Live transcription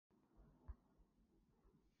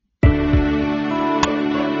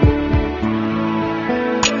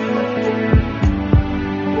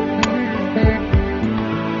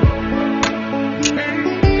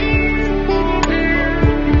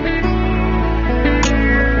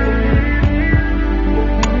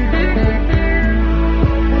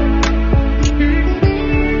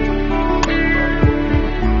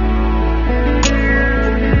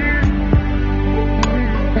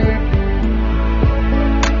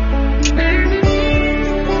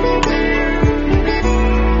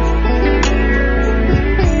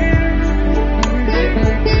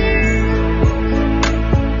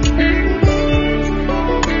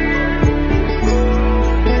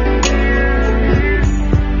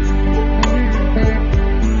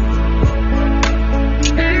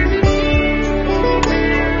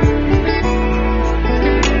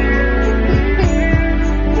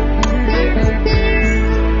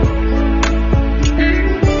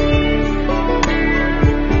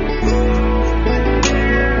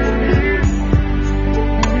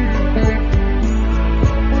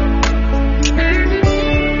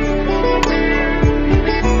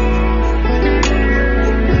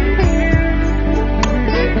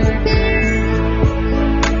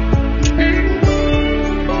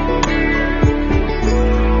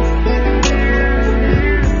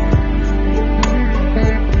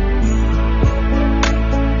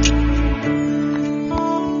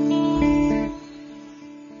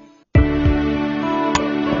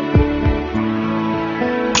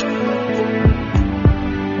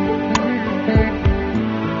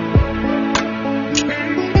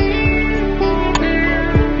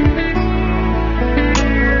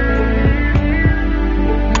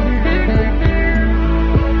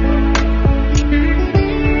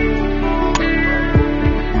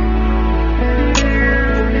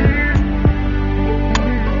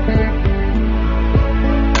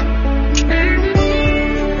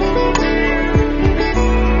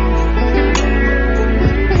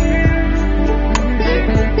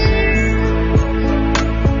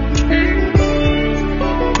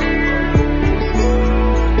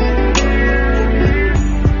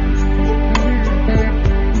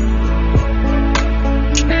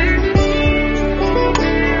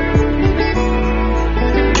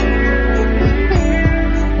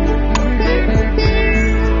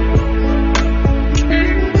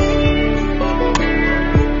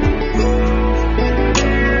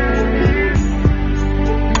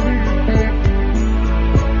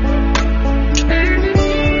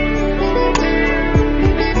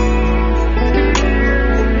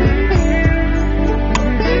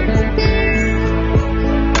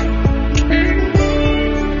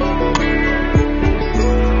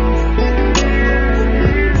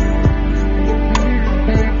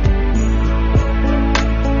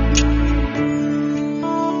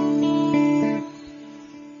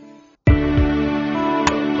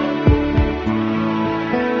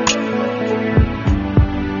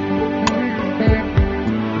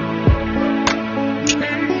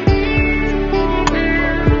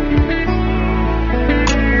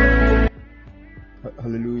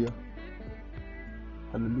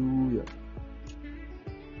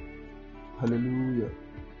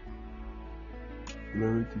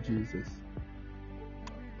Jesus.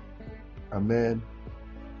 Amen.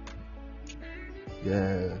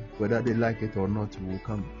 Yeah, whether they like it or not, we will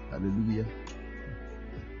come. Hallelujah.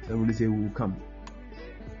 Somebody say we will come.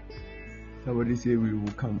 Somebody say we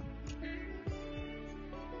will come.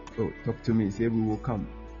 Oh, talk to me. Say we will come.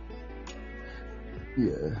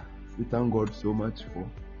 Yeah, we thank God so much for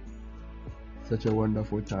such a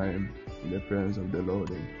wonderful time in the presence of the Lord.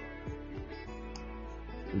 And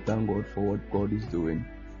we thank God for what God is doing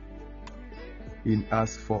in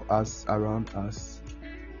us, for us, around us,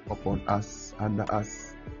 upon us, under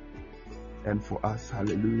us, and for us.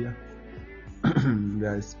 Hallelujah. We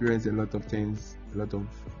are experiencing a lot of things, a lot of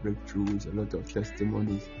breakthroughs, a lot of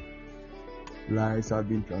testimonies. Lives have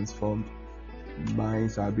been transformed,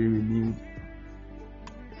 minds are being renewed.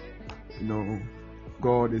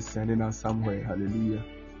 God is sending us somewhere. Hallelujah.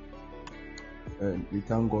 And we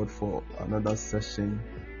thank God for another session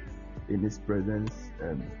in His presence.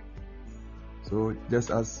 And so,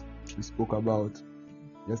 just as we spoke about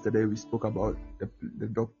yesterday, we spoke about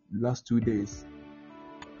the last 2 days.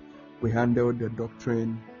 We handled the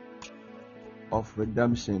doctrine of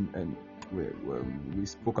redemption, and we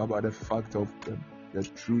spoke about the fact of the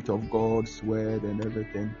truth of God's word and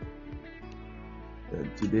everything.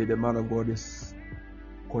 And today, the man of God is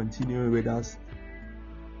continuing with us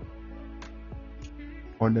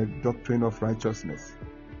on the doctrine of righteousness,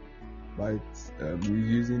 but we're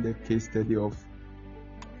using the case study of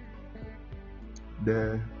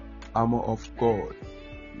the armor of God.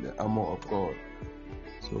 The armor of God.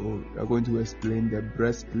 So we are going to explain the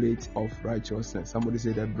breastplate of righteousness. Somebody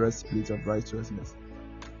say the breastplate of righteousness.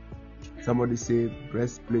 Somebody say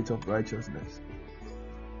breastplate of righteousness.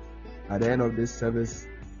 At the end of this service,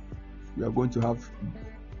 you are going to have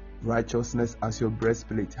righteousness as your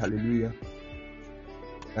breastplate. Hallelujah.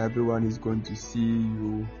 Everyone is going to see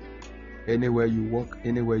you. Anywhere you walk,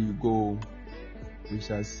 anywhere you go, we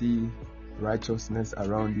shall see righteousness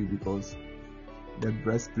around you, because the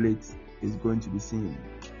breastplate is going to be seen.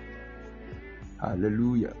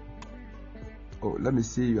 Hallelujah. Oh, let me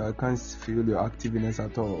see you. I can't feel your activeness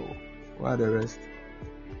at all. Where are the rest?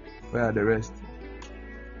 Where are the rest?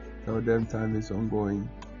 Tell them time is ongoing.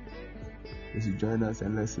 Let's join us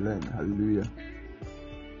and let's learn. Hallelujah.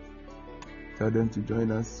 Tell them to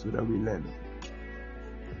join us so that we learn.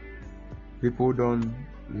 People don't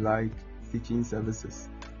like teaching services,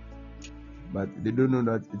 but they don't know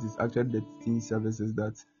that it is actually the teaching services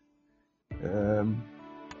that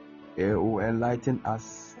it will enlighten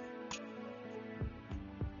us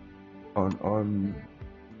on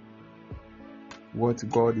what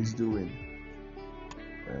God is doing.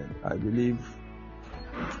 And I believe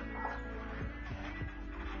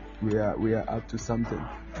we are up to something.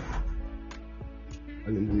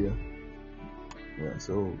 Hallelujah. Yeah,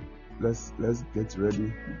 so let's get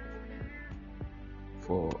ready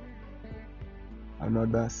for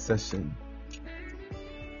another session.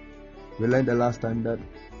 We learned the last time that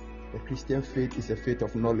the Christian faith is a faith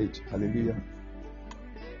of knowledge. Hallelujah.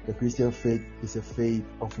 The Christian faith is a faith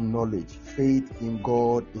of knowledge. Faith in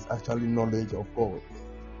God is actually knowledge of God.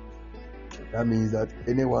 That means that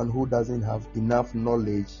anyone who doesn't have enough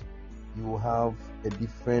knowledge, you will have a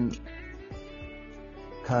different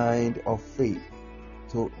kind of faith.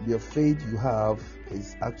 So the faith you have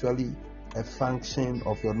is actually a function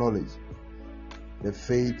of your knowledge. The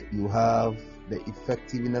faith you have, the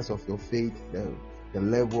effectiveness of your faith, the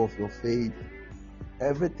level of your faith,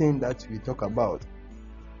 everything that we talk about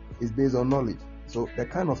is based on knowledge. So the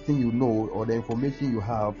kind of thing you know, or the information you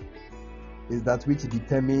have, is that which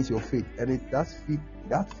determines your faith, and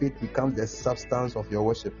that faith becomes the substance of your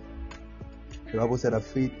worship. The Bible said that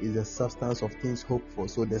faith is the substance of things hoped for.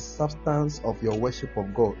 So the substance of your worship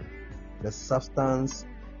of God, the substance,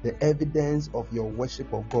 the evidence of your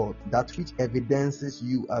worship of God, that which evidences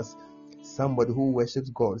you as somebody who worships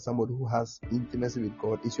God, somebody who has intimacy with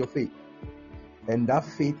God, is your faith. And that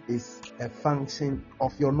faith is a function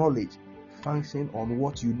of your knowledge, function on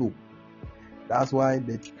what you know. That's why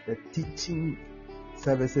the teaching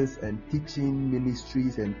services and teaching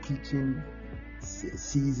ministries and teaching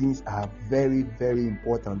seasons are very, very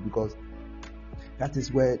important, because that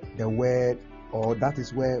is where the word, or that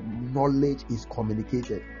is where knowledge is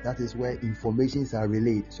communicated. That is where informations are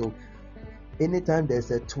relayed. So anytime there's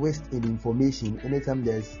a twist in information, anytime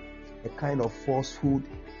there's a kind of falsehood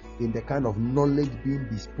in the kind of knowledge being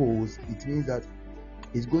disposed, it means that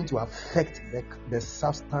it's going to affect the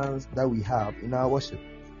substance that we have in our worship.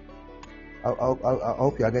 I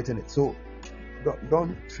hope you are getting it. So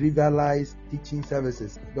don't trivialize teaching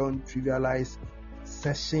services. Don't trivialize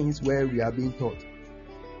sessions where we are being taught.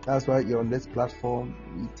 That's why you're on this platform.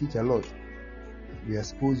 We teach a lot. We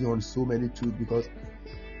expose you on so many truths because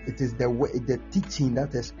it is the way, the teaching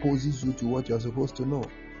that exposes you to what you are supposed to know.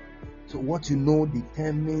 So what you know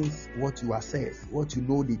determines what you assess. What you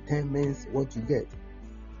know determines what you get.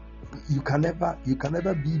 You can never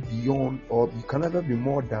be beyond, or you can never be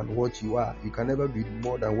more than what you are. You can never be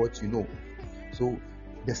more than what you know. So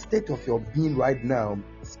the state of your being right now,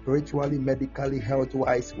 spiritually, medically,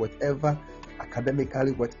 health-wise, whatever,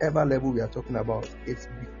 academically, whatever level we are talking about, it's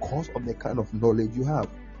because of the kind of knowledge you have.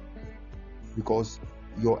 Because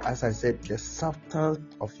as I said, the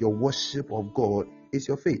substance of your worship of God is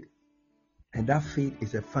your faith. And that faith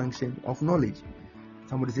is a function of knowledge.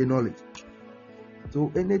 Somebody say knowledge.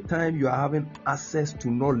 So anytime you are having access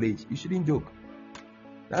to knowledge, you shouldn't joke.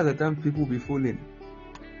 That's the time people be fooling.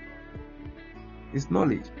 It's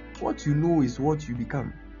knowledge. What you know is what you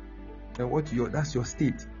become. And that's your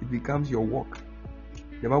state. It becomes your work.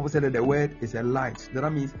 The Bible said that the word is a light.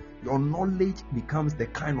 That means your knowledge becomes the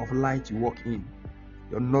kind of light you walk in.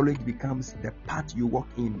 Your knowledge becomes the path you walk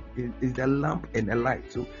in. It is the lamp and the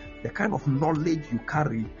light. So the kind of knowledge you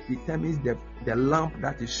carry determines the lamp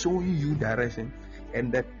that is showing you direction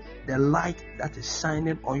and the light that is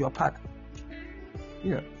shining on your path.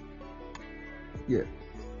 Yeah.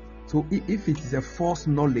 So if it is a false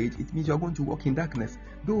knowledge, it means you are going to walk in darkness.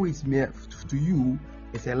 Though it's mere to you,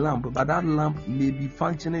 it's a lamp, but that lamp may be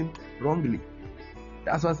functioning wrongly.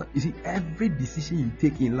 That's why you see, every decision you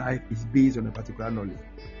take in life is based on a particular knowledge.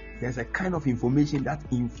 There's a kind of information that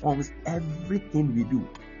informs everything we do,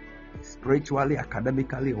 spiritually,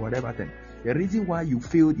 academically, or whatever thing. The reason why you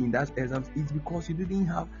failed in that exam is because you didn't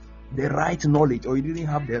have the right knowledge, or you didn't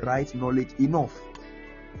have the right knowledge enough.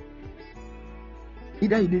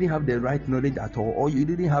 Either you didn't have the right knowledge at all, or you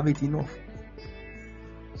didn't have it enough.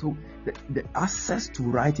 So the access to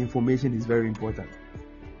right information is very important.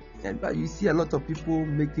 But you see a lot of people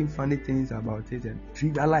making funny things about it and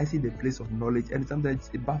trivializing the place of knowledge, and sometimes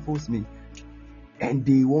it baffles me. And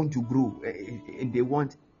they want to grow, and they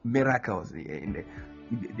want miracles, and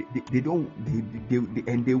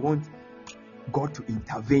they want God to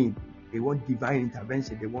intervene. They want divine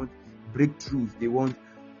intervention. They want breakthroughs. They want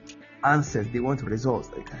answers. They want results.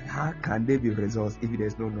 Like, how can there be results if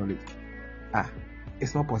there's no knowledge?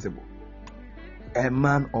 It's not possible. A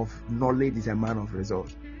man of knowledge is a man of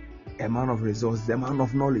results. A man of results is a man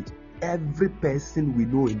of knowledge. Every person we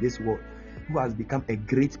know in this world who has become a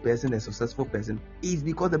great person, a successful person, is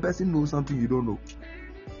because the person knows something you don't know.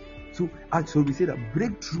 So actually we say that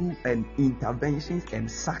breakthrough and interventions and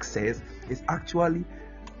success is actually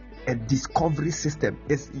a discovery system.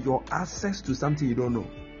 It's your access to something you don't know.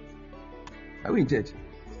 Are we in church?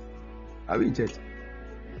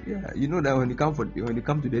 Yeah, you know that when you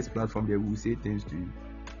come to this platform, they will say things to you.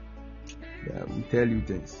 Yeah, we tell you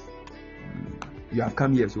things. You have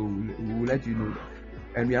come here, so we will let you know that.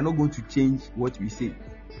 And we are not going to change what we say.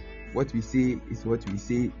 What we say is what we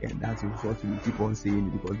say, and that is what we keep on saying,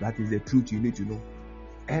 because that is the truth you need to know.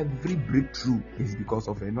 Every breakthrough is because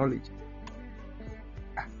of a knowledge.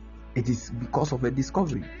 It is because of a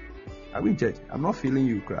discovery. Are we in church? I'm not feeling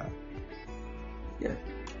you cry.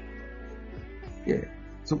 Yeah.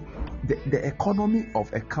 So the economy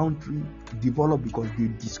of a country developed because they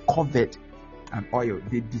discovered an oil.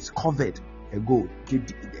 They discovered a gold.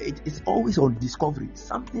 It's always on discovery.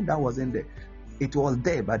 Something that wasn't there. It was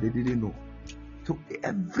there, but they didn't know. So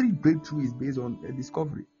every breakthrough is based on a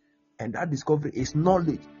discovery. And that discovery is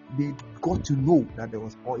knowledge. They got to know that there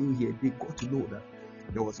was oil here. They got to know that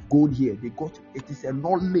there was gold here. It is a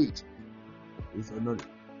knowledge. It's a knowledge.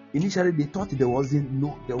 Initially, they thought there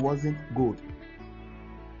wasn't gold.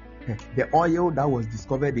 The oil that was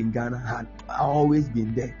discovered in Ghana had always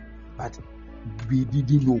been there, but we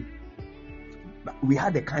didn't know. But we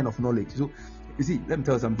had a kind of knowledge. So, you see, let me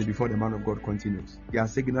tell you something before the man of God continues. He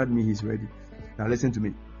has signaled me he's ready. Now listen to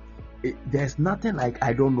me. There's nothing like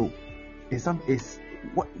I don't know.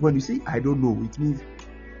 When you say I don't know, it means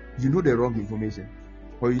you know the wrong information,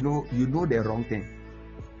 or you know the wrong thing.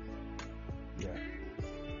 Yeah.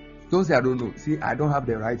 Don't say I don't know. See, I don't have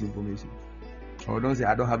the right information. Or don't say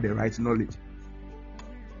I don't have the right knowledge.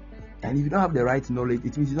 And if you don't have the right knowledge,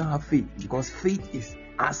 it means you don't have faith, because faith is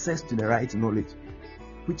access to the right knowledge,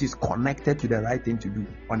 which is connected to the right thing to do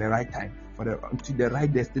on the right time to the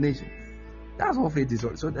right destination. That's what faith is.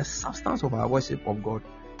 So the substance of our worship of God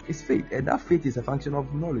is faith, and that faith is a function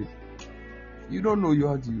of knowledge. You don't know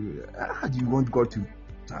how do you want God to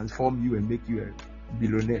transform you and make you a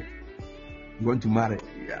billionaire? You want to marry?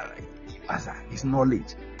 It's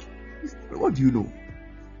knowledge. What do you know?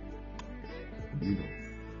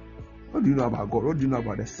 What do you know about God? What do you know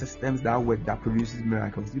about the systems that work, that produces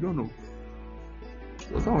miracles? You don't know.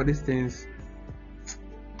 So some of these things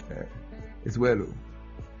It's well.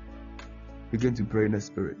 Begin to pray in the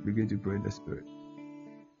spirit. Begin to pray in the spirit.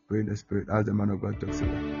 Pray in the spirit as the man of God talks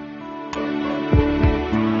about.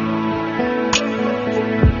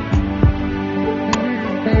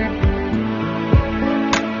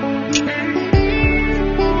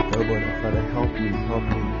 Oh God, Father, help me.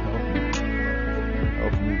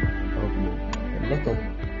 A lot of,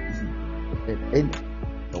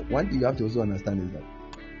 one thing you have to also understand is that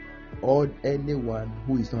anyone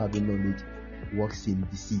who is not having knowledge walks in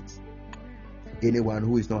deceit. Anyone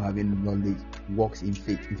who is not having knowledge walks in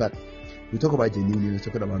faith. In fact, we talk about genuineness,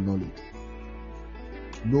 talking about knowledge.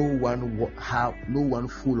 No one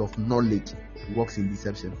full of knowledge walks in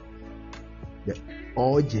deception.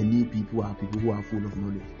 All genuine people are people who are full of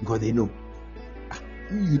knowledge because they know.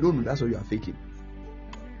 You don't know, that's why you are faking.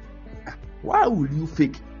 Why would you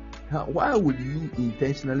fake? Why would you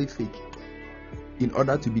intentionally fake in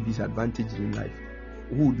order to be disadvantaged in life?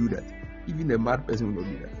 Who would do that? Even a mad person will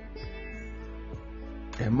not do that.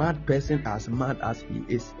 A mad person, as mad as he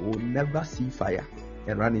is, will never see fire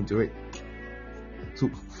and run into it. So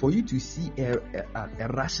for you to see a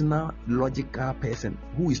rational, logical person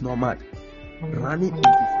who is not mad running into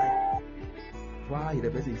fire, why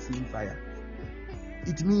the person is seeing fire?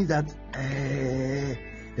 It means that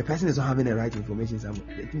the person is not having the right information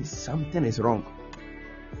somewhere. It means something is wrong.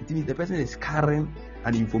 It means the person is carrying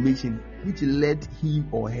an information which led him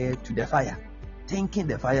or her to the fire, thinking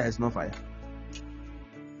the fire is not fire,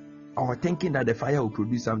 or thinking that the fire will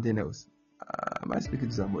produce something else. Am I speaking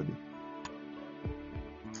to somebody?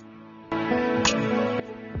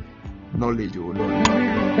 Knowledge.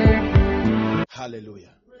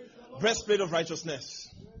 Hallelujah. Breastplate of righteousness.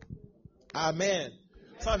 Amen.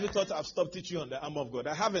 Some of you thought I've stopped teaching on the armor of God.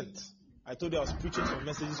 I haven't. I told you I was preaching some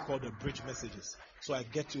messages called the bridge messages. So I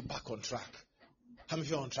get you back on track. How many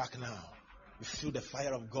of you are on track now? You feel the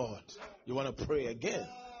fire of God. You want to pray again.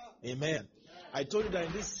 Amen. I told you that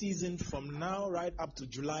in this season, from now right up to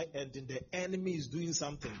July ending, the enemy is doing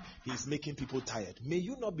something. He's making people tired. May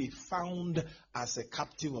you not be found as a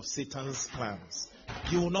captive of Satan's plans.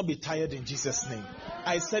 You will not be tired in Jesus' name.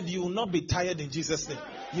 I said you will not be tired in Jesus' name.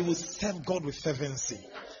 You will serve God with fervency.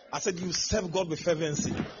 I said you will serve God with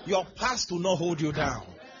fervency. Your past will not hold you down.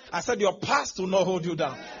 I said your past will not hold you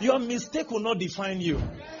down. Your mistake will not define you.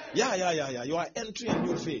 Yeah. You are entering a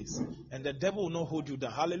new phase. And the devil will not hold you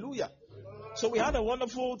down. Hallelujah. So we had a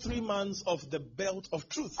wonderful 3 months of the belt of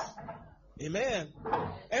truth. Amen.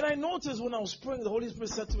 And I noticed when I was praying, the Holy Spirit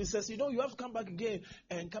said to me, says, you have to come back again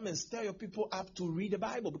and come and stir your people up to read the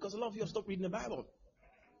Bible, because a lot of you have stopped reading the Bible.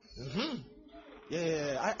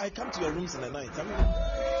 Yeah. I come to your rooms in the night.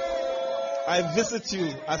 I visit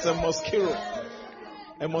you as a mosquito.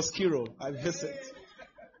 I visit.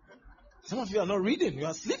 Some of you are not reading. You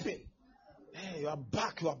are sleeping. Hey, you are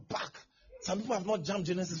back. Some people have not jumped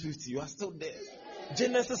Genesis 50. You are still there.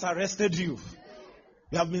 Genesis arrested you.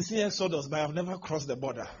 You have been seeing Exodus, but I have never crossed the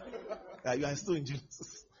border. You are still in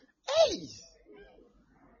Genesis. Hey!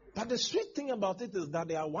 But the sweet thing about it is that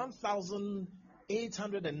there are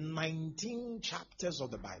 1,819 chapters of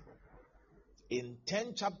the Bible. In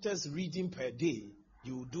 10 chapters reading per day,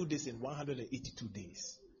 you will do this in 182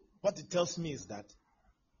 days. What it tells me is that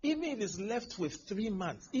even if it's left with 3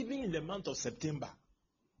 months, even in the month of September,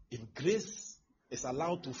 if grace is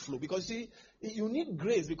allowed to flow, because you need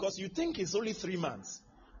grace because you think it's only 3 months.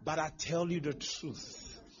 But I tell you the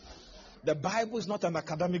truth. The Bible is not an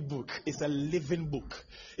academic book. It's a living book.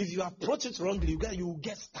 If you approach it wrongly, you will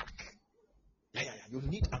get stuck. Yeah. You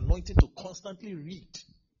need anointing to constantly read.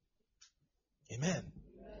 Amen.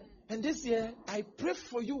 And this year, I pray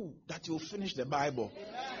for you that you'll finish the Bible.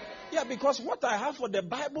 Yeah, because what I have for the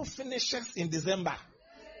Bible finishes in December.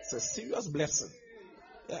 It's a serious blessing.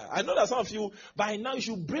 Yeah, I know that some of you, by now, you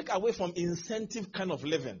should break away from incentive kind of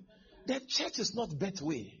living. The church is not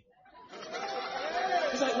Betway.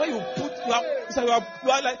 It's like when you put, you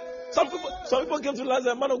are like, some people came to us,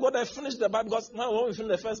 man of God, I finished the Bible, because now when we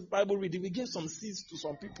finished the first Bible reading, we gave some seeds to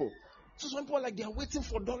some people. So some people are like, they are waiting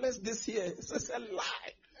for dollars this year. It's a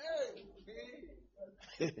lie.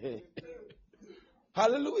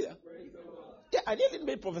 Hallelujah. Yeah, I didn't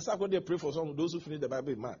make Professor go there pray for some of those who finished the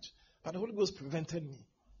Bible in March. But the Holy Ghost prevented me.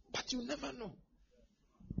 But you never know.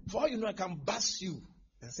 For all you know, I can bust you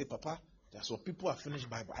and say, Papa, there's some people who have finished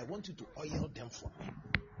Bible. I want you to oil them for me.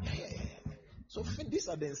 Yeah. So these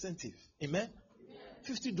are the incentive. Amen?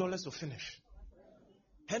 $50 to finish.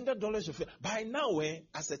 $100 to finish. By now,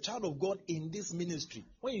 as a child of God in this ministry,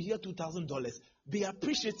 when you hear $2,000, be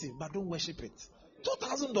appreciative, but don't worship it.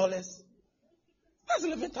 $2,000? That's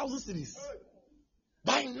 11,000 cities.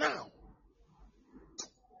 By now.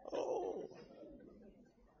 Oh.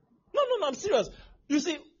 No, I'm serious. You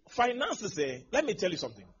see, finances, let me tell you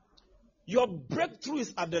something. Your breakthrough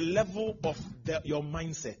is at the level of your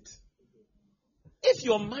mindset. If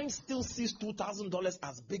your mind still sees $2,000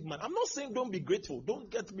 as big man, I'm not saying don't be grateful.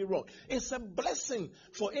 Don't get me wrong. It's a blessing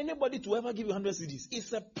for anybody to ever give you 100 cedis.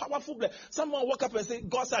 It's a powerful blessing. Someone walk up and say,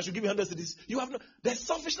 God said I should give you 100 cedis. You have no, the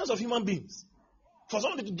selfishness of human beings. For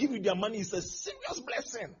somebody to give you their money is a serious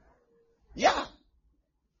blessing. Yeah.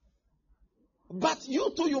 But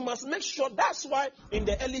you too, you must make sure. That's why in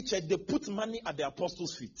the early church, they put money at the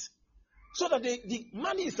apostles' feet. So that the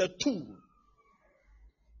money is a tool.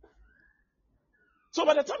 So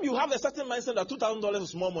by the time you have a certain mindset that $2,000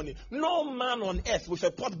 is small money, no man on earth with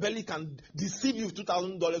a pot belly can deceive you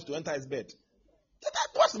 $2,000 to enter his bed.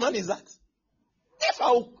 What money is that? If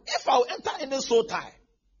I'll enter any soul tie,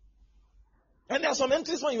 and there are some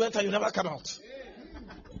entries when you enter, you never come out.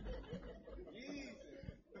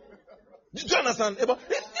 Do you understand?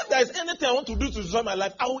 If there is anything I want to do to destroy my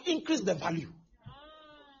life, I will increase the value.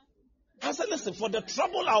 I said, listen, for the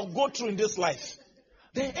trouble I'll go through in this life,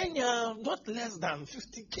 then not less than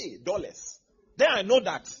 $50,000. Then I know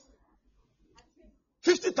that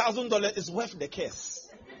 $50,000 is worth the case.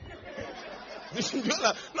 No,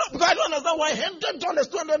 because I don't understand why $100,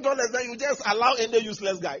 $200 that you just allow any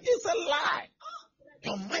useless guy. It's a lie.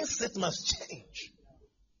 Your mindset must change.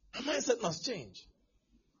 Your mindset must change.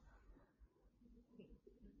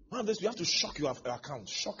 One of this, you have to shock your account.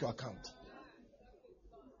 Shock your account.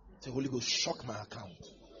 Say, Holy Ghost, shock my account.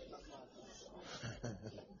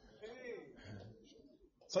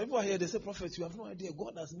 Some people are here, they say, Prophet, you have no idea.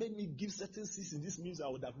 God has made me give certain seeds in this music I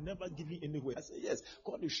would have never given anywhere. I say, yes,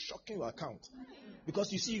 God is shocking your account.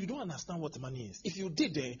 Because you see, you don't understand what money is. If you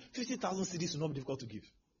did 50,000 cedis will not be difficult to give.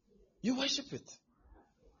 You worship it.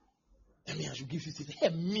 I mean, I should give 50,000.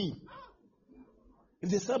 Hey, me. If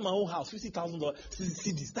they sell my own house, $50,000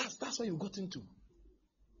 cedis, that's what you got into.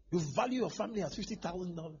 You value your family at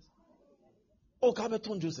 $50,000. Oh,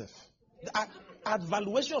 Calverton Joseph. At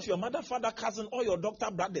valuation of your mother, father, cousin, or your doctor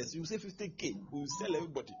brothers, you say 50K. You will sell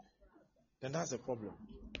everybody. Then that's a problem.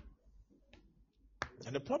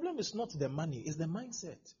 And the problem is not the money, it's the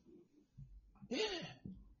mindset. Yeah.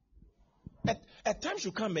 At times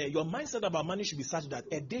you come here, your mindset about money should be such that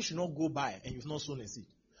a day should not go by and you've not sown a seed.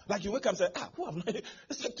 Like you wake up and say, who have not?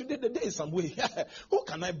 It's like today the day is some way. Who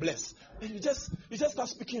can I bless? And you just start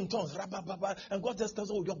speaking in tongues. And God just tells,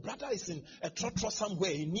 your brother is in a trotro somewhere.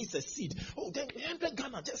 He needs a seed. Then 100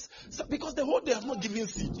 Ghana because the whole day have not given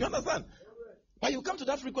seed. You understand? But you come to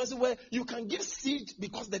that frequency where you can give seed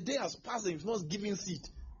because the day has passed and you've not given seed.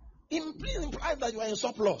 It implies that you are in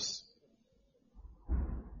surplus.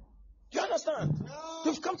 You understand? No.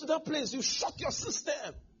 You've come to that place. You shock your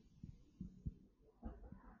system.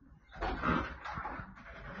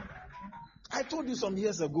 I told you some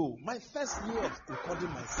years ago, my first year of recording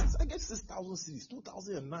my seeds, I gave 6,000 seeds,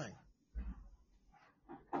 2009.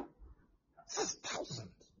 6,000.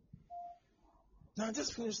 Now I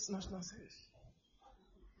just finished national service.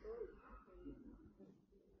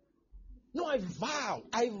 No, I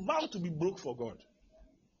vow to be broke for God.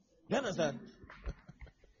 You understand?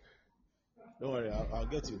 Don't worry, I'll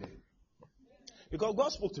get you there. Because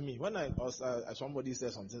God spoke to me when somebody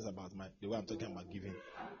said some things about the way I'm talking about giving.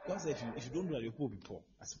 God said, if you don't do that, your people will be poor.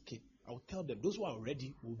 I said, okay, I'll tell them those who are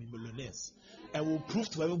ready will be millionaires. And will prove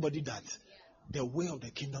to everybody that the way of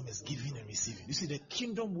the kingdom is giving and receiving. You see, the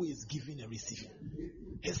kingdom way is giving and receiving.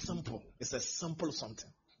 It's simple. It's a simple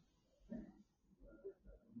something.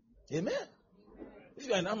 Amen. If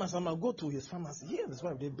you're in Amazon, go to his pharmacy. He and his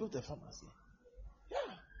wife, they built a pharmacy. Yeah.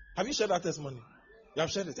 Have you shared that testimony? You have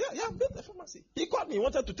shared it? Yeah, I built a pharmacy. He called me, he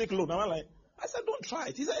wanted to take a loan. I said, don't try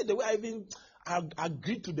it. He said, the way I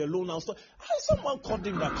agreed to the loan and stuff. Someone called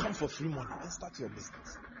him that come for free money. Let's start your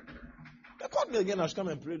business. They called me again, I should come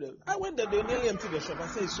and pray. I went there, they nearly emptied the shop. I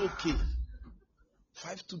said, it's okay.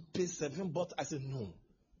 5 toothpaste, 7 bottles. I said, no.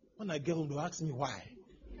 When I get home, they'll ask me why.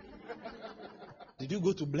 Did you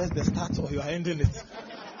go to bless the start or you are ending it?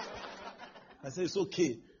 I said, it's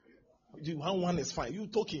okay. One is fine. You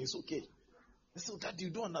talking, it's okay. So that you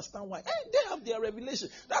don't understand why. They have their revelation.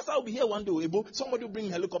 That's how we hear one day, somebody will bring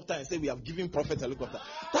a helicopter and say, we have given prophet helicopter.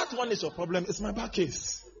 That one is your problem. It's my back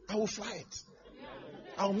case. I will fly it.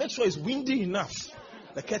 I will make sure it's windy enough.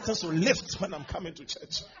 The curtains will lift when I'm coming to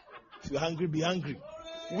church. If you're hungry, be hungry.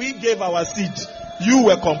 We gave our seed. You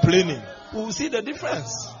were complaining. We will see the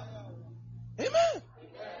difference. Amen.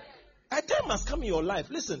 A time must come in your life.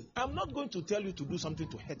 Listen, I'm not going to tell you to do something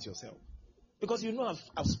to hurt yourself. Because you know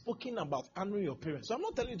I've spoken about honoring your parents. So I'm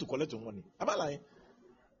not telling you to collect your money. Am I lying?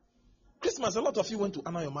 Christmas, a lot of you went to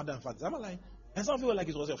honor your mother and father. Am I lying? And some of you were like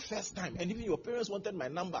it was your first time. And even your parents wanted my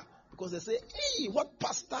number. Because they say, hey, what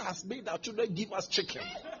pastor has made our children give us chicken?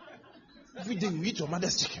 Every day you eat your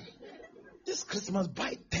mother's chicken. This Christmas,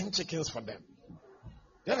 buy 10 chickens for them.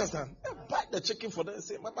 You understand? Buy the chicken for them and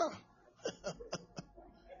say, Mama,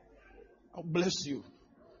 I'll bless you.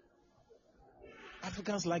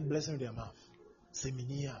 Africans like blessing with their mouth.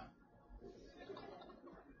 Seminia.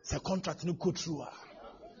 It's a contract no go through.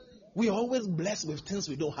 We are always blessed with things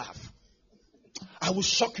we don't have. I will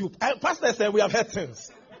shock you. Pastors said we have heard things.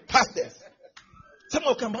 Pastors. Some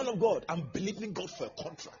of them, man of God, I'm believing God for a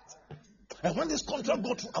contract. And when this contract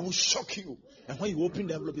goes through, I will shock you. And when you open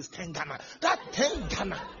the envelope, it's 10 Ghana. That 10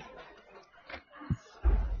 Ghana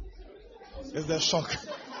is the shock.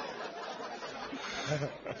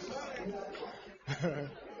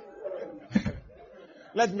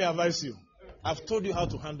 Let me advise you. I've told you how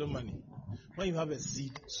to handle money. When you have a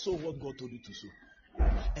seed, sow what God told you to sow.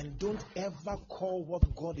 And don't ever call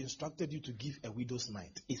what God instructed you to give a widow's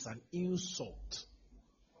mite. It's an insult.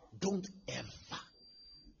 Don't ever.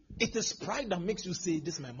 It is pride that makes you say,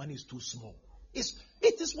 this my money is too small.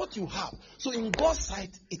 It is what you have. So in God's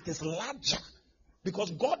sight, it is larger.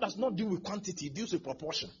 Because God does not deal with quantity, He deals with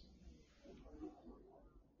proportion.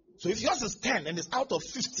 So if yours is 10 and it's out of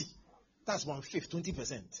 50, that's 1/5,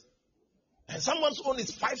 20%. And someone's own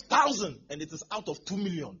is 5,000 and it is out of 2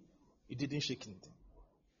 million. It didn't shake anything.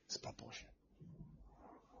 It's proportion.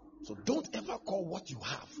 So don't ever call what you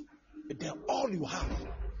have, then all you have,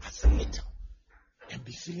 as little. And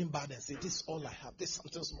be feeling bad and say, this is all I have. This is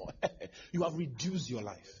something small. You have reduced your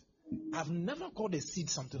life. I've never called a seed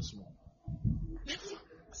something small. Never.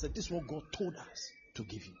 I said, this is what God told us to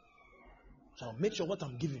give you. So I'll make sure what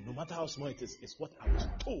I'm giving, no matter how small it is what I was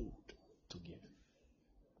told to give.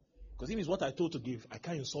 Because if it's what I told to give, I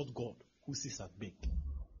can't insult God who sees as big.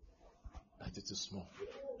 That it is small.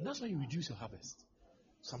 And that's why you reduce your harvest.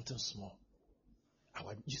 Something small.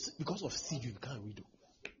 Because of seed, you become a widow.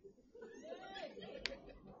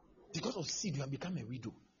 Because of seed, you have become a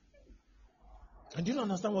widow. And do you not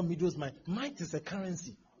understand what widow's mite? Mite is a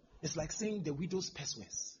currency. It's like saying the widow's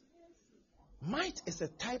pesewas. Mite is a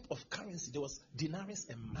type of currency. There was denarius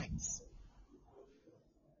and mites.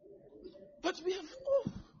 But we have,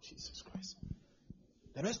 Jesus Christ.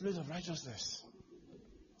 The best place of righteousness.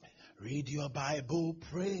 Read your Bible,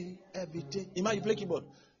 pray every day. Ima, you play keyboard.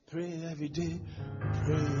 Pray every day,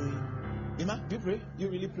 pray. Ima, do you pray? You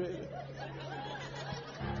really pray?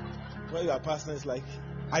 When you are pastor, it's like,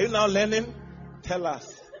 are you now learning? Tell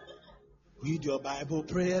us. Read your Bible,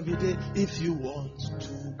 pray every day if you want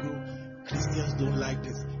to grow. Christians don't like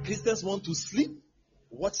this. Christians want to sleep,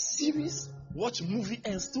 watch series, watch movie,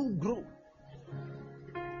 and still grow.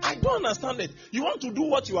 I don't understand it. You want to do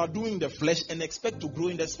what you are doing in the flesh and expect to grow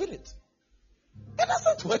in the spirit. It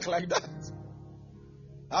doesn't work like that.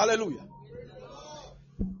 Hallelujah.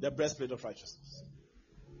 The breastplate of righteousness.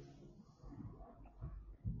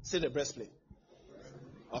 Say the breastplate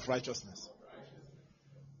of righteousness.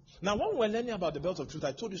 Now, when we're learning about the belt of truth,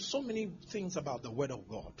 I told you so many things about the word of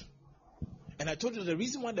God. And I told you the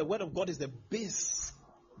reason why the word of God is the base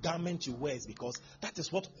garment you wear is because that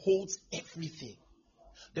is what holds everything.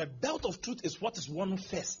 The belt of truth is what is worn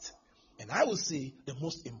first. And I will say the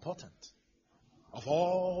most important of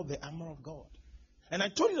all the armor of God. And I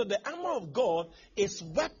told you that the armor of God is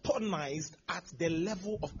weaponized at the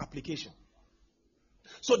level of application.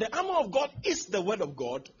 So the armor of God is the word of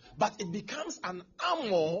God, but it becomes an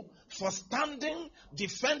armor for standing,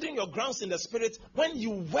 defending your grounds in the spirit when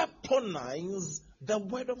you weaponize the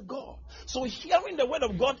word of God. So hearing the word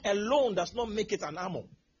of God alone does not make it an armor.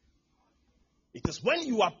 It is when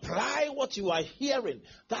you apply what you are hearing,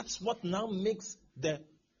 that's what now makes the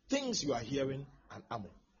things you are hearing an armor,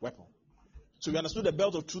 weapon. So we understood the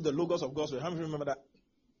belt of truth, the logos of God's word. How many remember that?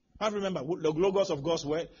 How many remember the logos of God's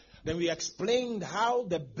word? Then we explained how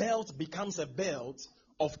the belt becomes a belt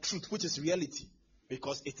of truth, which is reality.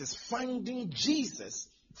 Because it is finding Jesus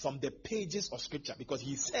from the pages of Scripture. Because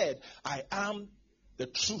he said, I am the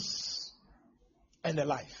truth and the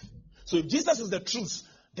life. So if Jesus is the truth,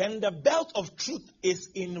 then the belt of truth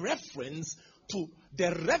is in reference to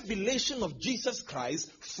the revelation of Jesus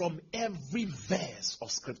Christ from every verse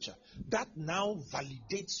of Scripture. That now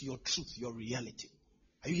validates your truth, your reality.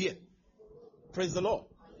 Are you here? Praise the Lord.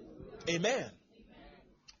 Amen.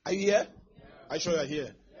 Are you here? Are you sure you're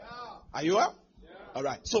here? Are you up? All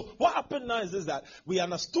right. So what happened now is that we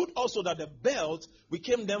understood also that the belt, we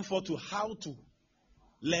came then for to how to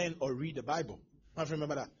learn or read the Bible. I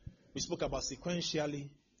remember that. We spoke about sequentially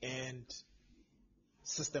and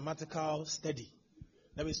systematical study.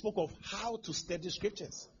 Then we spoke of how to study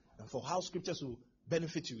scriptures and for how scriptures will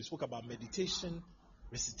benefit you. We spoke about meditation,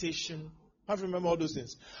 recitation, How do you remember all those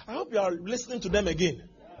things? I hope you are listening to them again.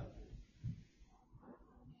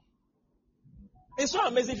 It's so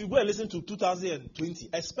amazing if you go and listen to 2020,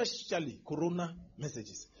 especially Corona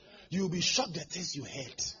messages. You'll be shocked at things you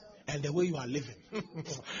heard and the way you are living.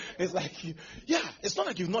 It's like, it's not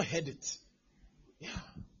like you've not heard it. Yeah.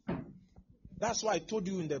 That's why I told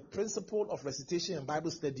you in the principle of recitation and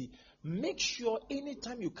Bible study, make sure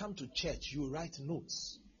anytime you come to church, you write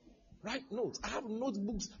notes. Write notes. I have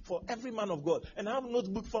notebooks for every man of God, and I have a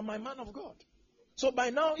notebook for my man of God. So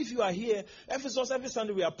by now, if you are here, Ephesus, every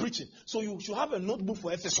Sunday we are preaching. So you should have a notebook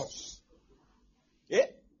for Ephesus. Yeah?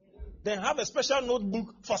 Then have a special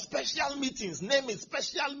notebook for special meetings. Name it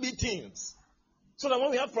special meetings. So that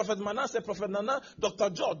when we have Prophet Manasseh, Prophet Nana, Dr.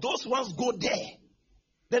 George, those ones go there.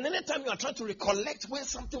 Then anytime you are trying to recollect when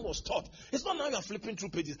something was taught, it's not now you are flipping through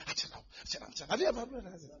pages. Have you ever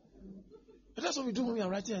realized it? But that's what we do when we are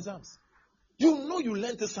writing exams. You know you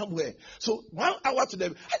learned it somewhere. So 1 hour to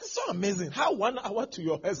them. It's so amazing how 1 hour to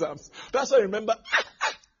your exams. That's why I remember.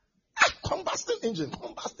 Combusting engine.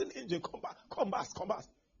 Combust.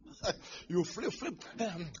 You flip,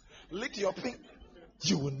 lick your pin.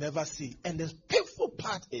 You will never see. And the painful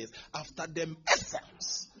part is after them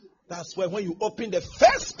exams. That's why when you open the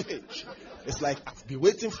first page, it's like, I've been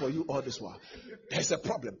waiting for you all this while. There's a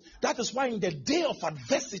problem. That is why in the day of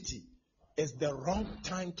adversity, it's the wrong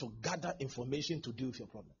time to gather information to deal with your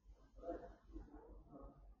problem.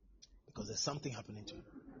 Because there's something happening to you.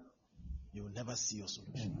 You will never see your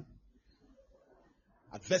solution.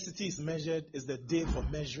 Adversity is the day for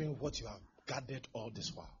measuring what you have gathered all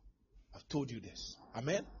this while. I've told you this.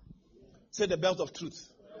 Amen? Say the belt of truth.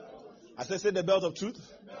 I said, say the belt of truth.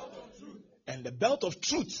 And the belt of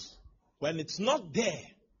truth, when it's not there,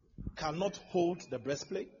 cannot hold the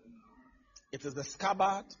breastplate. It is the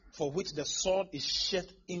scabbard for which the sword is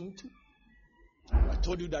set into. I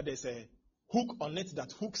told you that there's a hook on it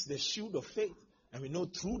that hooks the shield of faith. And we know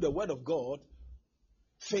through the word of God,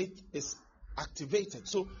 faith is activated.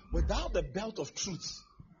 So without the belt of truth,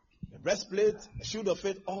 the breastplate, the shield of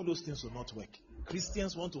faith, all those things will not work.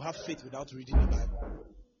 Christians want to have faith without reading the Bible.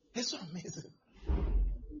 It's so amazing.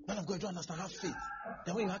 Man of God, you don't understand, have faith.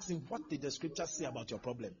 Then when you ask him, what did the scripture say about your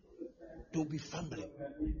problem? They'll be fumbling.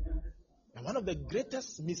 And one of the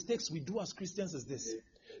greatest mistakes we do as Christians is this.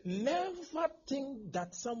 Never think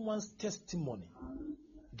that someone's testimony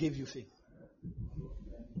gave you faith.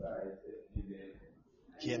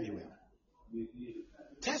 Hear me well.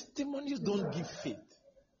 Testimonies don't give faith.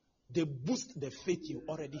 They boost the faith you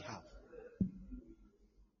already have.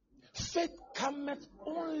 Faith cometh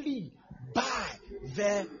only by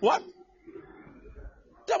the what?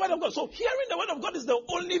 The word of God. So hearing the word of God is the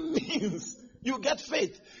only means you get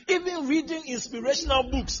faith. Even reading inspirational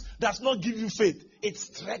books does not give you faith. It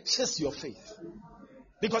stretches your faith.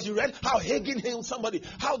 Because you read how Hagin healed somebody,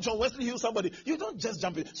 how John Wesley healed somebody. You don't just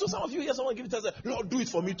jump in. So some of you hear someone give it and say, Lord, do it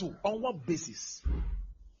for me too. On what basis?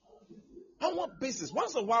 On what basis?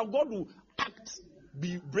 Once in a while, God will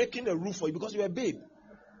be breaking the roof for you because you're a babe.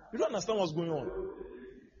 You don't understand what's going on.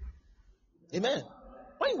 Amen.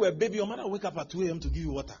 When you were a baby, your mother will wake up at 2 a.m. to give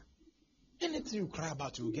you water. Anything you cry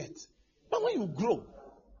about, you will get. But when you grow,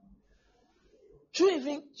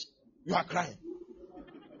 you are crying.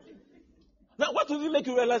 Now, what will even make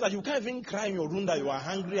you realize that you can't even cry in your room that you are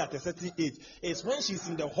hungry at a certain age? It's when she's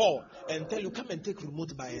in the hall and tell you, come and take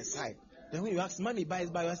remote by her side. Then when you ask, mommy, buy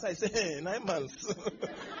it by your side, say, hey, 9 months.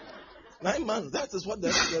 9 months. That is what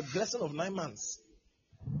the blessing of 9 months.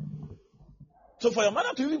 So for your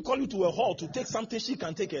mother to even call you to a hall to take something she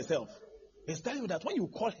can take herself, it's telling you that when you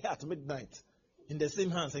call her at midnight in the same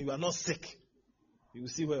hands and you are not sick, you will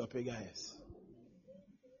see where your pega is.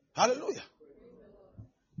 Hallelujah.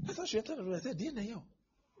 That's what she told her. I said,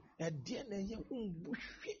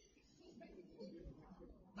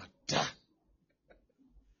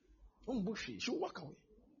 she'll walk away.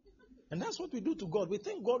 And that's what we do to God. We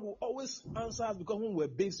think God will always answer us because when we're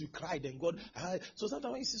babes, we cried and God. So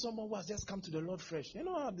sometimes when you see someone who has just come to the Lord fresh, you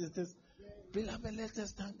know how this is. Beloved, let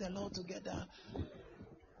us thank the Lord together.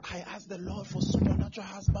 I asked the Lord for supernatural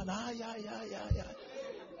husband. Yeah.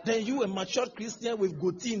 Then you, a mature Christian with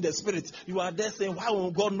goatee in the spirit, you are there saying, why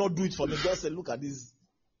won't God not do it for me? God said, look at this.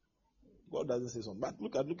 God doesn't say something, but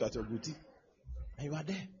look at your goatee. And you are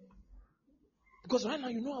there. Because right now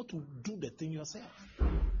you know how to do the thing yourself.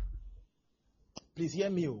 Please hear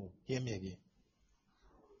me again.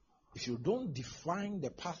 If you don't define the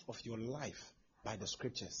path of your life by the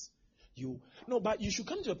scriptures, but you should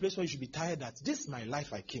come to a place where you should be tired that this is my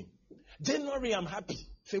life I came. January I'm happy.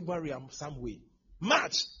 February I'm some way.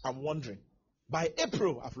 March I'm wondering. By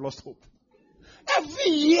April I've lost hope.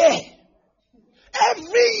 Every year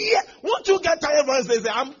Every year. Won't you get tired once they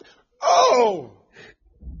say,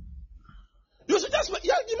 you should just wake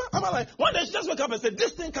one day you just wake up and say,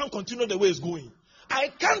 this thing can't continue the way it's going. I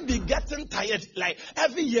can't be getting tired like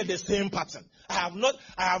every year the same pattern. I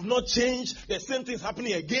have not changed. The same thing's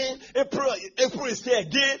happening again. April is here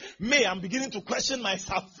again. May, I'm beginning to question my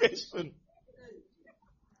salvation.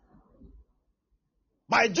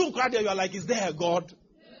 By June, you are like, is there a God?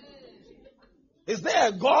 Is there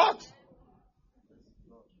a God?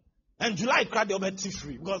 And July, you're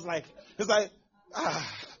free because it's like,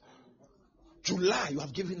 July, you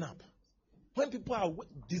have given up. When people are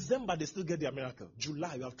December, they still get their miracle.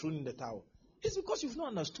 July, you have thrown in the towel. It's because you've not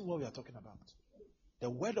understood what we are talking about. The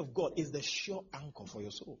word of God is the sure anchor for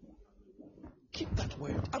your soul. Keep that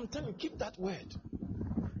word. I'm telling you, keep that word.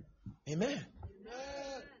 Amen.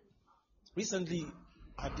 Recently,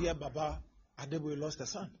 our dear Baba Adeboye lost a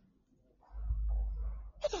son.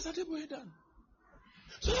 What has Adeboye done?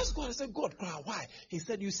 So let's go and say, God, why? He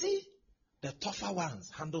said, you see, the tougher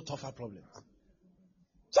ones handle tougher problems.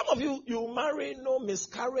 Some of you marry, no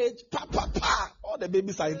miscarriage, all the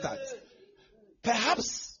babies are intact.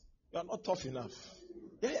 Perhaps you are not tough enough.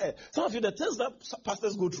 Yeah. Some of you, the things that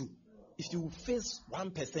pastors go through, if you face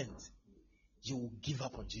 1%, you will give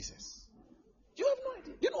up on Jesus. You have no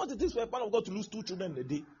idea. Do you know what it is for a man of God to lose 2 children in a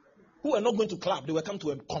day who are not going to club? They will come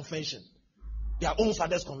to a convention, their own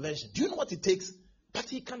father's convention. Do you know what it takes? But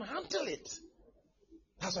he can handle it.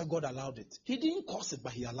 That's why God allowed it. He didn't cause it,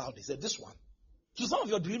 but he allowed it. He said, this one. So some of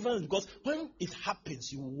your deliverance, because when it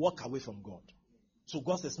happens, you walk away from God. So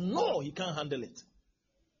God says, no, he can't handle it.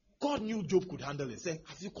 God knew Job could handle it. Say,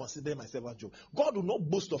 have you considered myself as Job? God will not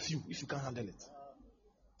boast of you if you can't handle it.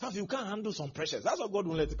 If you can't handle some pressures, that's why God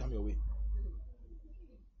won't let it come your way.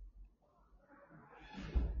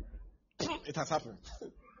 It has happened.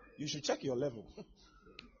 You should check your level.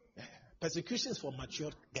 Persecutions for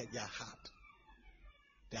mature, they are hard.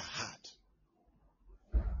 They are hard.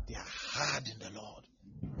 They are hard in the Lord.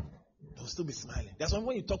 They'll still be smiling. That's why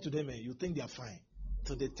when you talk to them, you think they are fine.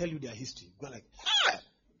 So they tell you their history. You go like,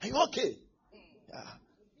 are you okay? Yeah.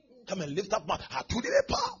 Come and lift up my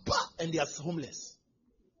and they are homeless.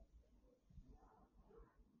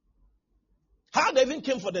 How they even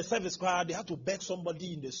came for the service choir, they had to beg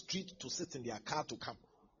somebody in the street to sit in their car to come.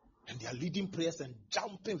 And they are leading prayers and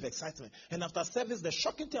jumping with excitement. And after service, the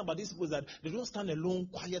shocking thing about these people is that they don't stand alone,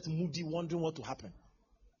 quiet, moody, wondering what to happen.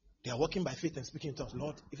 They are walking by faith and speaking in tongues.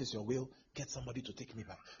 Lord, if it's your will, get somebody to take me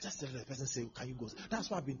back. Just tell the person, say, can you go? That's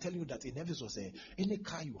why I've been telling you that in Ephesus, any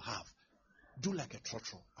car you have, do like a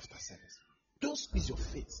trotro after service. Don't squeeze your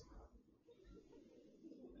face.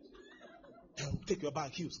 And take your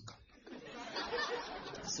back heels.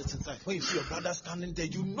 Sit inside. When you see your brother standing there,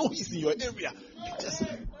 you know he's in your area. You just,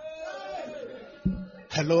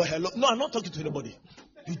 hello. No, I'm not talking to anybody.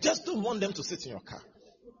 You just don't want them to sit in your car.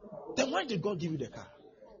 Then why did God give you the car?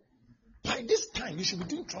 By this time, you should be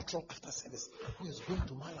doing trotro after service. Who is going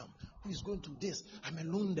to Malam? Who is going to this? I'm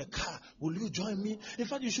alone in the car. Will you join me? In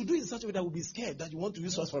fact, you should do it in such a way that we'll be scared that you want to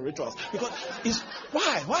use us for rituals. Because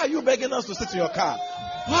why? Why are you begging us to sit in your car?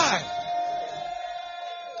 Why?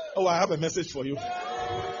 Oh, I have a message for you.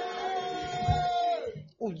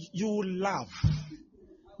 Oh, you will laugh.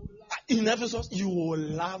 In Ephesus, you will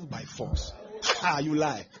laugh by force. You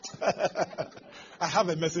lie. I have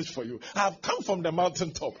a message for you. I have come from the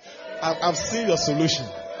mountaintop. I've seen your solution.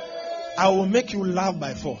 I will make you laugh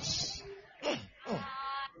by force.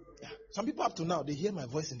 Some people up to now, they hear my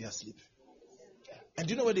voice in their sleep. And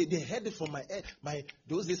do you know what? They heard it from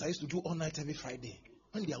those days I used to do all night every Friday.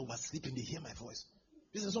 When they are oversleeping, they hear my voice.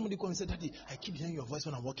 This is somebody called and said, Daddy, I keep hearing your voice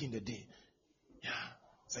when I'm walking in the day. Yeah.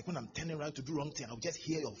 It's like when I'm turning around to do wrong thing, I'll just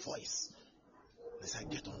hear your voice. As I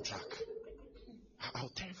get on track, I'll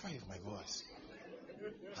terrify you with my voice.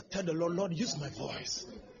 I tell the Lord, Lord, use my voice.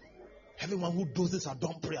 Everyone who does this, I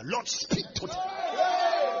don't pray. Lord, speak to them.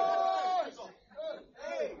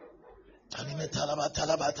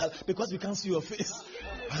 Because we can't see your face.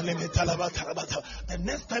 The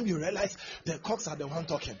next time you realize the cocks are the one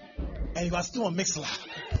talking, and you are still on Mixler,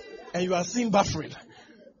 and you are seeing buffering,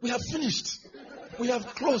 we have finished. We have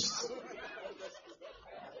closed.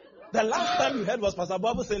 The last time you heard was Pastor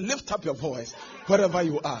Babu say, lift up your voice wherever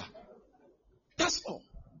you are. That's all.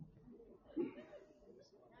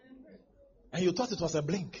 And you thought it was a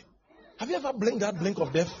blink. Have you ever blinked that blink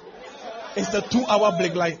of death? It's a 2-hour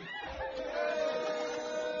blink like.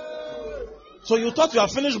 So you thought you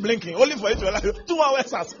have finished blinking, only for it to realize 2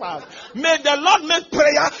 hours has passed. May the Lord make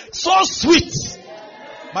prayer so sweet.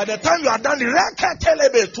 By the time you are done,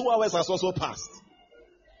 2 hours has also passed.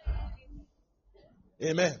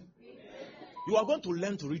 Amen. You are going to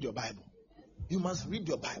learn to read your Bible. You must read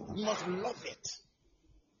your Bible. You must love it.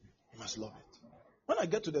 You must love it. When I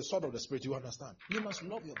get to the sword of the Spirit, you understand. You must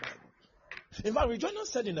love your Bible. In fact, Rejoinder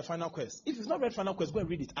said in the Final Quest, if you've not read Final Quest, go and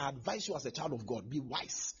read it. I advise you as a child of God, be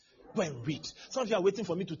wise. Go and read. Some of you are waiting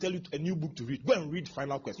for me to tell you a new book to read. Go and read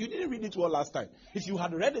Final Quest. You didn't read it well last time. If you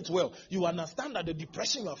had read it well, you understand that the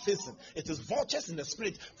depression you are facing, it is vultures in the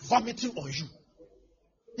spirit vomiting on you.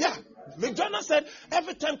 Yeah. McDonald said,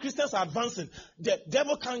 every time Christians are advancing, the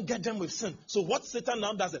devil can't get them with sin. So what Satan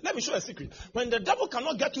now does it. Let me show you a secret. When the devil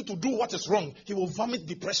cannot get you to do what is wrong, he will vomit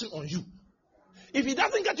depression on you. If he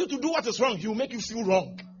doesn't get you to do what is wrong, he will make you feel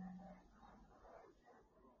wrong.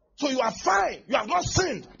 So you are fine. You have not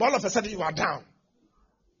sinned. But all of a sudden you are down.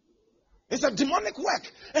 It's a demonic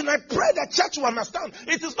work. And I pray the church will understand.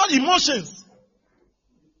 It is not emotions.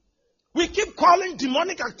 We keep calling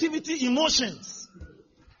demonic activity emotions.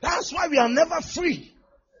 That's why we are never free.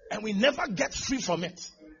 And we never get free from it.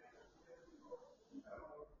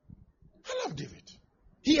 I love David.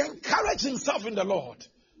 He encouraged himself in the Lord.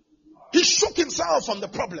 He shook himself from the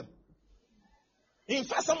problem. In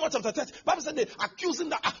 1 Samuel chapter 30, Bible said they accusing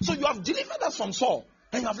that. So you have delivered us from Saul.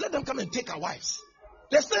 And you have let them come and take our wives.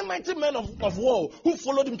 The same mighty men of war who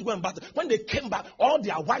followed him to go and battle. When they came back, all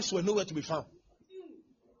their wives were nowhere to be found.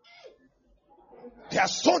 Their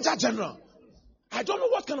soldier general. I don't know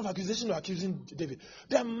what kind of accusation you're accusing David.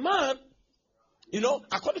 The man,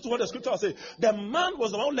 according to what the scripture says, the man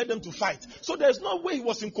was the one who led them to fight. So there's no way he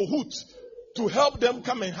was in cahoots to help them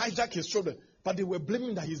come and hijack his children. But they were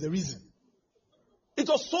blaming that he's the reason. It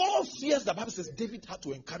was so fierce, the Bible says David had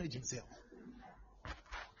to encourage himself.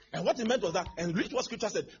 And what it meant was that, and read what scripture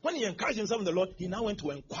said, when he encouraged himself in the Lord, he now went to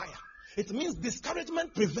inquire. It means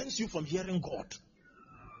discouragement prevents you from hearing God.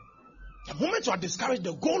 The moment you are discouraged,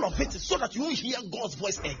 the goal of it is so that you won't hear God's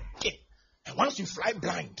voice again. And once you fly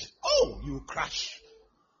blind, you crash.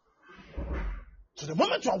 So the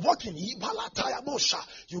moment you are walking,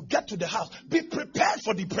 you get to the house, be prepared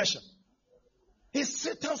for depression. It's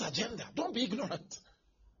Satan's agenda. Don't be ignorant.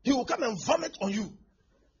 He will come and vomit on you.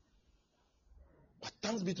 But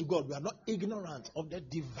thanks be to God, we are not ignorant of the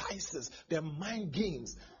devices, the mind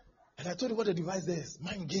games. And I told you what the device is.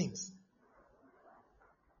 Mind games.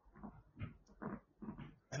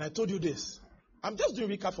 And I told you this. I'm just doing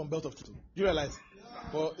recap from Belt of Truth. Do you realize?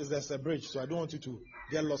 Well, there's a bridge, so I don't want you to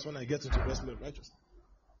get lost when I get into breastplate of righteousness.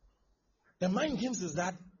 The mind games is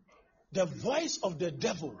that the voice of the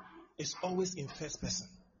devil is always in first person.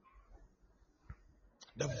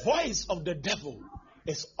 The voice of the devil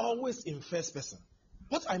is always in first person.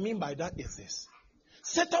 What I mean by that is this.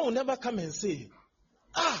 Satan will never come and say,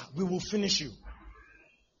 we will finish you.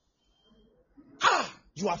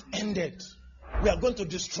 You have ended. We are going to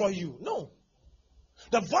destroy you. No.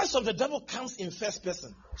 The voice of the devil comes in first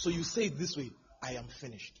person. So you say it this way, I am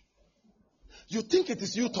finished. You think it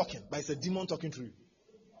is you talking, but it's a demon talking to you.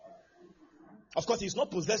 Of course, he's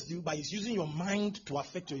not possessed you, but he's using your mind to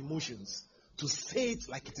affect your emotions. To say it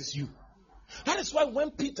like it is you. That is why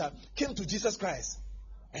when Peter came to Jesus Christ,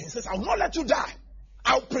 and he says, I will not let you die.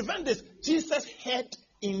 I will prevent this. Jesus heard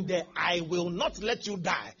in the I will not let you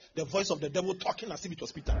die, the voice of the devil talking as if it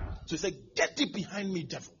was Peter. So he said, get thee behind me,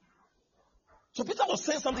 devil. So Peter was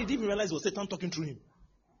saying something, he didn't even realize it was Satan talking through him.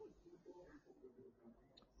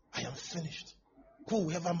 I am finished. Who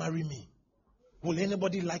will ever marry me? Will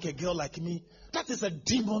anybody like a girl like me? That is a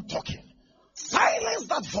demon talking. Silence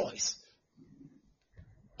that voice.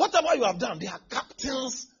 Whatever you have done, they are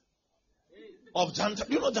captains of Jantra.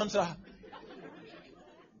 You know Jantra?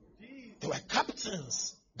 They were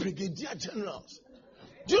captains, brigadier generals.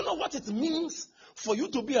 Do you know what it means for you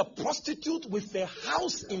to be a prostitute with a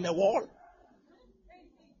house in a wall?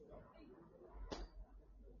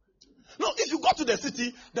 No, if you go to the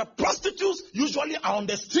city, the prostitutes usually are on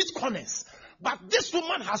the street corners. But this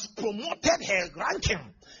woman has promoted her ranking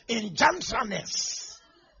in Jantra-ness.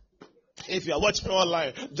 If you are watching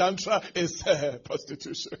online, Jantra is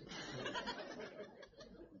prostitution.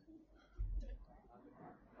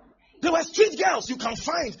 There were street girls you can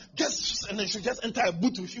find, and then she just enter a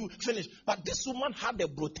booth with you, finish. But this woman had a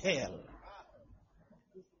brothel.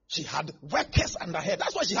 She had workers under her.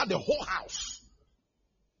 That's why she had the whole house.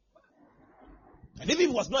 And if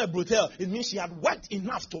it was not a brothel, it means she had worked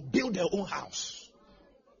enough to build her own house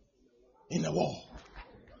in a wall.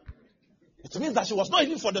 It means that she was not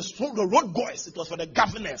even for the road boys, it was for the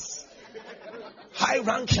governors. High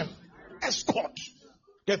ranking, escort.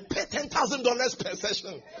 They pay $10,000 per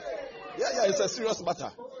session. Yeah, it's a serious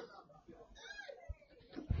matter.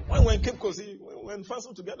 When we Cape Cozy, we were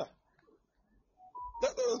fastened together.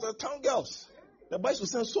 The town girls, the boys would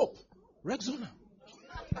send soap, Rexona.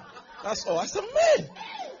 That's all. I said, man,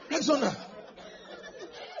 Rexona.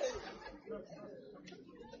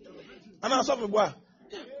 And I saw me boy.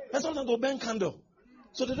 And sometimes they'll burn candle.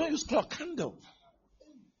 So they don't use clock, candle.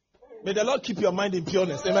 May the Lord keep your mind in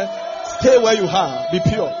pureness. Amen. Stay where you are. Be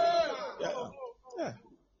pure. Yeah. Yeah.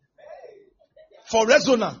 For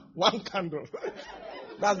Resona, 1 candle.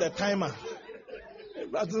 That's the timer.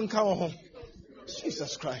 That doesn't come home.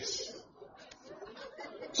 Jesus Christ.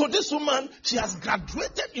 So this woman, she has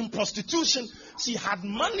graduated in prostitution. She had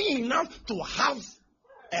money enough to have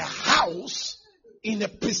a house in a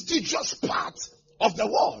prestigious part of the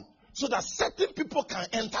world so that certain people can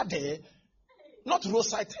enter there, not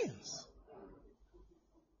roadside things.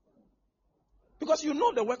 Because you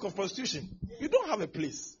know the work of prostitution. You don't have a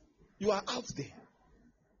place. You are out there.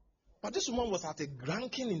 But this woman was at a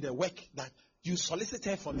ranking in the work that you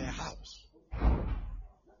solicited from her house.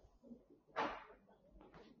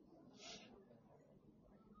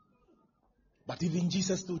 But even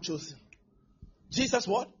Jesus still chose him. Jesus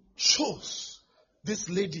what? Chose this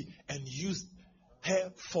lady and used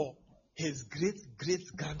her for his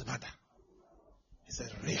great-great-grandmother. He said,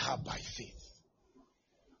 Rahab by faith.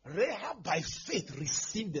 Rahab by faith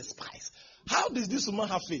received the spies. How did this woman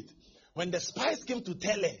have faith? When the spies came to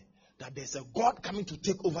tell her that there's a God coming to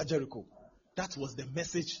take over Jericho, that was the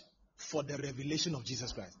message for the revelation of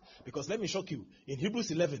Jesus Christ. Because let me shock you, in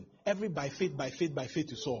Hebrews 11, every by faith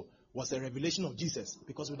you saw was a revelation of Jesus.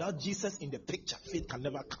 Because without Jesus in the picture, faith can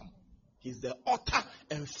never come. He's the author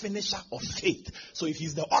and finisher of faith. So if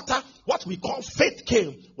he's the author, what we call faith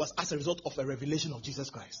came was as a result of a revelation of Jesus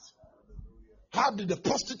Christ. How did the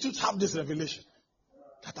prostitutes have this revelation?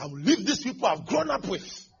 That I will leave these people I've grown up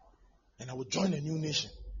with and I will join a new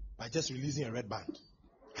nation by just releasing a red band.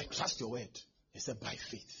 I trust your word. He said by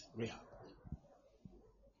faith. Rahab.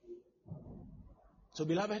 So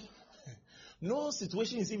beloved, no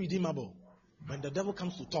situation is irredeemable. When the devil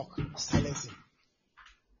comes to talk, silence him.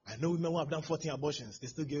 I know women who have done 14 abortions, they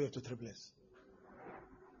still give it to triplets.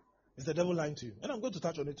 Is the devil lying to you? And I'm going to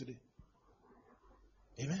touch on it today.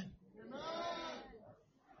 Amen.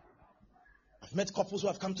 I've met couples who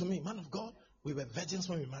have come to me, man of God, we were virgins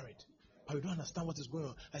when we married, but we don't understand what is going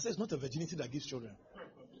on. I said, it's not the virginity that gives children.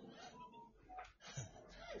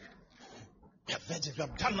 We are virgins, we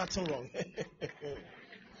have done nothing wrong.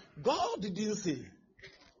 God didn't say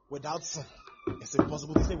without sin. It's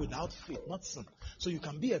impossible to say without faith, not sin. So you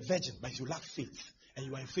can be a virgin, but if you lack faith and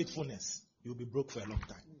you are in faithfulness, you'll be broke for a long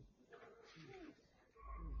time.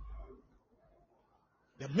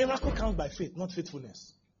 The miracle comes by faith, not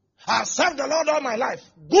faithfulness. I've served the Lord all my life.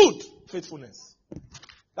 Good faithfulness.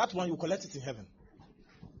 That one you collect it in heaven.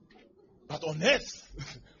 But on earth,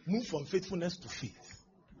 move from faithfulness to faith.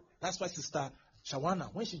 That's why Sister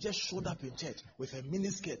Shawana, when she just showed up in church with her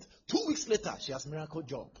miniskirt, 2 weeks later, she has a miracle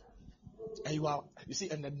job. And you see,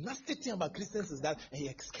 and the nasty thing about Christians is that he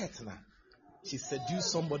escaped now. She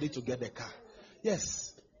seduced somebody to get the car.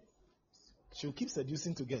 Yes. She'll keep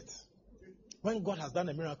seducing to get. When God has done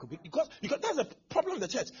a miracle. Because that's a problem in the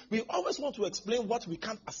church. We always want to explain what we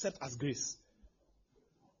can't accept as grace.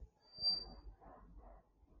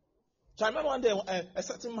 So I remember one day a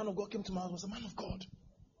certain man of God came to my house. He was a man of God.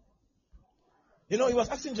 You know, he was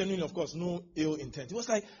asking genuinely, of course, no ill intent. He was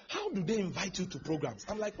like, how do they invite you to programs?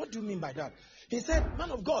 I'm like, what do you mean by that? He said,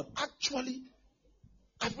 man of God, actually,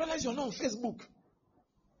 I've realized you're not on Facebook.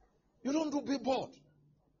 You don't do billboard.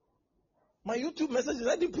 My YouTube messages,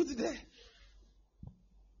 I didn't put it there.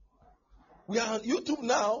 We are on YouTube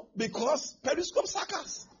now because Periscope suck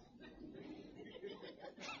us.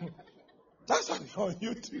 That's why we're on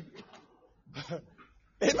YouTube.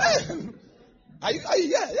 Amen.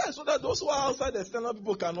 Yeah. So that those who are outside the external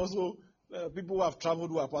people can also, people who have traveled,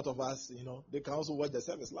 who are part of us, they can also watch the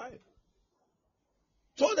service live.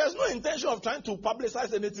 So there's no intention of trying to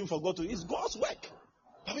publicize anything for God to. It's God's work.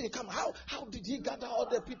 But when you come, how did he gather all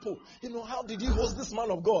the people? How did he host this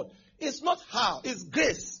man of God? It's not how, it's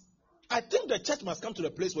grace. I think the church must come to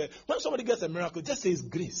the place where when somebody gets a miracle, just say it's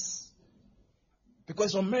grace. Because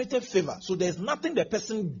it's unmerited favor. So there's nothing the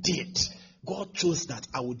person did. God chose that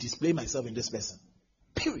I will display myself in this person.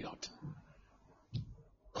 Period.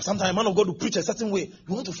 Because sometimes a man of God will preach a certain way.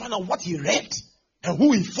 You want to find out what he read and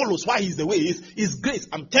who he follows, why he's the way he is. It's grace.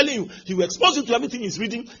 I'm telling you, he will expose you to everything he's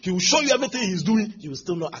reading. He will show you everything he's doing. You will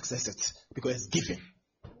still not access it because it's given.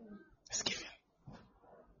 It's given.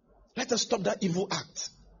 Let us stop that evil act.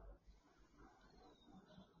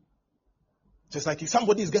 Just like if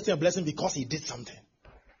somebody is getting a blessing because he did something.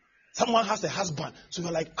 Someone has a husband. So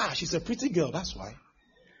you're like, she's a pretty girl. That's why.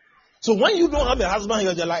 So when you don't have a husband,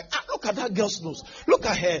 you're like, look at that girl's nose. Look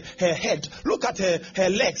at her head. Look at her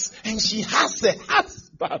legs. And she has a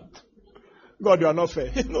husband. God, you are not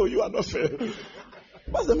fair. No, you are not fair.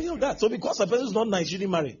 What's the meaning of that? So because a person is not nice, you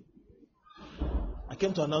didn't marry. I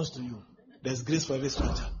came to announce to you, there's grace for every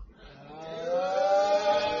stranger.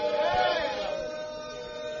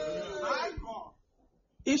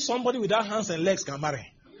 If somebody without hands and legs can marry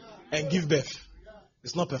and give birth,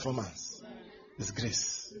 it's not performance. It's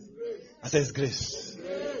grace. I said it's grace.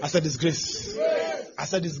 I said it's grace. I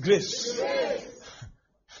said it's grace.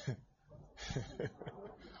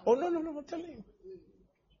 Oh, no, I'm telling you.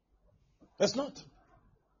 That's not.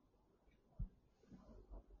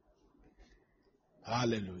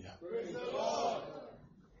 Hallelujah.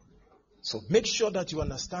 So make sure that you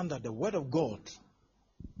understand that the word of God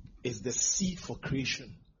is the seed for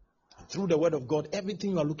creation. And through the word of God,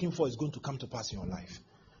 everything you are looking for is going to come to pass in your life.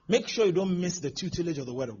 Make sure you don't miss the tutelage of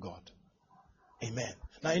the word of God. Amen.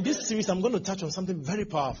 Now in this series, I'm going to touch on something very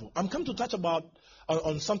powerful. I'm come to touch about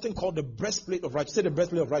on something called the breastplate of righteousness. Say the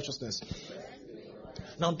breastplate of righteousness.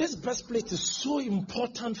 Now this breastplate is so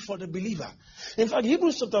important for the believer. In fact,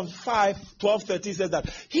 Hebrews chapter 5, 12, 13 says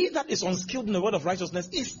that he that is unskilled in the word of righteousness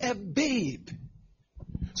is a babe.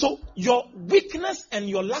 So your weakness and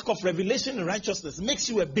your lack of revelation in righteousness makes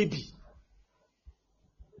you a baby.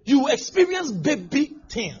 You experience baby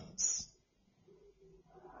things.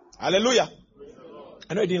 Hallelujah.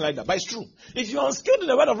 I know you didn't like that, but it's true. If you're unskilled in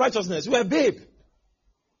the word of righteousness, you're a babe.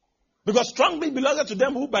 Because strong meat belongs to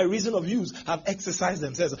them who by reason of use have exercised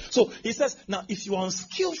themselves. So he says, now if you are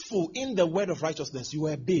unskillful in the word of righteousness, you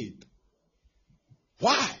are a babe.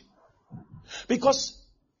 Why? Because,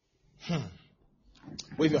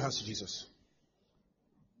 wave your hands to Jesus.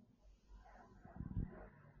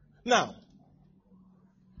 Now,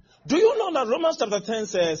 do you know that Romans chapter 10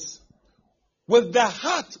 says, with the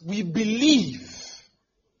heart we believe,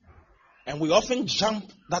 and we often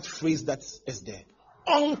jump that phrase that is there,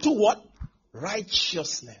 unto what?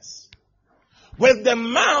 Righteousness. With the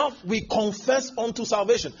mouth we confess unto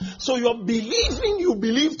salvation. So your believing you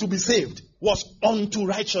believe to be saved was unto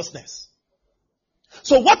righteousness.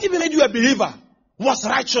 So what even made you a believer was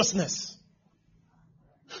righteousness.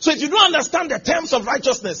 So if you don't understand the terms of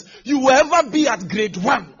righteousness, you will ever be at grade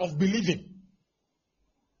 1 of believing.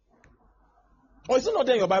 Or is it not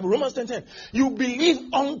there in your Bible? Romans 10:10. You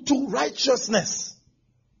believe unto righteousness.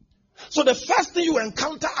 So the first thing you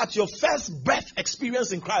encounter at your first birth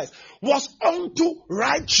experience in Christ was unto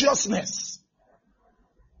righteousness.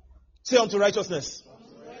 Say unto righteousness.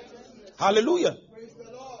 Hallelujah.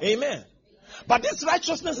 Amen. But this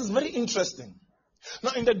righteousness is very interesting.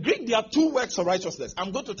 Now in the Greek there are two words for righteousness.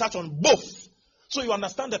 I'm going to touch on both so you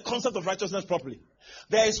understand the concept of righteousness properly.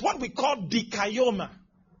 There is what we call dikaioma.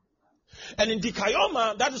 And in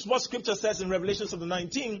dikaioma, that is what scripture says in Revelation chapter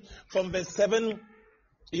 19 from verse 7.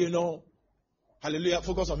 You know, hallelujah,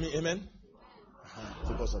 focus on me, amen.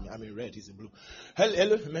 Focus on me, I'm in red, he's in blue.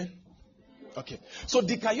 Hello, amen. Okay, so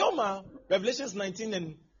dikaioma, Revelations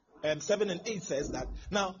 19 and 7 and 8 says that,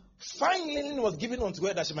 now, fine linen was given unto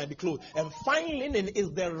her that she might be clothed. And fine linen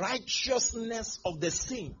is the righteousness of the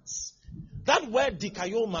saints. That word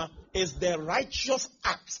dikaioma is the righteous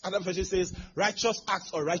acts. Other version says righteous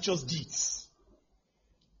acts or righteous deeds.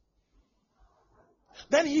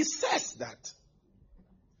 Then he says that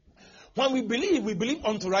when we believe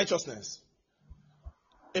unto righteousness.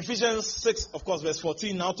 Ephesians 6, of course, verse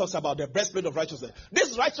 14 now talks about the breastplate of righteousness.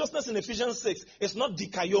 This righteousness in Ephesians 6 is not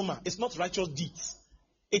dikaioma, it's not righteous deeds.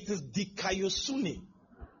 It is dikaiosune,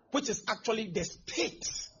 which is actually the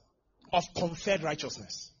state of conferred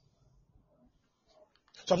righteousness.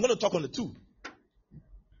 So I'm going to talk on the two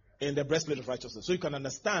in the breastplate of righteousness so you can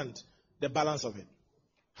understand the balance of it.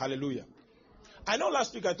 Hallelujah. I know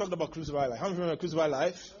last week I talked about crucified life. How many remember crucified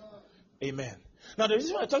life? Amen. Now the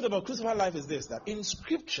reason why I talked about crucified life is this, that in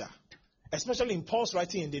scripture, especially in Paul's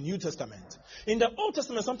writing in the New Testament, in the Old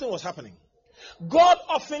Testament something was happening. God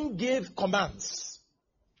often gave commands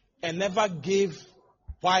and never gave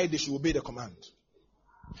why they should obey the command.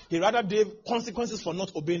 He rather gave consequences for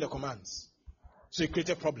not obeying the commands. So it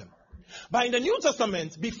created a problem. But in the New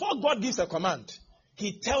Testament, before God gives a command,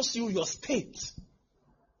 He tells you your state.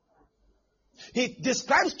 He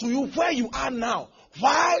describes to you where you are now,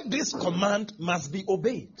 why this command must be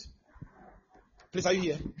obeyed. Please, are you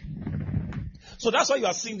here? So that's why you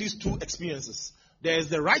are seeing these two experiences. There is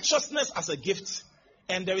the righteousness as a gift,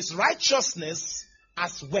 and there is righteousness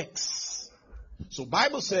as works. So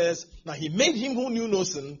Bible says, now He made Him who knew no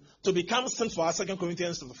sin to become sin for us, 2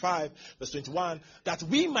 Corinthians 5, verse 21, that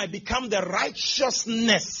we might become the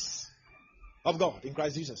righteousness of God in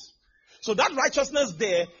Christ Jesus. So that righteousness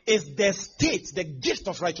there is the state, the gift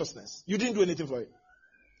of righteousness. You didn't do anything for it.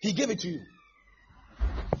 He gave it to you.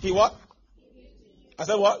 He what? I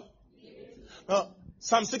said what?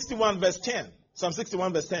 Psalm 61 verse 10. Psalm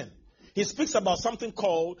 61 verse 10. he speaks about something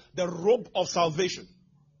called the robe of salvation.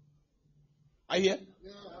 Are you here?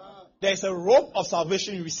 Yeah. There's a robe of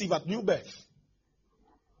salvation you receive at new birth.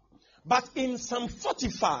 But in Psalm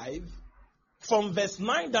 45, from verse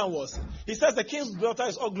 9 downwards, he says the king's daughter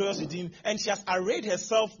is all glorious within, and she has arrayed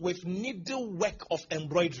herself with needlework of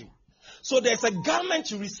embroidery. So there's a garment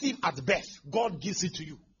you receive at birth. God gives it to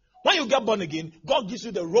you. When you get born again, God gives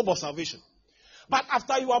you the robe of salvation. But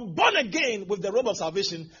after you are born again with the robe of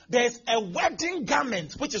salvation, there's a wedding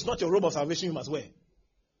garment, which is not your robe of salvation you must wear.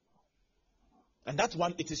 And that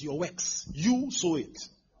one, it is your works. You sew it.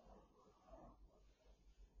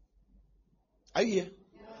 Are you here?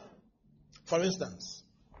 Yeah. For instance,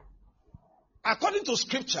 according to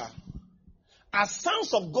scripture, as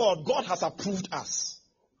sons of God, God has approved us.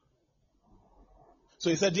 So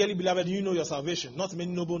he said, dearly beloved, you know your salvation. Not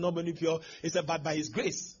many noble, not many pure. He said, but by his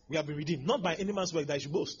grace, we have been redeemed. Not by any man's work that he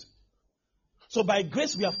should boast. So by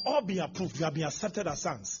grace, we have all been approved. We have been accepted as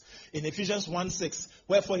sons. In Ephesians 1:6,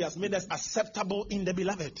 wherefore he has made us acceptable in the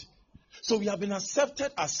beloved. So we have been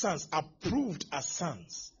accepted as sons, approved as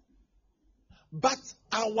sons. But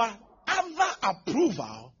our other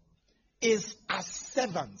approval is as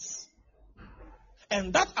servants.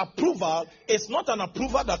 And that approval is not an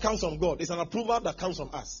approval that comes from God. It's an approval that comes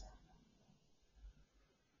from us.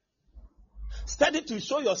 Study to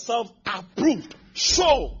show yourself approved.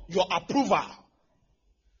 Show your approval.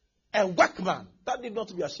 A workman that need not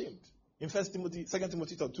to be ashamed. In 2 Timothy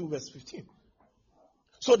 2 verse 15.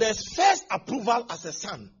 So there's first approval as a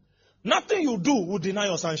son. Nothing you do will deny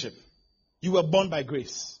your sonship. You were born by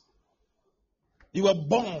grace. You were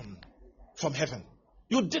born from heaven.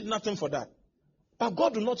 You did nothing for that. But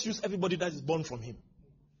God will not use everybody that is born from him.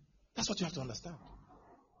 That's what you have to understand.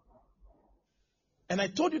 And I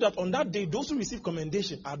told you that on that day, those who receive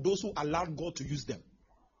commendation are those who allowed God to use them.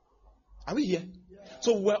 Are we here? Yeah.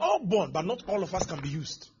 So we're all born, but not all of us can be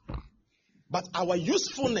used. But our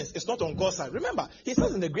usefulness is not on God's side. Remember, he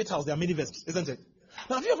says in the great house there are many vessels, isn't it?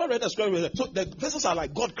 Now, have you ever read a story where so the vessels are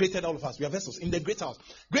like God created all of us? We are vessels in the great house.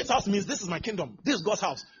 Great house means this is my kingdom. This is God's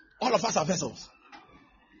house. All of us are vessels.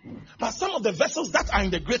 But some of the vessels that are in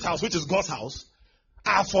the great house, which is God's house,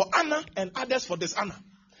 are for honor and others for dishonor.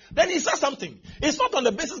 Then he says something. It's not on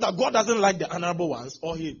the basis that God doesn't like the honorable ones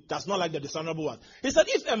or he does not like the dishonorable ones. He said,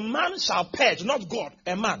 if a man shall purge, not God,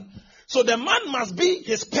 a man. So the man must be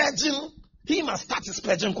his purging. He must start his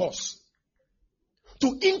purging course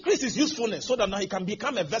to increase his usefulness so that now he can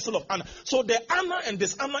become a vessel of honor. So the honor and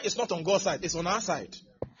dishonor is not on God's side. It's on our side.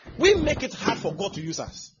 We make it hard for God to use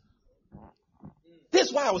us. This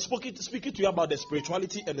is why I was speaking to you about the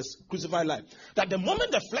spirituality and the crucified life. That the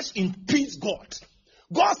moment the flesh impedes God,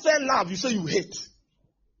 God said love, you say you hate.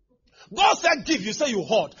 God said give, you say you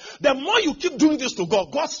hoard. The more you keep doing this to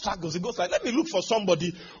God, God struggles. He goes like, let me look for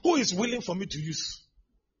somebody who is willing for me to use.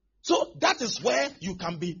 So that is where you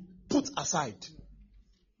can be put aside.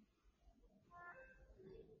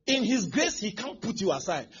 In his grace, he can't put you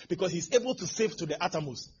aside because he's able to save to the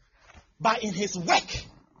uttermost. But in his work,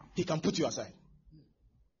 he can put you aside.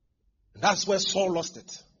 That's where Saul lost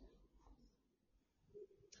it.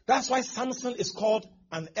 That's why Samson is called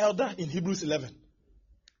an elder in Hebrews 11.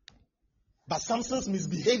 But Samson's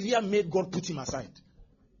misbehavior made God put him aside.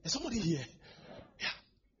 There's somebody here. Yeah.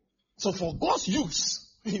 So for God's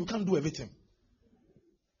use, you can't do everything.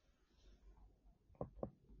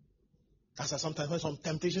 That's why sometimes when some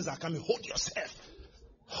temptations are coming, hold yourself.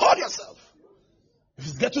 Hold yourself. If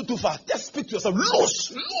it's getting too far, just speak to yourself.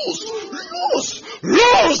 Loose.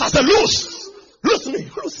 I said loose. Loose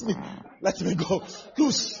me. Let me go.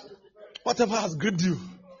 Loose. Whatever has gripped you.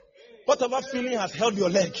 Whatever feeling has held your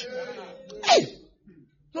leg. Hey!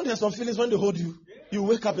 No, there's some feelings when they hold you. You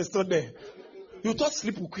wake up and still there. You thought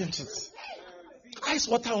sleep will quench it. Ice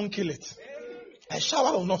water won't kill it. A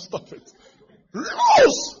shower will not stop it.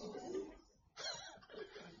 Loose!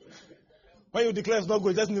 When you declare it's not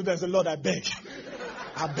good, just kneel there and say, Lord, I beg,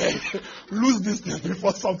 lose this thing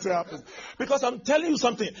before something happens. Because I'm telling you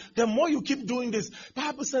something, the more you keep doing this, the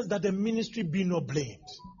Bible says that the ministry be not blamed.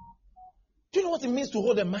 Do you know what it means to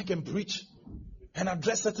hold a mic and preach and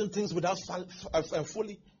address certain things without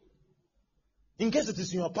folly? In case it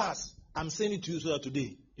is in your past, I'm saying it to you so that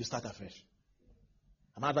today you start afresh.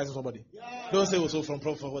 Am I advising somebody? Yeah. Don't say also from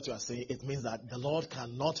what you are saying. It means that the Lord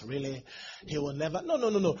cannot really, he will never.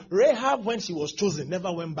 No. Rahab, when she was chosen,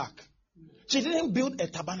 never went back. She didn't build a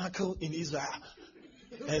tabernacle in Israel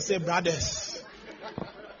and say, brothers,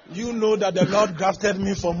 you know that the Lord grafted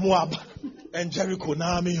me from Moab and Jericho.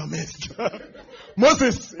 Now I'm in your midst.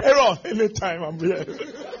 Moses, Aaron, anytime I'm here.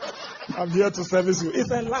 I'm here to service you.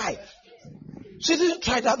 It's a lie. She didn't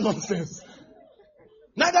try that nonsense.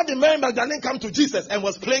 Neither did Mary Magdalene come to Jesus and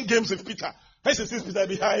was playing games with Peter. And she sees Peter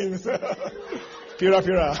behind him. Pira.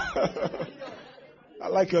 I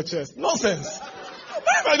like your chest. Nonsense.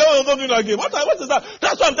 Mary Magdalene don't do that game. What is that?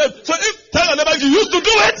 That's what I'm saying. So if tell your neighbor you used to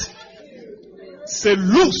do it, say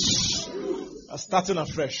loose. Starting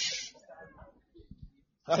afresh.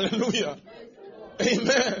 Hallelujah.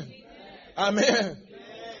 Amen. Amen.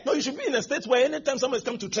 No, you should be in a state where anytime somebody's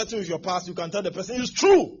come to threaten you with your past, you can tell the person it's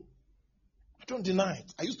true. I don't deny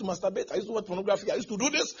it. I used to masturbate. I used to watch pornography. I used to do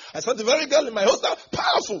this. I saw the very girl in my hostel.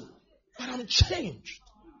 Powerful. But I'm changed.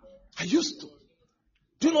 I used to.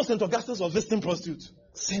 Do you know St. Augustine was visiting prostitute?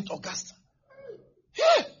 St. Augustine.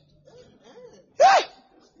 Yeah. Yeah.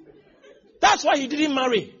 That's why he didn't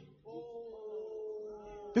marry.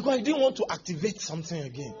 Because he didn't want to activate something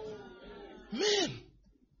again. Man.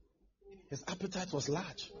 His appetite was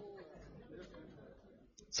large.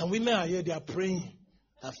 Some women are here, they are praying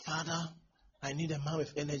that, Father, I need a man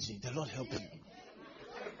with energy. The Lord help you.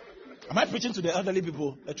 Am I preaching to the elderly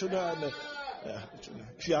people? The children, children.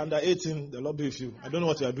 If you are under 18, the Lord be with you. I don't know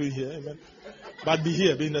what you are doing here. Amen. But be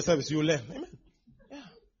here, be in the service. You will learn. Amen. Yeah.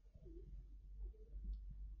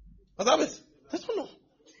 What's that it? They don't know.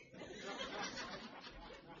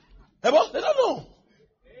 They don't know.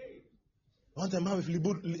 Want a man with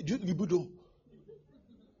libido.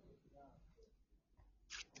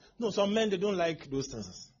 No, some men, they don't like those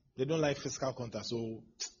things. They don't like physical contact, so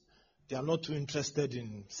they are not too interested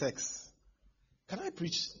in sex. Can I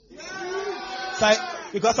preach? Yeah. Like,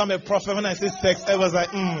 because I'm a prophet, when I say sex, I was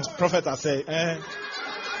like, prophet, I say,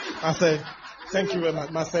 thank you very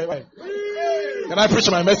much. I say, wait. Can I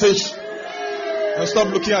preach my message? And stop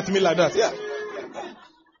looking at me like that. Yeah.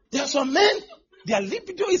 There are some men, their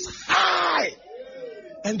libido is high,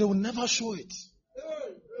 and they will never show it.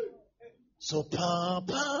 So,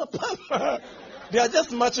 they are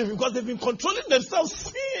just matching because they've been controlling themselves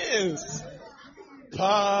since.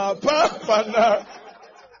 Oh,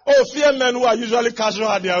 fear men who are usually casual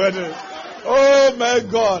at their wedding. Oh my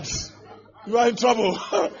God. You are in trouble.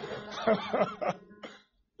 Let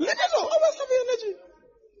it go. Always have energy.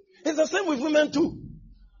 It's the same with women too.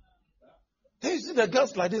 Hey, you see the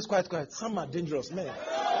girls like this, quiet. Some are dangerous, man.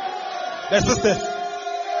 The sisters.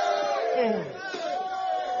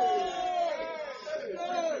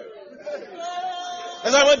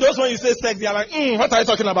 And then when those when you say sex, they are like, what are you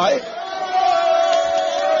talking about?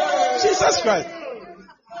 Jesus Christ.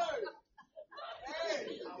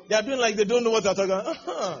 They are doing like they don't know what they're talking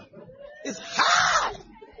about. It's hard.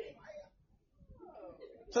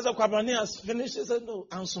 So the Kwabani has finished. He said, no,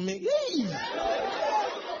 answer me.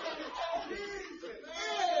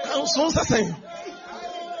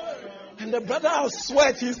 And the brother has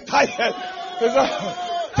sweat. He's tired. He said,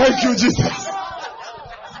 thank you, Jesus.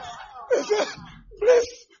 He said,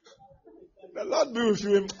 please, the Lord be with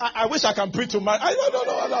you. I wish I can preach to my. I don't.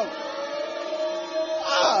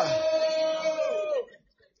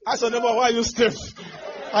 I said, never. Why are you stiff?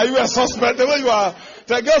 Are you a suspect? The way you are,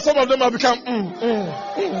 the girls, some of them have become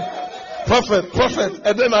prophet,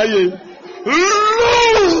 and then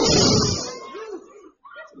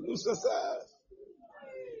lose yourself.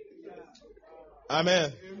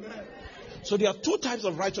 Amen. So there are two types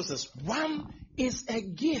of righteousness. One is a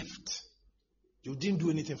gift. You didn't do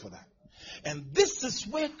anything for that. And this is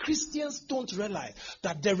where Christians don't realize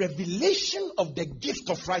that the revelation of the gift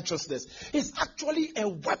of righteousness is actually a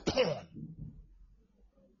weapon.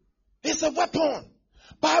 It's a weapon.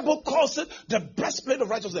 Bible calls it the breastplate of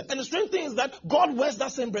righteousness. And the strange thing is that God wears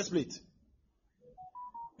that same breastplate.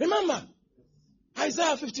 Remember,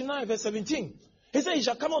 Isaiah 59 verse 17. He said, he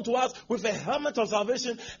shall come unto us with a helmet of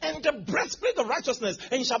salvation and the breastplate of righteousness,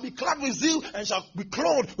 and he shall be clad with zeal and shall be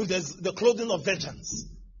clothed with the clothing of vengeance.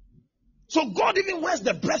 So God even wears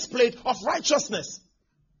the breastplate of righteousness.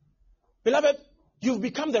 Beloved, you've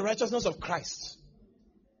become the righteousness of Christ,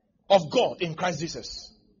 of God in Christ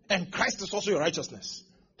Jesus. And Christ is also your righteousness.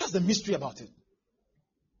 That's the mystery about it.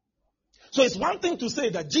 So it's one thing to say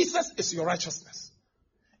that Jesus is your righteousness.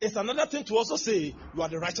 It's another thing to also say you are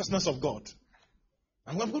the righteousness of God.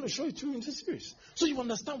 And I'm going to show it to you in this series, so you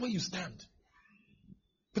understand where you stand.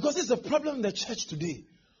 Because it's a problem in the church today.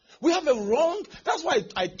 We have a wrong, that's why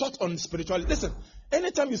I taught on spirituality. Listen,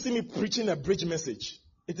 anytime you see me preaching a bridge message,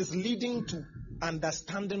 it is leading to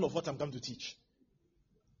understanding of what I'm going to teach.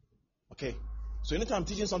 Okay? So anytime I'm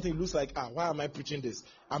teaching something, it looks like, why am I preaching this?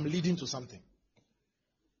 I'm leading to something.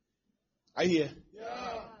 Are you here?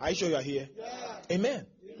 Yeah. Are you sure you are here? Yeah. Amen.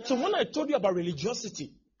 Yeah. So when I told you about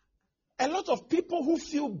religiosity, a lot of people who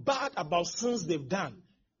feel bad about sins they've done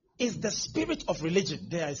is the spirit of religion.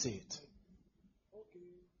 There I say it.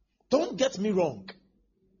 Don't get me wrong.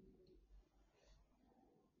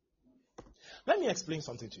 Let me explain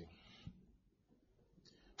something to you.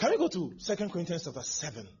 Can we go to 2 Corinthians chapter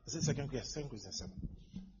 7? Is it 2 Corinthians 7?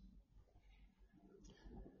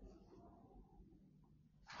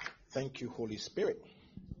 Thank you, Holy Spirit.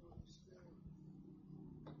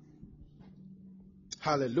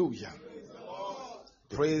 Hallelujah.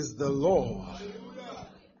 Praise the Lord.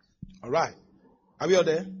 All right. Are we all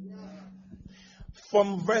there?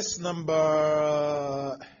 From verse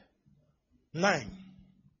number 9.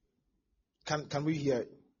 Can we hear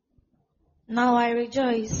it? Now I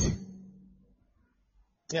rejoice.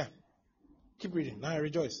 Yeah. Keep reading. Now I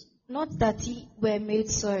rejoice. Not that ye were made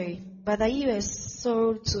sorry, but that ye were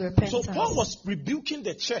sorrowed to repentance. So Paul was rebuking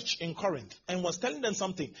the church in Corinth and was telling them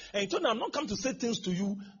something. And he told them, I'm not come to say things to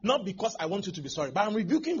you, not because I want you to be sorry, but I'm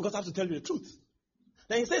rebuking because I have to tell you the truth.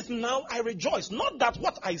 Then he says, now I rejoice. Not that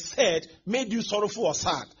what I said made you sorrowful or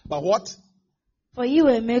sad, but what? For ye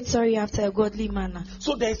were made sorry after a godly manner.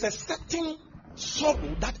 So there is a certain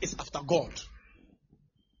sorrow that is after God.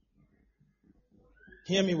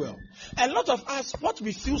 Hear me well. A lot of us, what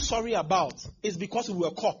we feel sorry about is because we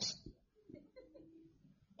were caught.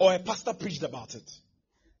 Or a pastor preached about it.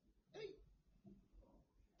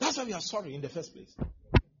 That's why we are sorry in the first place.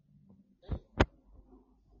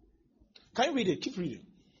 Can you read it? Keep reading.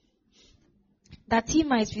 That he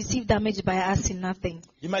might receive damage by us in nothing.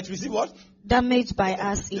 You might receive what? Damage by us in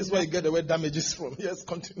nothing. This is where you get the word damages from. Yes,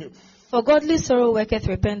 continue. For godly sorrow worketh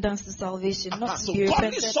repentance to salvation, not to be godly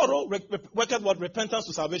repented. Sorrow worketh what? Repentance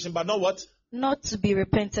to salvation, but not what? Not to be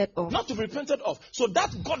repented of. Not to be repented of. So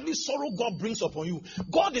that godly sorrow God brings upon you,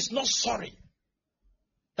 God is not sorry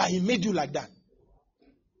that He made you like that.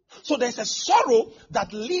 So there's a sorrow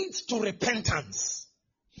that leads to repentance.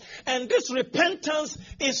 And this repentance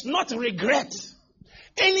is not regret.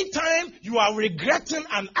 Anytime you are regretting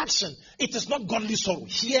an action, it is not godly sorrow.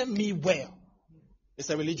 Hear me well. It's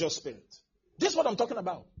a religious spirit. This is what I'm talking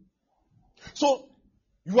about. So,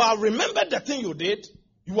 you are remembered the thing you did,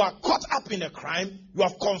 you are caught up in a crime, you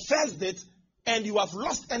have confessed it, and you have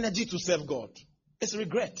lost energy to serve God. It's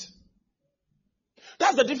regret.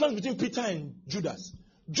 That's the difference between Peter and Judas.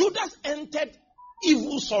 Judas entered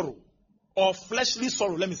evil sorrow, or fleshly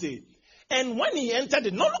sorrow, let me say. And when he entered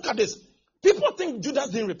it, now look at this. People think Judas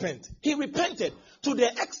didn't repent. He repented to the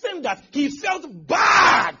extent that he felt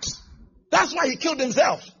bad. That's why he killed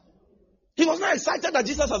himself. He was not excited that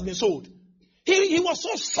Jesus has been sold. He was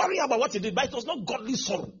so sorry about what he did, but it was not godly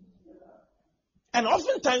sorrow. And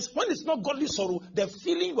oftentimes, when it's not godly sorrow, the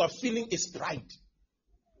feeling you are feeling is pride.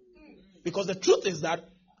 Because the truth is that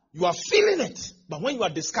you are feeling it, but when you are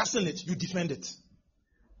discussing it, you defend it.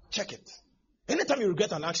 Check it. Anytime you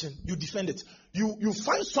regret an action, you defend it. You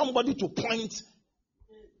find somebody to point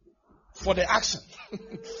for the action.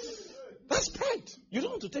 That's pride. You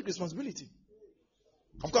don't want to take responsibility.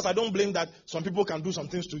 Of course, I don't blame that some people can do some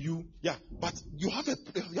things to you. Yeah, but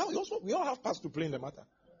we all have parts to play in the matter.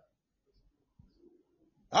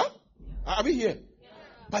 Huh? Are we here? Yeah.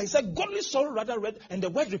 But he said, godly sorrow rather red, and the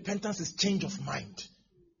word repentance is change of mind.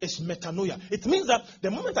 It's metanoia. It means that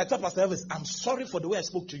the moment I tell Pastor Elvis, I'm sorry for the way I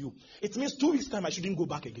spoke to you, it means 2 weeks' time I shouldn't go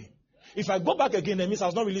back again. If I go back again, that means I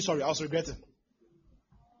was not really sorry. I was regretting.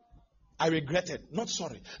 I regretted, not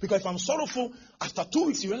sorry. Because if I'm sorrowful, after 2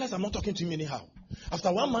 weeks, you realize I'm not talking to him anyhow.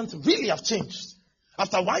 After 1 month, really I've changed.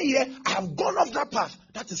 After 1 year, I have gone off that path.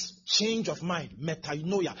 That is change of mind,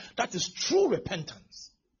 metanoia. That is true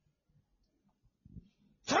repentance.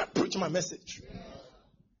 Can I preach my message?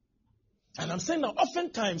 And I'm saying that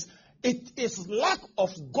oftentimes, it is lack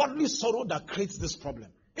of godly sorrow that creates this problem.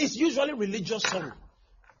 It's usually religious sorrow.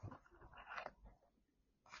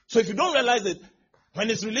 So if you don't realize it, when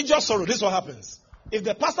it's religious sorrow, this is what happens. If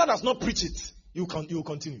the pastor does not preach it, you will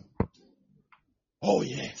continue. Oh,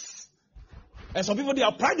 yes. And some people,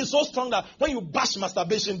 their pride is so strong that when you bash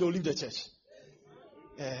masturbation, they'll leave the church.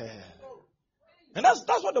 And that's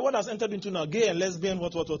what the world has entered into now. Gay and lesbian,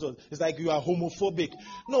 what. It's like you are homophobic.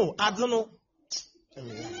 No, I don't know.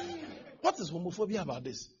 What is homophobia about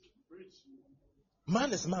this?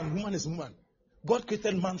 Man is man, woman is woman. God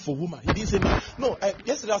created man for woman. He didn't say man. No,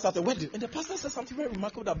 yesterday I was at a wedding, and the pastor said something very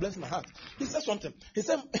remarkable that blessed my heart. He said something. He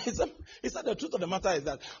said the truth of the matter is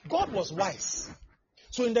that God was wise.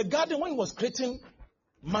 So in the garden, when he was creating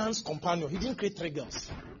man's companion, he didn't create 3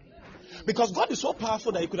 girls. Because God is so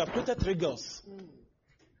powerful that he could have created 3 girls.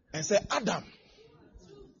 And say, Adam,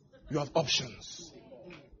 you have options.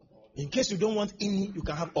 In case you don't want any, you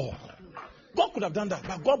can have all. God could have done that.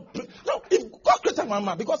 But if God created one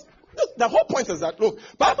man, because the whole point is that, look,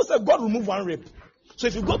 Bible says God removed 1 rib. So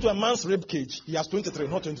if you go to a man's rib cage, he has 23,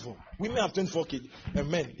 not 24. Women have 24 kg.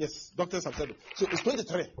 And men, yes, doctors have said it. So it's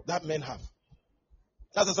 23 that men have.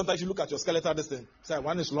 That's why sometimes you look at your skeletal this thing. Say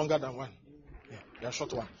one is longer than one. Yeah, you're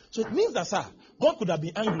short one. So it means that, sir, God could have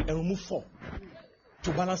been angry and removed 4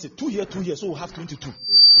 to balance it. 2 here, so we'll have 22.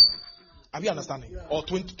 Are you understanding? Or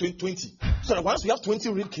 20. So that once we have 20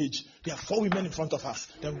 rib cage, there are 4 women in front of us.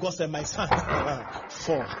 Then God said, my son,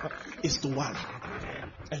 4 is to 1.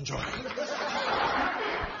 Enjoy.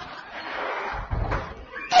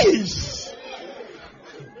 Eish.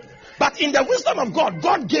 But in the wisdom of God,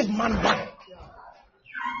 God gave man 1.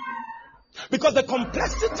 Because the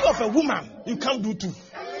complexity of a woman, you can't do 2. You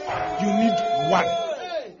need 1.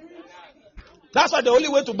 That's why the only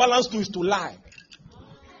way to balance 2 is to lie.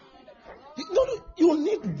 No, you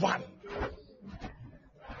need 1.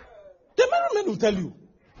 The married men will tell you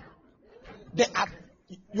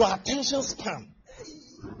your attention span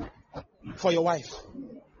for your wife.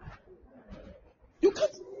 You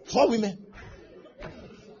can't. 4 women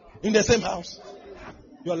in the same house.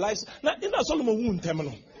 Your life. Now, in that Solomon wound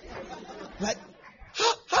terminal. Like,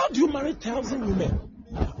 how do you marry 1,000 women?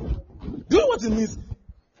 Do you know what it means?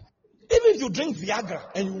 Even if you drink Viagra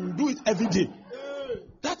and you do it every day,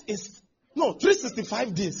 that is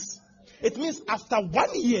 365 days. It means after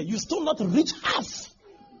 1 year, you still not reach half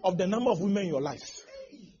of the number of women in your life.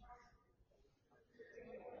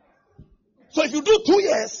 So if you do 2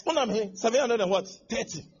 years,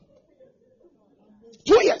 730.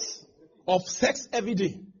 2 years of sex every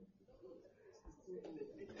day.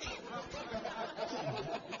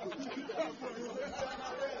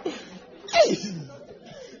 Hey!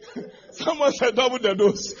 Someone said double the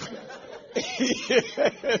dose.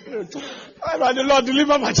 Oh, the Lord,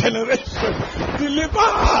 deliver my generation. Deliver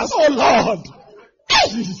us, oh Lord.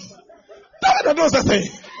 Hey! Double the dose, I say.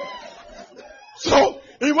 So,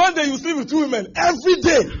 in 1 day you sleep with 2 women every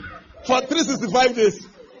day for 365 days.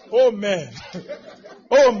 Oh man.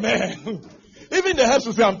 Oh man. Even the helps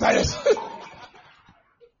will say, I'm tired.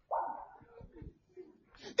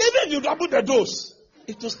 Even if you double the dose,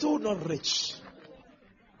 it will still not reach.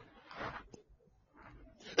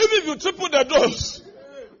 Even if you triple the dose,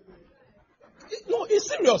 it's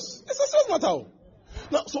serious. It's a serious matter.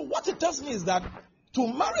 Now, so what it tells me is that to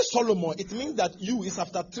marry Solomon, it means that it's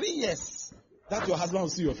after 3 years that your husband will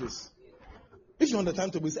see your face. If you want the time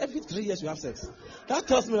to be, every 3 years you have sex. That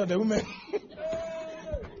tells me that the women.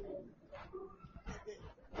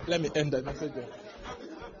 Let me end that message there.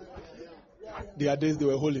 Their days they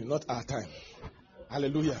were holy, not our time.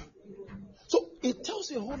 Hallelujah. So it tells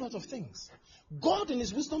you a whole lot of things. God in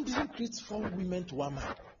his wisdom didn't create 4 women to 1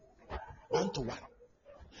 man. 1 to 1.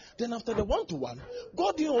 Then after the 1 to 1,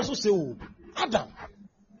 God didn't also say, Adam,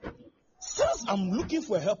 since I'm looking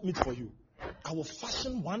for a helpmeet for you, I will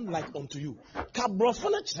fashion one like unto you.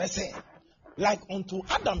 Like unto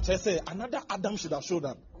Adam, another Adam should have showed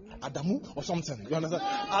up. Adamu or something. You understand?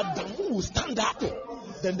 Adamu will stand up.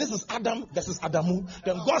 Then this is Adam, this is Adamu.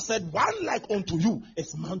 Then God said, one like unto you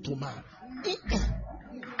is man to man.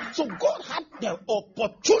 So God had the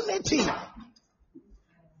opportunity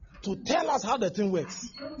to tell us how the thing works.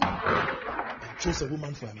 And chose a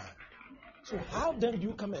woman for a man. So how then do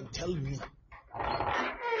you come and tell me?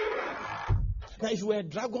 Now if you were a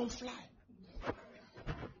dragonfly,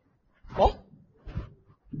 or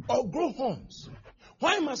grow horns,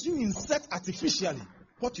 why must you insert artificially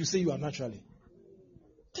what you say you are naturally?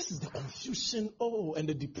 This is the confusion, and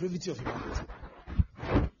the depravity of humanity.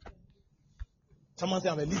 Someone say,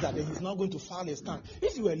 I'm a lizard, then he's now going to file a stand.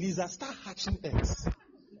 If you are a lizard, start hatching eggs.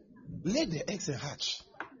 Lay the eggs and hatch.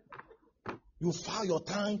 You file your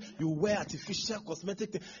tongue, you wear artificial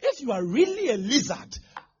cosmetic things. If you are really a lizard,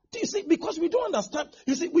 you see, because we don't understand,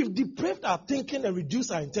 you see, we've depraved our thinking and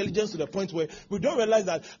reduced our intelligence to the point where we don't realize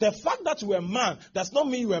that the fact that you are a man does not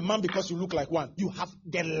mean you are a man because you look like one. You have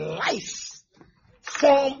the life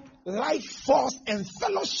form, life force, and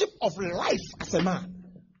fellowship of life as a man.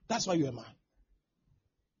 That's why you're a man.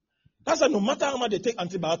 That's why no matter how much they take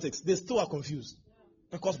antibiotics, they still are confused.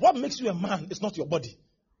 Because what makes you a man is not your body.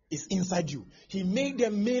 It's inside you. He made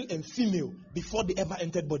them male and female before they ever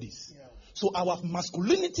entered bodies. Yeah. So our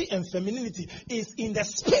masculinity and femininity is in the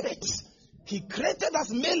spirit. He created us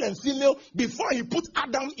male and female before he put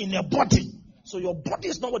Adam in a body. So your body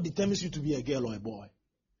is not what determines you to be a girl or a boy.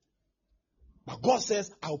 But God says,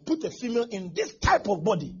 I'll put a female in this type of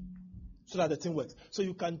body so that the thing works. So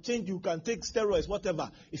you can change, you can take steroids, whatever.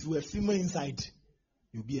 If you were a female inside,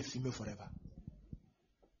 you'll be a female forever.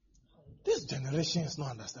 This generation is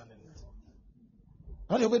not understanding it.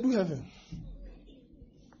 How do you do heaven?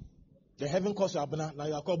 The heaven calls you Abner, now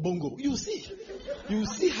you are called Bongo. You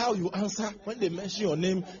see how you answer when they mention your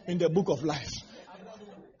name in the book of life.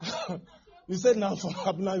 You said now from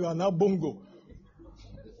Abner, you are now Bongo.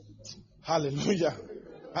 Hallelujah.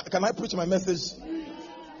 Can I preach my message?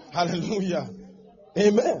 Hallelujah.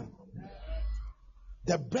 Amen.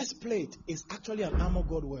 The breastplate is actually an armor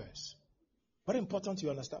God wears. Very important you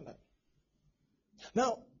understand that.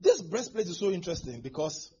 Now, this breastplate is so interesting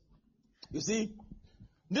because, you see,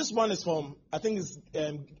 this one is from, I think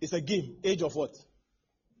it's a game, Age of what?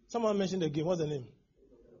 Someone mentioned the game. What's the name?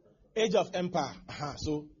 Age of Empire.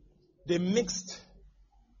 So they mixed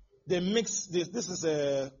this. This is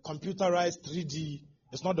a computerized 3D.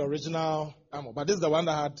 It's not the original armor, but this is the one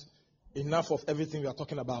that had enough of everything we are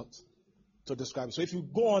talking about to describe it. So if you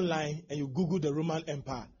go online and you Google the Roman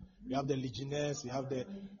Empire, you have the legionnaires, you have the,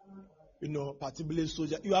 particularly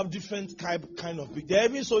soldiers. You have different kind of. There are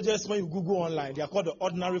even soldiers when you Google online. They are called the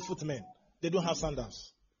ordinary footmen. They don't have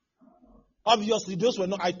sandals. Obviously, those were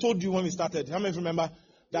not. I told you when we started. How many remember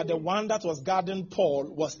that the one that was guarding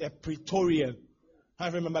Paul was a Praetorian? How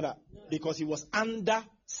many remember that? Because he was under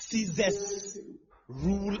Caesar's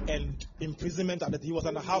rule and imprisonment. He was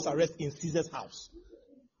under house arrest in Caesar's house.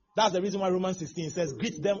 That's the reason why Romans 16 says,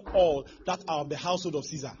 greet them all that are of the household of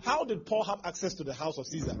Caesar. How did Paul have access to the house of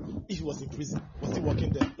Caesar if he was in prison? Was he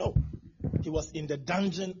working there? No. He was in the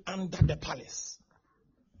dungeon under the palace.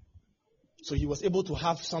 So he was able to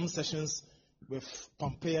have some sessions with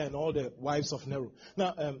Pompea and all the wives of Nero.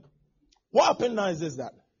 Now, what happened now is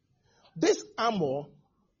that this armor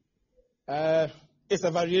is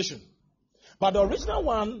a variation. But the original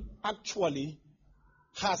one actually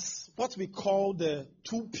has what we call the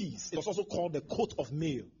two-piece. It was also called the coat of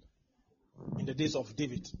mail in the days of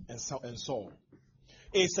David and Saul.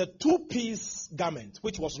 It's a two-piece garment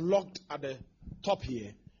which was locked at the top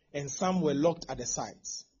here and some were locked at the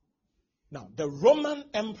sides. Now, the Roman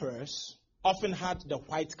emperors often had the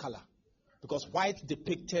white color because white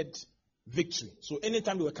depicted victory. So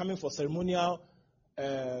anytime they were coming for ceremonial,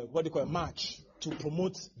 march to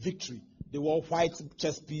promote victory, they wore white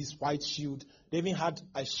chest piece, white shield. They even had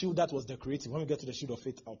a shield that was decorated. When we get to the shield of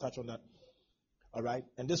faith, I'll touch on that. All right?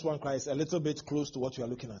 And this one is a little bit close to what you are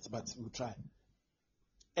looking at, but we'll try.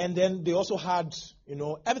 And then they also had,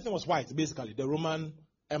 everything was white, basically. The Roman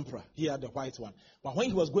emperor, he had the white one. But when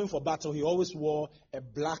he was going for battle, he always wore a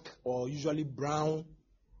black or usually brown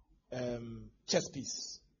chest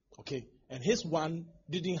piece. Okay? And his one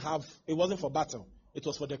it wasn't for battle. It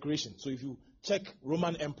was for decoration. So if you check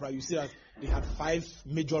Roman emperor, you see that they had 5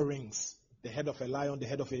 major rings. The head of a lion, the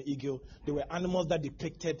head of an eagle. They were animals that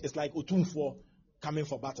depicted, it's like Otumfo coming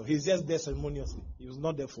for battle. He's just there ceremoniously. He was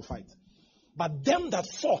not there for fight. But them that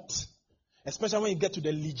fought, especially when you get to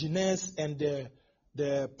the legionnaires and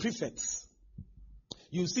the prefects,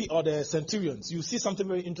 you see, or the centurions, you see something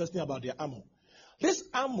very interesting about their armor. This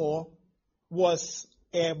armor was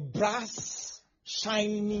a brass,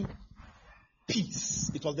 shiny piece.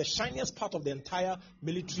 It was the shiniest part of the entire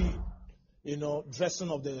military, dressing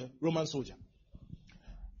of the Roman soldier.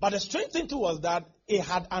 But the strange thing too was that it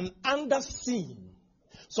had an underseam.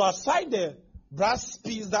 So aside the brass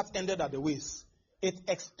piece that ended at the waist, it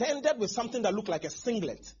extended with something that looked like a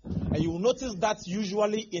singlet. And you will notice that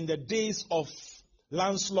usually in the days of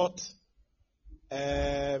Lancelot,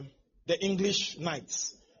 the English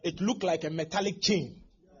knights, it looked like a metallic chain.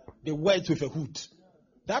 They wear it with a hood.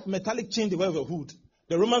 That metallic chain they wear with a hood,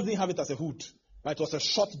 the Romans didn't have it as a hood, but it was a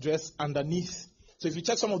short dress underneath. So if you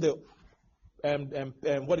check some of the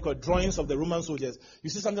drawings of the Roman soldiers,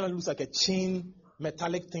 you see something that looks like a chain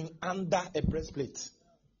metallic thing under a breastplate.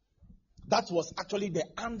 That was actually the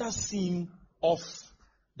underseam of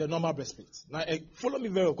the normal breastplate. Now, follow me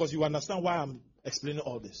very well because you understand why I'm explaining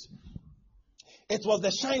all this. It was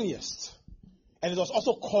the shiniest, and it was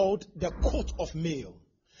also called the coat of mail.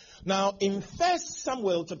 Now, in 1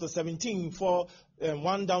 Samuel chapter 17,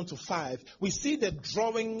 1 down to 5, we see the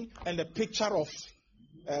drawing and the picture of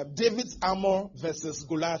David's armor versus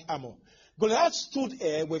Goliath's armor. Goliath stood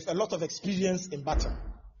there with a lot of experience in battle.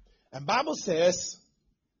 And the Bible says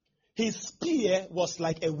his spear was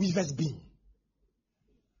like a weaver's beam.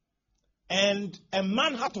 And a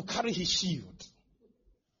man had to carry his shield.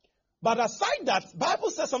 But aside that, the Bible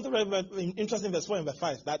says something very, very interesting in verse 4 and verse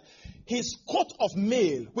 5, that his coat of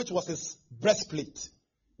mail, which was his breastplate,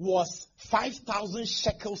 was 5,000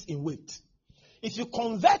 shekels in weight. If you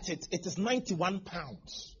convert it, it is 91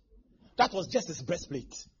 pounds. That was just his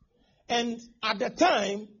breastplate. And at the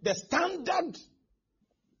time, the standard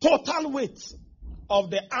total weight of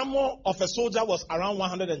the armor of a soldier was around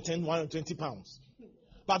 110, 120 pounds.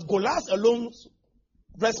 But Goliath alone's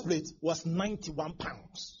breastplate was 91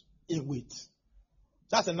 pounds in weight.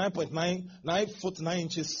 That's a 9 foot 9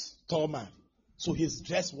 inches tall man. So his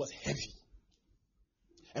dress was heavy.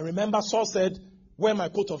 And remember, Saul said, wear my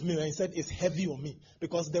coat of mail, and he said it's heavy on me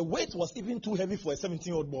because the weight was even too heavy for a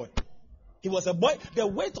 17-year-old boy. He was a boy. The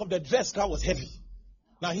weight of the dress car was heavy.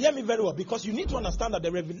 Now hear me very well, because you need to understand that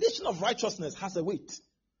the revelation of righteousness has a weight.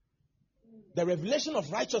 The revelation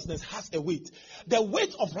of righteousness has a weight. The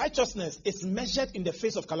weight of righteousness is measured in the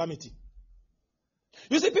face of calamity.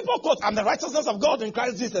 You see, people quote, "I'm the righteousness of God in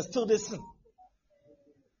Christ Jesus," till they sin.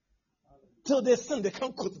 Till they sin, they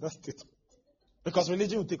can't quote that statement because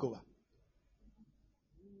religion will take over.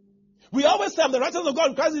 We always say, "I'm the righteousness of God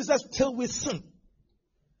in Christ Jesus," till we sin.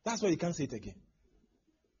 That's why you can't say it again.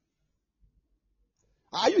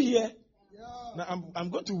 Are you here? Yeah. Now, I'm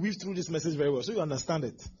going to weave through this message very well so you understand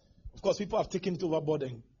it. Of course, people have taken it overboard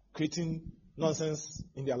and creating nonsense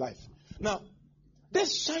in their life. Now,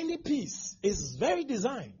 this shiny piece is very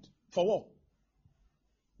designed for war.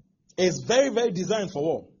 It's very, very designed for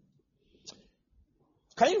war.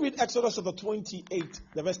 Can you read Exodus chapter 28,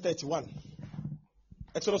 the verse 31?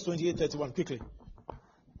 Exodus 28, 31, quickly.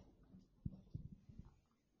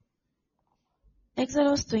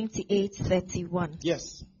 Exodus 28, 31.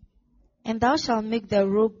 Yes. And thou shalt make the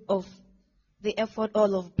robe of the ephod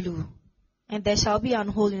all of blue, and there shall be an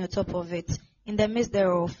hole in the top of it. In the midst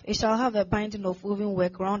thereof, it shall have a binding of woven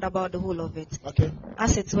work round about the whole of it, Okay.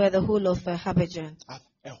 as it were the whole of a habergeon.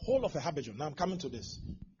 A whole of a habergeon. Now I'm coming to this.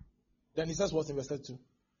 Then he says what's in verse 32.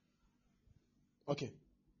 Okay.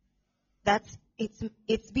 That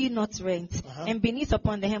it be not rent. And beneath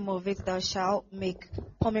upon the hem of it thou shalt make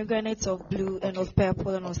pomegranates of blue and of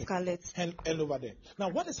purple and of scarlet. And over there. Now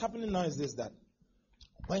what is happening now is this, that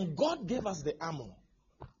when God gave us the armor.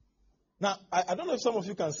 Now I don't know if some of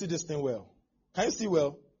you can see this thing well. Can you see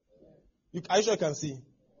well? Are you sure you can see?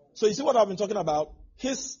 So you see what I've been talking about?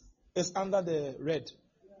 His is under the red.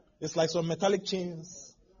 It's like some metallic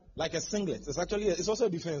chains, like a singlet. It's also a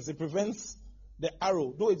defense. It prevents the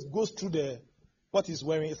arrow, though it goes through what he's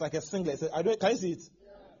wearing. It's like a singlet. Can you see it?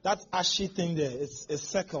 That ashy thing there, it's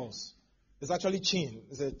circles. It's actually chain.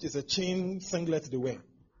 It's a chain singlet they wear.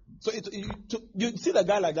 So you see the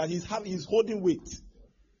guy like that, he's holding weight.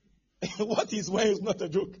 What he's wearing is not a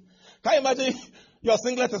joke. Can you imagine your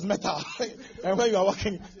singlet is metal and when you are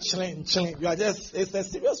walking, chilling, you are just, it's a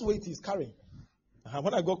serious weight he's carrying.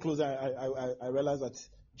 When I got closer, I realized that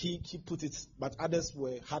he put it, but others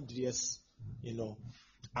had theirs,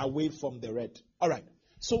 away from the red. All right.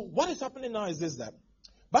 So what is happening now is this, that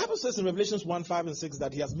Bible says in Revelations 1, 5 and 6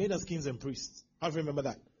 that he has made us kings and priests. Have you remember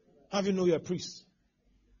that? Have you know you're a priest?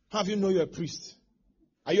 Have you know you're a priest?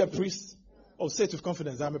 Are you a priest? Oh, say it with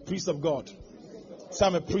confidence. I'm a priest of God. Say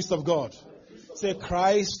I'm a priest of God. Say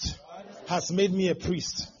Christ has made me a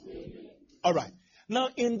priest. All right. Now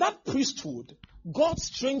in that priesthood, God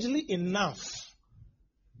strangely enough,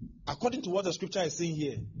 according to what the scripture is saying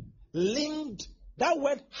here, linked that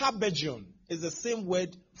word habergeon is the same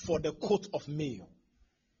word for the coat of mail.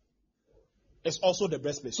 It's also the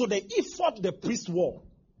breastplate. So the ephod the priest wore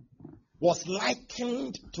was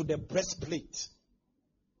likened to the breastplate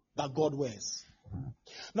that God wears.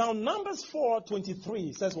 Now Numbers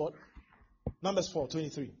 4:23 says what? Numbers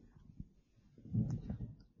 4:23.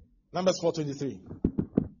 Numbers 4:23.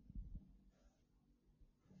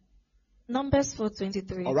 Numbers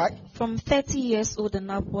 4:23. All right. From 30 years old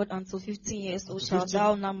and upward until 15 years old shalt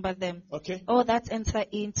thou number them. Okay. All that enter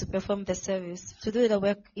in to perform the service, to do the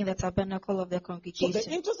work in the tabernacle of the So congregation.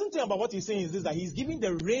 the interesting thing about what he's saying is this, that he's giving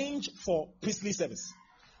the range for priestly service.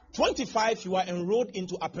 25, you are enrolled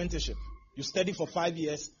into apprenticeship. You study for 5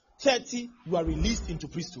 years. 30, you are released into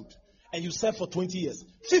priesthood. And you serve for 20 years.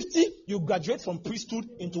 50, you graduate from priesthood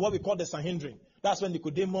into what we call the Sanhedrin. That's when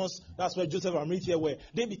Nicodemus, that's where Joseph and Arimathea were.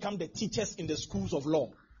 They become the teachers in the schools of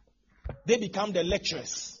law. They become the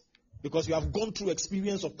lecturers. Because you have gone through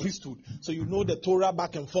experience of priesthood. So you know the Torah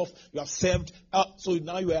back and forth. You have served. So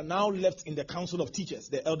now you are now left in the council of teachers,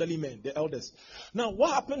 the elderly men, the elders. Now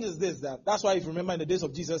what happened is this, that's why if you remember in the days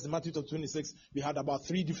of Jesus, in Matthew 26, we had about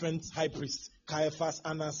 3 different high priests. Caiaphas,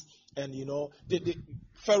 Annas, and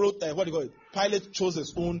Pharaoh, Pilate chose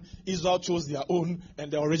his own, Israel chose their own,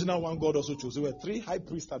 and the original one God also chose. There were 3 high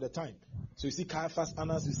priests at the time. So you see Caiaphas,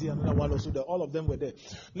 Annas, you see another one also there. All of them were there.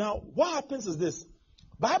 Now what happens is this.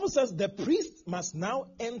 Bible says the priest must now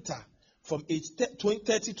enter from age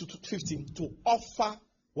 30 to 15 to offer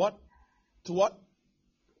what? To what?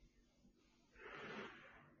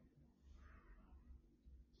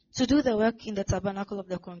 To do the work in the tabernacle of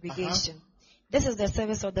the congregation. This is the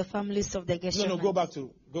service of the families of the Gershonites. No, go back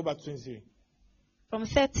to 23. From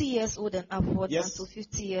 30 years old and upwards Yes. until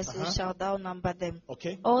 50 years old shalt thou number them.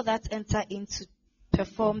 Okay. All that enter into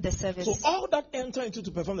perform the service. So all that enter into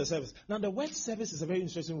to perform the service. Now the word service is a very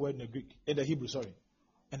interesting word in the Hebrew,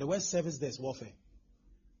 And the word service there is warfare.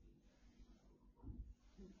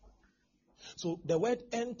 So the word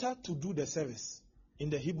enter to do the service in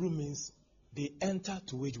the Hebrew means they enter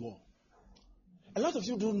to wage war. A lot of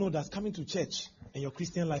you don't know that coming to church and your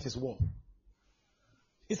Christian life is war.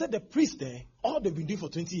 He said the priest there, all they've been doing for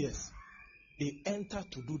 20 years, they enter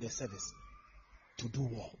to do the service, to do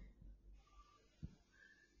war.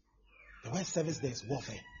 The word service there is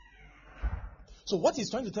warfare. So what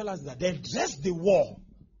he's trying to tell us is that the dress they wore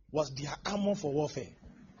was their armor for warfare.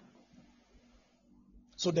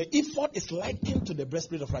 So the ephod is likened to the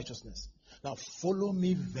breastplate of righteousness. Now follow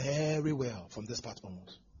me very well from this part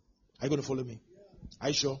onwards. Are you going to follow me? Are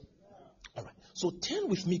you sure? All right. So turn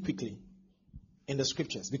with me quickly in the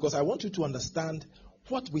scriptures, because I want you to understand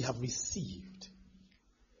what we have received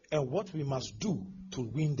and what we must do to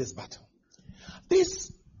win this battle.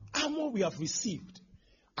 This armor we have received,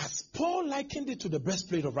 as Paul likened it to the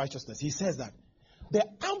breastplate of righteousness, he says that the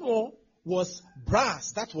armor was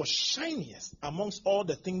brass that was shiniest amongst all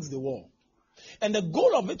the things they wore. And the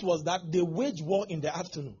goal of it was that they wage war in the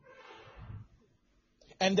afternoon.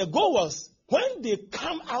 And the goal was, when they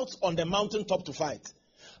come out on the mountaintop to fight,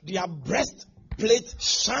 their breastplate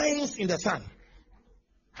shines in the sun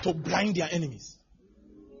to blind their enemies.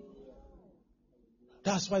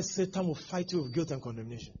 That's why Satan will fight you with guilt and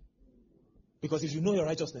condemnation. Because if you know your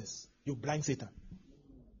righteousness, you blind Satan.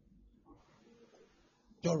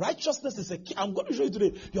 Your righteousness is a key. I'm going to show you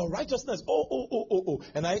today. Your righteousness.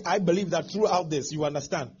 And I believe that throughout this, you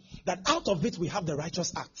understand that out of it we have the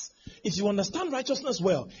righteous acts. If you understand righteousness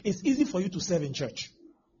well, it's easy for you to serve in church.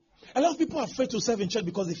 A lot of people are afraid to serve in church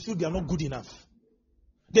because they feel they are not good enough.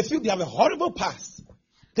 They feel they have a horrible past.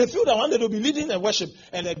 They feel that one day they'll be leading a worship,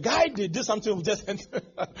 and a guy they did something will just enter.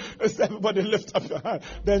 Everybody lift up your hand.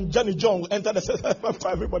 Then Johnny John will enter the service.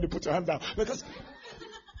 Everybody put your hand down.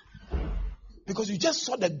 Because you just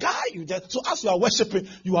saw the guy, so as you are worshiping,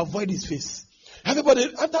 you avoid his face. Everybody,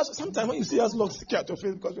 sometimes when you see us look at your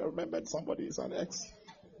face because you remembered somebody is an ex.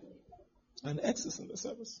 An ex is in the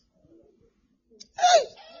service. Hey!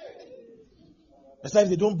 That's why if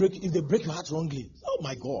they break your heart wrongly. Oh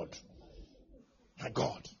my God. My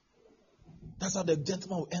God. That's how the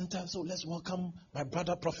gentleman will enter. So let's welcome my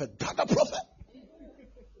brother prophet. Brother prophet.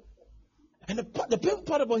 And the painful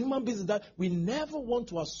part about human beings is that we never want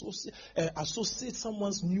to associate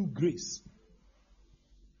someone's new grace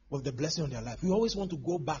with the blessing on their life. We always want to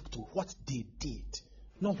go back to what they did,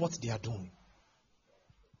 not what they are doing.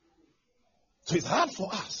 So it's hard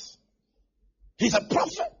for us. He's a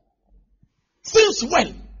prophet. Since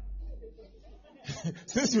when?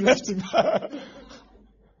 Since you left him.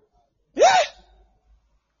 Yeah.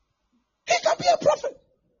 He can be a prophet.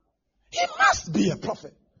 He must be a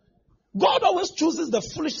prophet. God always chooses the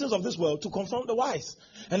foolishness of this world to confound the wise.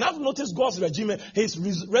 And I've noticed God's regime, his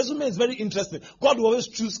resume is very interesting. God will always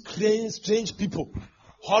choose strange people,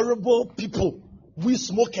 horrible people, weed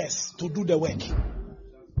smokers to do the work.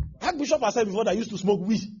 Archbishop has said before that I used to smoke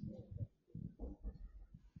weed.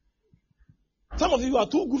 Some of you are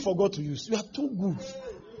too good for God to use. You are too good.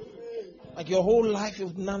 Like your whole life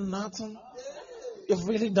you've done nothing. You've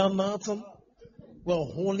really done nothing. Well,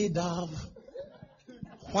 holy dove.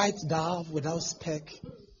 White dove without speck.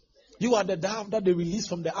 You are the dove that they released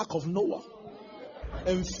from the ark of Noah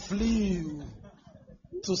and flew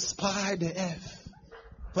to spy the earth,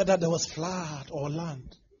 whether there was flood or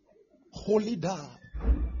land. Holy dove.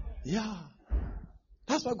 Yeah.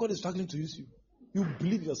 That's why God is struggling to use you. You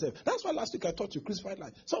believe yourself. That's why last week I taught you crucified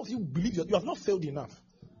life. Some of you believe you have not failed enough.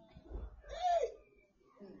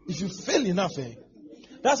 If you fail enough,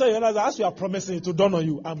 that's why you realize as you are promising it to dawn on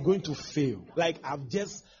you, I'm going to fail. Like I've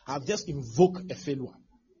just invoked a failure.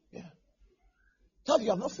 Yeah. Some of you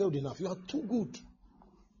have not failed enough. You are too good.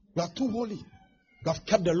 You are too holy. You have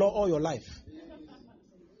kept the law all your life.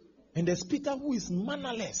 And there's Peter who is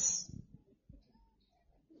mannerless.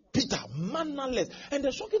 Peter, mannerless. And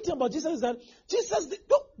the shocking thing about Jesus is that Jesus,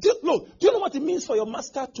 look, do you know what it means for your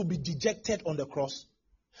master to be dejected on the cross?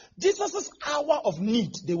 Jesus' hour of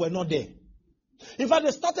need, they were not there. In fact,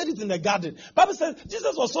 they started it in the garden. Bible says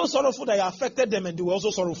Jesus was so sorrowful that he affected them and they were also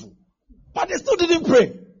sorrowful. But they still didn't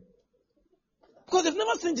pray. Because they've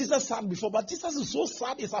never seen Jesus sad before, but Jesus is so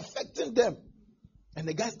sad, it's affecting them. And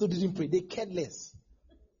the guys still didn't pray. They cared less.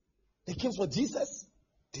 They came for Jesus,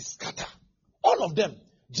 they scatter. All of them.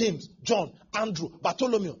 James, John, Andrew,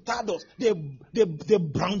 Bartholomew, Thaddeus, they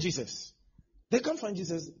brown Jesus. They can't find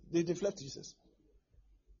Jesus. They've left Jesus.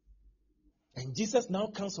 And Jesus now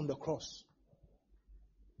comes from the cross.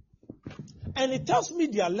 And it tells me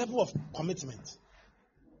their level of commitment.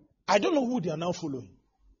 I don't know who they are now following.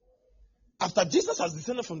 After Jesus has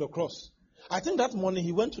descended from the cross, I think that morning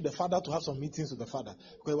he went to the Father to have some meetings with the Father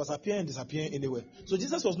because he was appearing and disappearing anywhere. So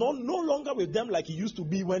Jesus was no longer with them like he used to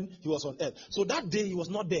be when he was on earth. So that day he was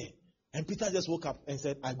not there. And Peter just woke up and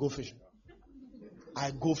said, I go fishing.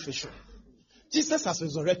 I go fishing. Jesus has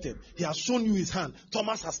resurrected. He has shown you his hand.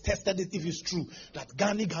 Thomas has tested it if it's true. That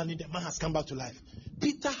Gani, the man has come back to life.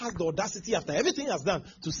 Peter has the audacity after everything he has done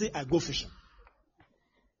to say, I go fishing.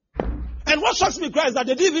 And what shocks me is that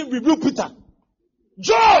they didn't even rebuke Peter.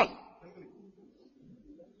 John!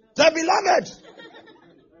 The beloved!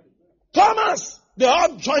 Thomas! They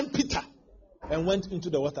all joined Peter and went into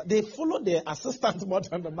the water. They followed their assistant more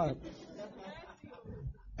than the man.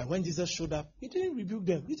 And when Jesus showed up, he didn't rebuke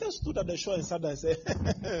them. He just stood at the shore and sat there and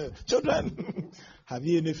said, children, have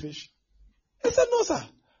you any fish? They said, no, sir.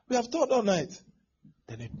 We have taught all night.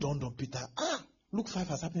 Then it dawned on Peter. Luke 5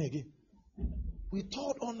 has happened again. We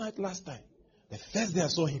taught all night last time. The first day I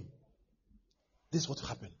saw him, this is what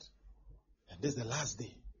happened. And this is the last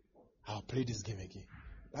day. I'll play this game again.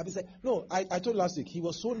 Bible said, no, I told last week, he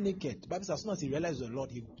was so naked. Bible said, as soon as he realized the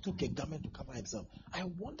Lord, he took a garment to cover himself. I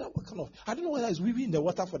wonder what kind of, I don't know whether it's wee-wee in the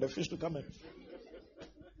water for the fish to come in.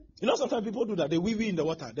 You know, sometimes people do that. They wee-wee in the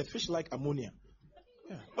water. The fish like ammonia.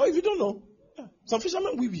 Yeah. Or if you don't know, some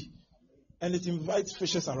fishermen wee-wee. And it invites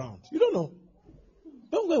fishes around. You don't know.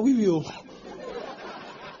 Don't go wee-wee.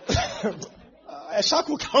 A shark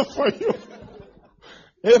will come for you.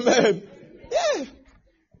 Amen. Yeah.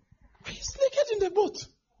 He's naked in the boat.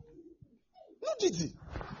 Nudity.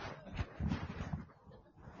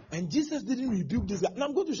 And Jesus didn't rebuke this guy. Now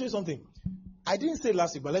I'm going to show you something. I didn't say it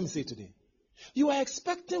last week, but let me say it today. You are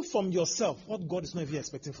expecting from yourself what God is not even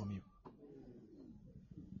expecting from you.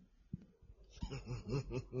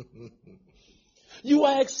 You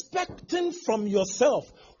are expecting from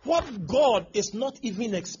yourself what God is not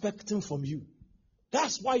even expecting from you.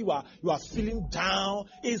 That's why you are feeling down.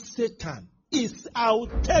 It's Satan. I'll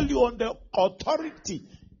tell you on the authority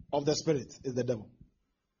of the Spirit is the devil.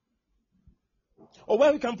 Or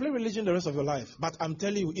well, you can play religion the rest of your life. But I'm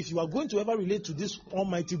telling you, if you are going to ever relate to this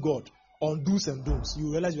Almighty God on do's and don'ts,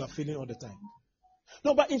 you realize you are failing all the time.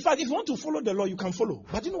 No, but in fact, if you want to follow the law, you can follow.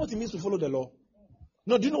 But do you know what it means to follow the law?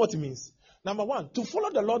 No, do you know what it means? Number one, to follow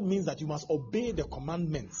the Lord means that you must obey the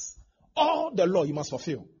commandments. All the law you must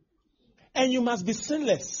fulfill. And you must be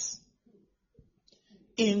sinless.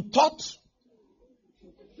 In thought,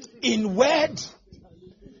 in word,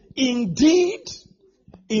 in deed,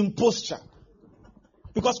 in posture.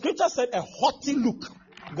 Because scripture said a haughty look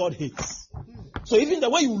God hates. So even the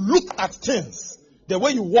way you look at things, the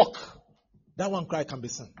way you walk, that one cry can be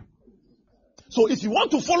sin. So if you want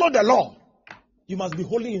to follow the law, you must be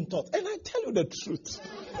holy in thought. And I tell you the truth.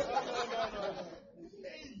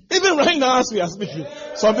 Even right now as we are speaking,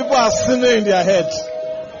 some people are sinning in their head.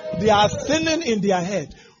 They are sinning in their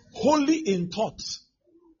head. Holy in thought.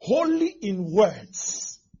 Holy in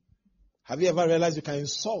words. Have you ever realized you can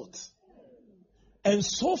insult? And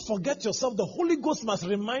so forget yourself. The Holy Ghost must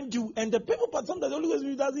remind you. And the people, but sometimes the Holy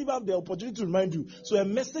Ghost doesn't even have the opportunity to remind you. So a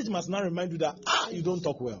message must now remind you that, you don't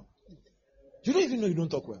talk well. You don't even know you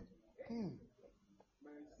don't talk well.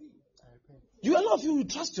 You, a lot of you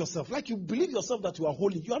trust yourself. Like you believe yourself that you are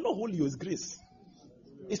holy. You are not holy. It's grace.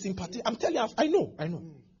 It's empathy. I'm telling you, I know.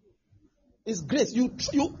 It's grace.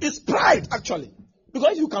 It's pride, actually.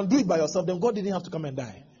 Because if you can do it by yourself, then God didn't have to come and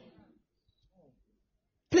die.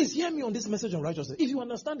 Please hear me on this message on righteousness. If you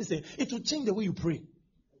understand this, it will change the way you pray.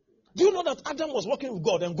 Do you know that Adam was working with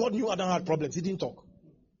God and God knew Adam had problems? He didn't talk.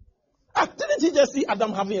 Didn't he just see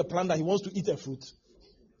Adam having a plan that he wants to eat a fruit?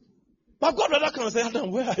 But God rather come and say,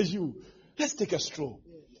 Adam, where are you? Let's take a stroll.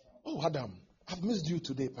 Oh, Adam, I've missed you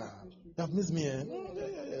today, pa. You have missed me.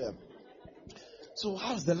 Yeah. So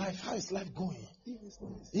how's the life? How is life going?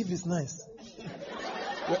 If it's nice.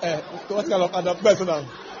 What kind of Adam person am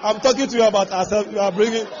I? I'm talking to you about ourselves. You are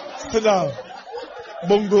bringing, sit down.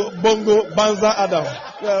 Bongo, Banza Adam.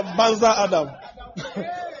 Banza Adam.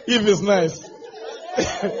 If it's nice.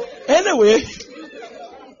 Anyway,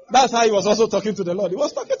 that's how he was also talking to the Lord. He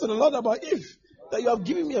was talking to the Lord about Eve. That you have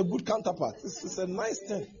given me a good counterpart. It's a nice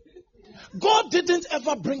thing. God didn't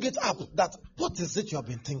ever bring it up that, what is it you have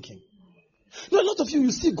been thinking? No, a lot of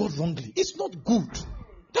you see God wrongly. It's not good.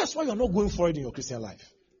 That's why you're not going forward in your Christian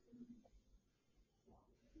life.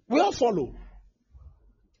 We all follow.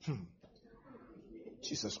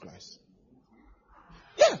 Jesus Christ.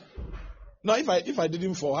 Yeah. Now, if I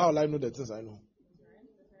didn't fall, how will I know the things I know?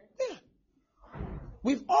 Yeah.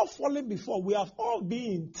 We've all fallen before. We have all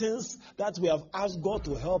been in things that we have asked God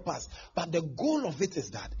to help us. But the goal of it is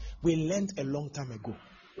that we learned a long time ago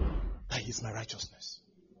that He's my righteousness.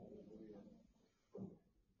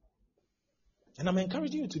 And I'm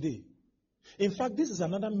encouraging you today. In fact, this is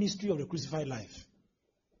another mystery of the crucified life,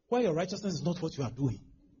 where your righteousness is not what you are doing.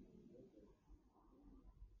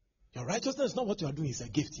 Your righteousness is not what you are doing. It's a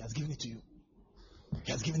gift. He has given it to you.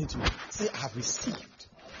 He has given it to you. Say, I have received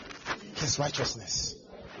His righteousness.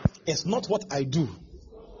 It's not what I do.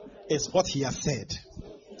 It's what He has said.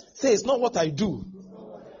 Say, it's not what I do.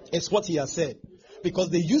 It's what He has said. Because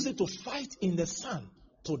they use it to fight in the sun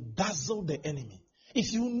to dazzle the enemy.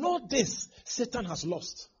 If you know this, Satan has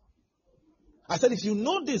lost. I said, if you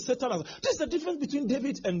know this, Satan has. This is the difference between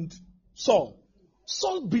David and Saul.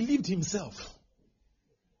 Saul believed himself.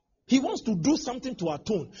 He wants to do something to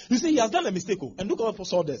atone. You see, he has done a mistake. And look at what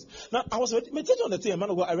Saul does. Now, I was meditating on the thing a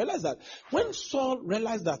man ago. I realized that when Saul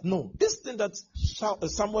realized that, no, this thing that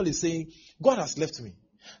Samuel is saying, God has left me,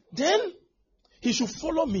 then he should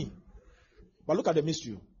follow me. But look at the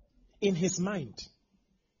mystery. In his mind,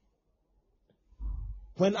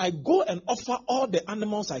 when I go and offer all the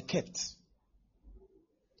animals I kept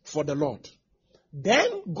for the Lord,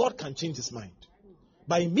 then God can change his mind.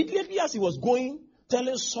 But immediately as he was going,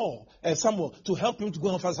 telling Samuel to help him to go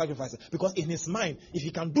and offer sacrifices. Because in his mind, if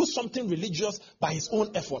he can do something religious by his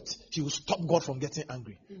own effort, he will stop God from getting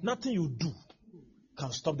angry. Nothing you do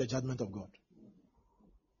can stop the judgment of God.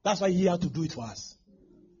 That's why he had to do it for us.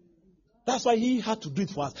 That's why he had to do it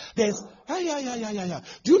for us. There's,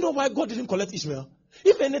 Do you know why God didn't collect Ishmael?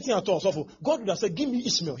 If anything at all, God would have said, give me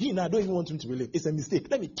Ishmael. I don't even want him to believe. It's a mistake.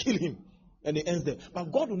 Let me kill him. And it ends there.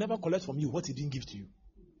 But God will never collect from you what he didn't give to you.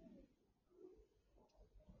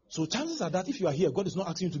 So chances are that if you are here, God is not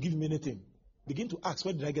asking you to give him anything. Begin to ask,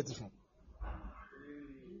 where did I get it from?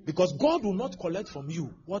 Because God will not collect from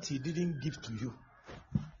you what he didn't give to you.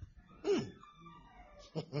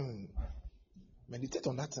 Meditate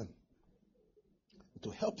on that thing. To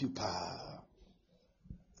help you.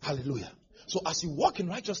 Hallelujah. So as you walk in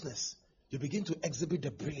righteousness, you begin to exhibit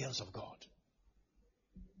the brilliance of God.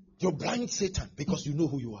 You blind Satan because you know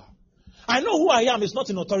who you are. I know who I am. It's not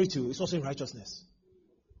in authority. It's also in righteousness.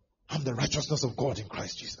 I'm the righteousness of God in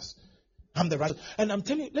Christ Jesus. I'm the righteous. And I'm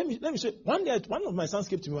telling you, let me say, one day, one of my sons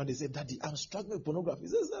came to me and they said, Daddy, I'm struggling with pornography. He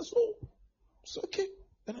says, that's so. It's okay.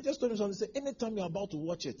 And I just told him something. He said, anytime you're about to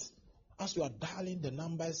watch it, as you are dialing the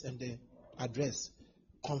numbers and the address,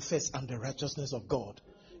 confess I'm the righteousness of God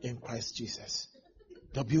in Christ Jesus.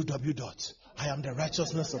 I am the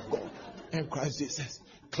righteousness of God in Christ Jesus.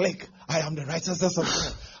 Click, I am the righteousness of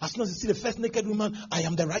God. As soon as you see the first naked woman, I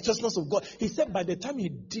am the righteousness of God. He said by the time he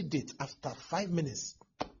did it, after 5 minutes,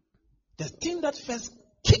 the thing that first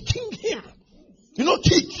kicking him,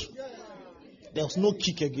 kick. There was no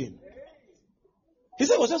kick again. He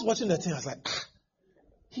said, I was just watching the thing. I was like,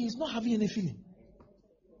 he is not having any feeling.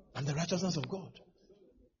 I'm the righteousness of God.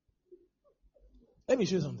 Let me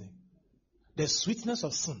show you something. The sweetness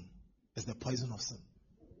of sin is the poison of sin.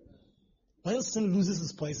 When sin loses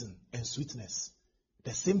its poison and sweetness,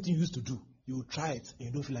 the same thing you used to do, you will try it and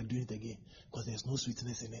you don't feel like doing it again because there's no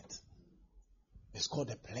sweetness in it. It's called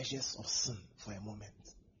the pleasures of sin for a moment.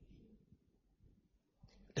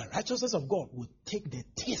 The righteousness of God will take the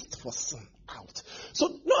taste for sin out. So,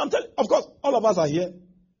 no, I'm telling you, of course, all of us are here.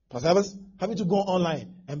 Pastor, having to go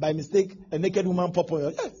online and by mistake, a naked woman pop on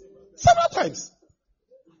your head. Several times.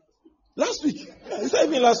 Last week. It's not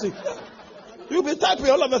even last week. You'll be typing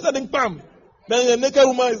all of a sudden, bam. Then a naked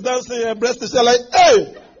woman is dancing, her breast is like,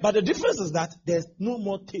 hey! But the difference is that there's no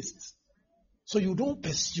more taste. So you don't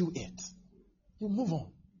pursue it. You move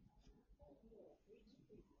on.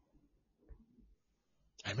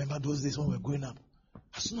 I remember those days when we were growing up.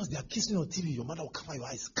 As soon as they are kissing on TV, your mother will cover your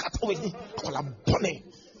eyes. Cut away.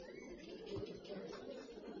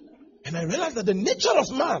 And I realized that the nature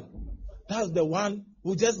of man, that's the one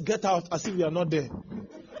who just get out as if we are not there.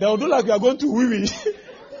 They will do like we are going to wee-wee.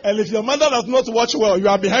 And if your mother does not watch well, you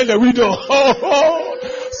are behind the window.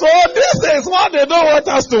 So this is what they don't want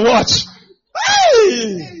us to watch.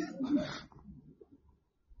 Hey!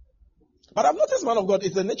 But I've noticed, man of God,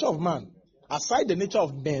 it's the nature of man. Aside the nature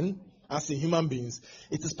of men, as in human beings,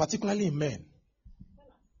 it is particularly in men.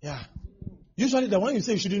 Yeah. Usually the one you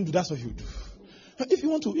say you shouldn't do, that's what you do. If you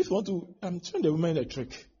want to, I'm showing the woman a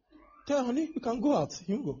trick. Tell her, honey, you can go out.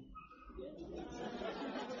 He will go.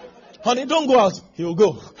 Honey, don't go out. He will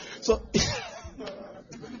go. So,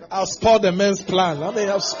 I'll spoil the men's plan.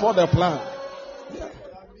 I've spoiled their plan. Yeah.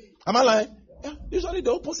 Am I lying? Yeah. Usually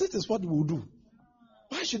the opposite is what we will do.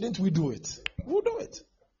 Why shouldn't we do it? We'll do it.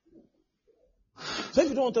 So if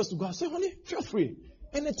you don't want us to go out, say, honey, feel free.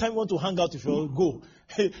 Anytime you want to hang out, if you go,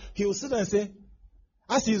 he will sit there and say,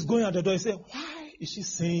 as he's going out the door, he say, why is she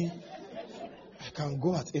saying I can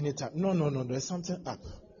go at any time? No, there's something up.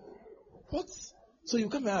 What? So you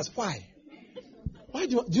come and ask, why? Why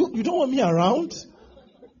do you don't want me around?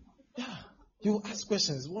 Yeah. You ask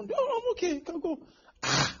questions. Oh, I'm okay. You can go.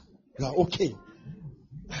 You are okay.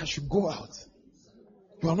 I should go out.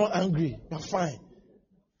 You are not angry. You are fine.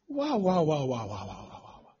 Wow.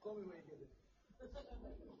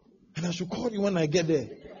 And I should call you when I get there.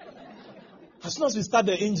 As soon as we start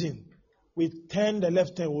the engine, we turn the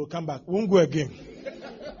left turn, we'll come back. We won't go again.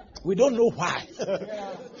 We don't know why.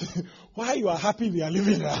 Why you are happy we are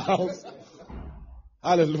living in the house.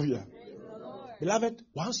 Hallelujah. Beloved,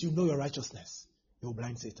 once you know your righteousness, you'll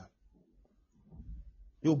blind Satan.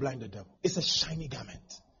 You'll blind the devil. It's a shiny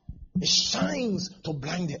garment. It shines to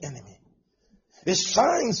blind the enemy. It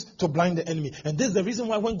shines to blind the enemy. And this is the reason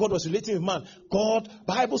why when God was relating with man,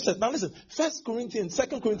 Bible said, now listen, 2 Corinthians,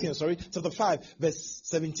 chapter 5, verse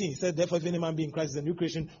 17, said, therefore if any man be in Christ is a new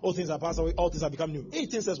creation, all things are passed away, all things have become new.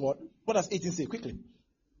 18 says what? What does 18 say? Quickly.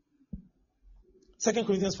 2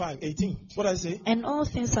 Corinthians 5:18. What does it say? And all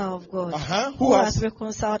things are of God, who has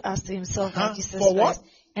reconciled us to himself by Jesus For what? Christ,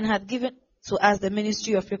 and had given to us the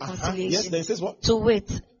ministry of reconciliation. Yes, then it says what? To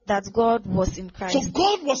wit, that God was in Christ. So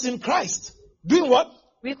God was in Christ. Doing what?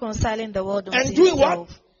 Reconciling the world unto and doing himself,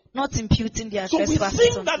 what? not imputing their so trespasses. So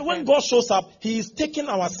we think that when God shows up, he is taking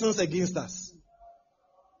our sins against us.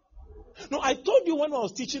 No, I told you when I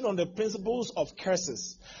was teaching on the principles of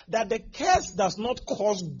curses, that the curse does not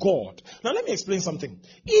cause God. Now let me explain something.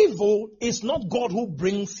 Evil is not God who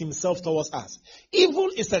brings himself towards us. Evil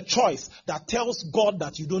is a choice that tells God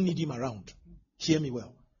that you don't need him around. Hear me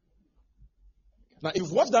well. Now, if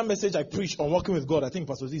you watch that message I preached on walking with God, I think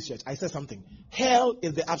Pastor Z's church, I said something. Hell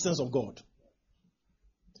is the absence of God.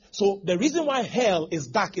 So the reason why hell is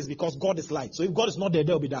dark is because God is light. So if God is not there,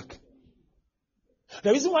 there will be dark.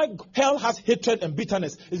 The reason why hell has hatred and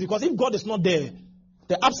bitterness is because if God is not there,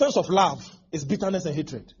 the absence of love is bitterness and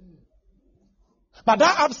hatred. But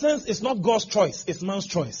that absence is not God's choice, it's man's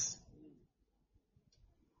choice.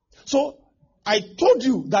 So I told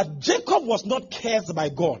you that Jacob was not cursed by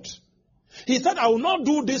God. He said, I will not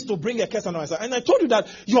do this to bring a curse on myself. And I told you that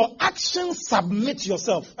your actions submit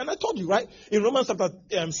yourself. And I told you, right, in Romans chapter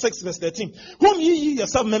 6, verse 13, whom ye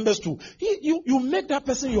yourself members to, you make that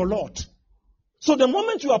person your Lord. So the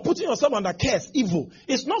moment you are putting yourself under curse, evil,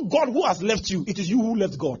 it's not God who has left you, it is you who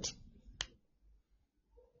left God.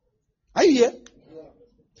 Are you here? Yeah.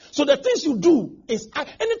 So the things you do is,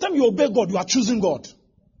 anytime you obey God, you are choosing God.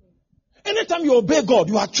 Anytime you obey God,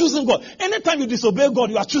 you are choosing God. Anytime you disobey God,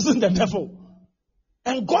 you are choosing the devil.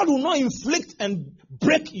 And God will not inflict and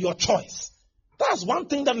break your choice. That's one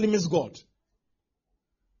thing that limits God.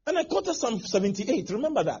 And I quoted Psalm 78.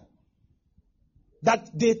 Remember that. That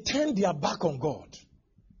they turned their back on God.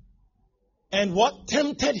 And what?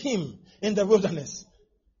 Tempted him in the wilderness.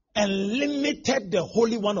 And limited the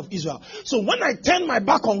Holy One of Israel. So when I turn my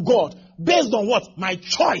back on God, based on what? My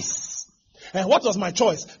choice. And what was my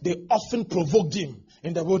choice? They often provoked him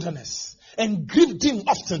in the wilderness. And grieved him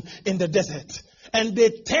often in the desert. And they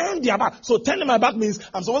turned their back. So turning my back means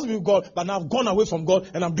I'm supposed to be with God, but now I've gone away from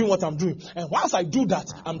God and I'm doing what I'm doing. And once I do that,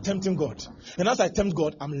 I'm tempting God. And as I tempt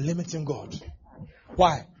God, I'm limiting God.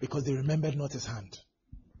 Why? Because they remembered not his hand.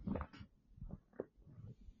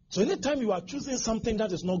 So anytime you are choosing something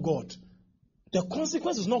that is not God, the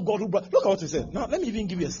consequence is not God who brought. Look at what he said. Now, let me even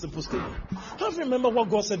give you a simple statement. How do you remember what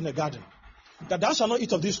God said in the garden? That thou shalt not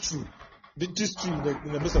eat of this tree. This tree in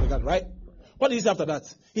the midst of the garden, right? What did he say after that?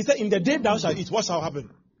 He said, in the day thou shalt eat, what shall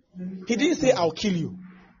happen? He didn't say, I'll kill you.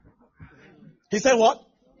 He said what?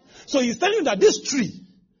 So he's telling you that this tree,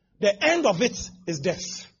 the end of it is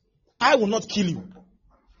death. I will not kill you.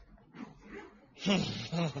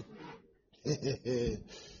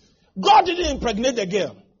 God didn't impregnate the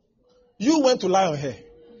girl. You went to lie on her.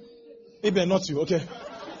 Even not you, okay?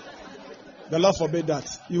 The Lord forbid that.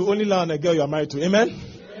 You only lie on a girl you are married to. Amen?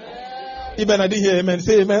 Even I didn't hear amen.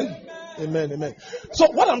 Say amen. Amen.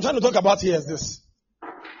 So what I'm trying to talk about here is this.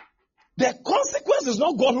 The consequence is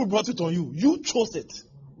not God who brought it on you. You chose it.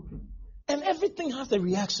 And everything has a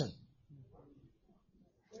reaction.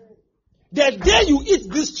 The day you eat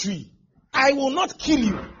this tree, I will not kill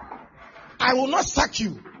you. I will not sack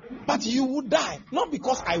you. But you will die. Not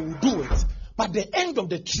because I will do it. But the end of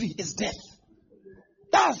the tree is death.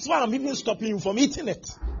 That's why I'm even stopping you from eating it.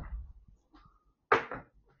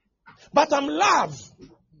 But I'm love.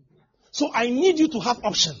 So I need you to have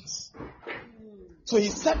options. So he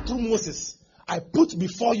said through Moses, I put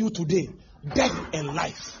before you today death and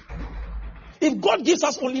life. If God gives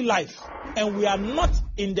us only life and we are not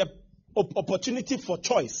in the opportunity for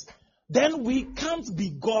choice, then we can't be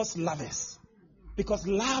God's lovers. Because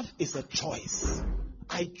love is a choice.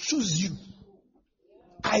 I choose you.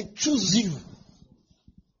 I choose you.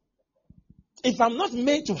 If I'm not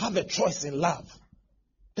made to have a choice in love,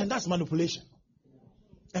 then that's manipulation.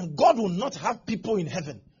 And God will not have people in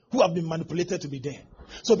heaven who have been manipulated to be there.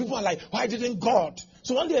 So people are like, why didn't God?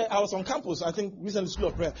 So one day I was on campus, I think recently School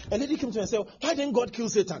of Prayer. A lady came to me and said, why didn't God kill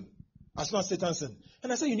Satan as soon as Satan sinned?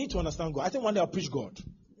 And I said, you need to understand God. I think one day I'll preach God.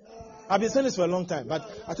 I've been saying this for a long time, but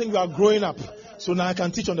I think you are growing up. So now I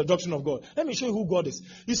can teach on the doctrine of God. Let me show you who God is.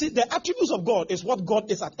 You see, the attributes of God is what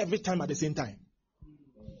God is at every time at the same time.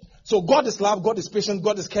 So God is love, God is patient,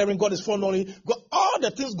 God is caring, God is foreknowing. God, all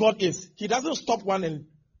the things God is, He doesn't stop one and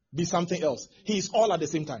be something else. He is all at the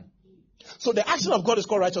same time. So the action of God is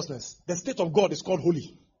called righteousness. The state of God is called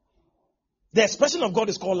holy. The expression of God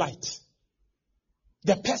is called light.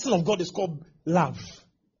 The person of God is called love.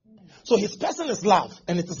 So His person is love,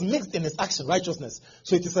 and it is mixed in His action, righteousness.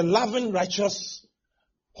 So it is a loving, righteous,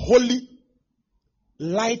 holy,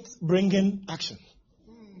 light-bringing action.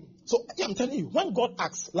 So I'm telling you, when God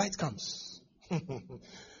acts, light comes.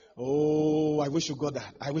 Oh, I wish you got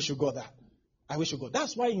that. I wish you got that. I wish you got.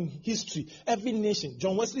 That's why in history, every nation,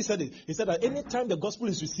 John Wesley said it. He said that anytime the gospel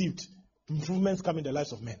is received, improvements come in the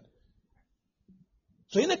lives of men.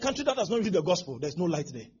 So in a country that does not receive the gospel, there's no light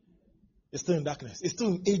there. It's still in darkness. It's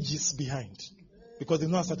still ages behind. Because they've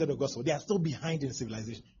not started the gospel. They are still behind in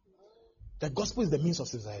civilization. The gospel is the means of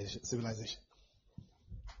civilization.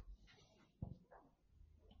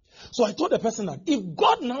 So I told the person that if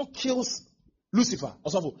God now kills Lucifer,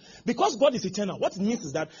 because God is eternal, what it means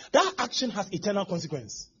is that that action has eternal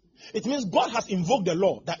consequence. It means God has invoked the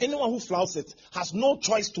law that anyone who flouts it has no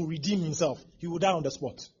choice to redeem himself. He will die on the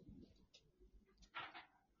spot.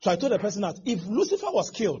 So I told the person that if Lucifer was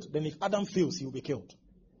killed, then if Adam fails, he will be killed.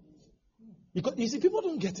 Because you see, people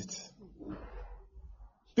don't get it.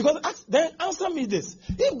 Because then answer me this.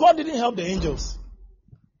 If God didn't help the angels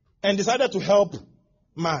and decided to help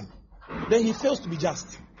man, then he fails to be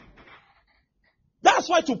just. That's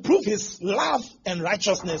why to prove his love and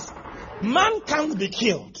righteousness, man can't be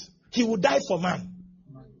killed. He will die for man.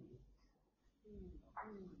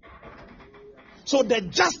 So the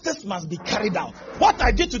justice must be carried out. What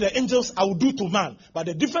I did to the angels, I will do to man. But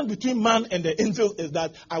the difference between man and the angels is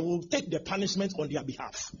that I will take the punishment on their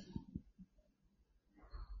behalf.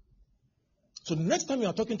 So the next time you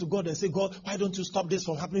are talking to God and say, God, why don't you stop this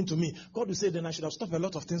from happening to me? God will say, then I should have stopped a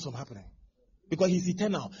lot of things from happening. Because He's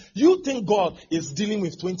eternal. You think God is dealing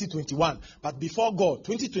with 2021. But before God,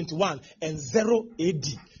 2021 and 0 AD,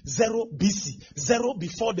 0 BC, 0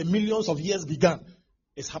 before the millions of years began,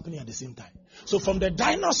 is happening at the same time. So from the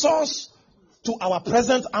dinosaurs to our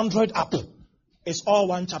present Android app, it's all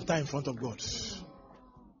one chapter in front of God.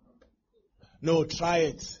 No, try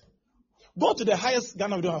it. Go to the highest.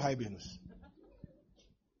 Ghana, we don't have high beams.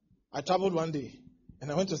 I traveled one day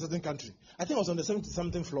and I went to a certain country. I think I was on the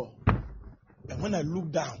 70-something floor. And when I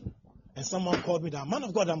looked down and someone called me down, man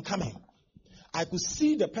of God, I'm coming. I could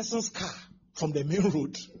see the person's car from the main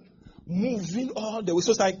road moving all the way.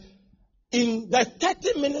 So it's like in like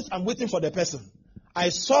 30 minutes I'm waiting for the person. I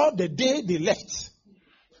saw the day they left,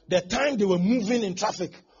 the time they were moving in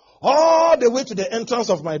traffic, all the way to the entrance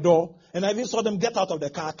of my door, and I even saw them get out of the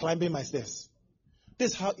car climbing my stairs.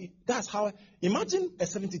 That's how, imagine a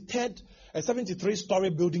 73-story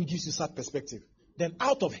building gives you such perspective. Then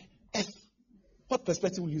out of F, what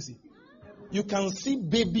perspective will you see? You can see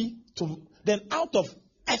baby to, then out of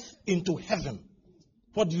F into heaven,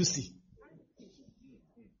 what do you see?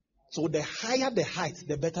 So the higher the height,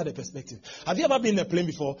 the better the perspective. Have you ever been in a plane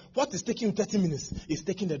before? What is taking 30 minutes is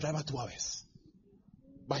taking the driver 2 hours.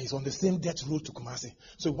 But he's on the same death road to Kumasi.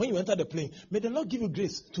 So when you enter the plane, may the Lord give you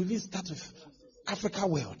grace to even start with Africa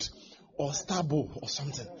World or Starbow or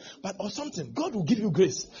something. God will give you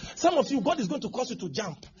grace. Some of you, God is going to cause you to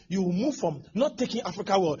jump. You will move from not taking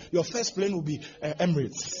Africa World. Your first plane will be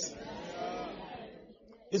Emirates.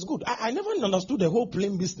 It's good. I never understood the whole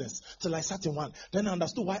plane business till I sat in one. Then I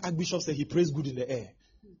understood why Archbishop said he prays good in the air.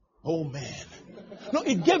 Oh man. No,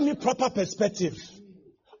 it gave me proper perspective.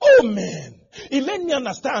 Oh man. It made me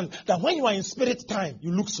understand that when you are in spirit time,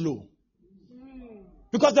 you look slow.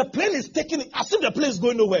 Because the plane is taking it as if the plane is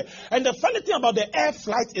going nowhere. And the funny thing about the air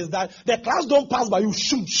flight is that the clouds don't pass by you.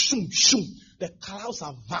 Shoom, shoom, shoom. The clouds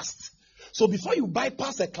are vast. So before you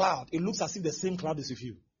bypass a cloud, it looks as if the same cloud is with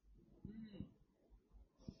you.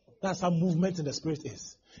 That's how movement in the spirit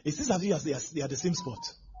is. It seems as if they are the same spot.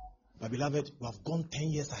 But beloved, we have gone 10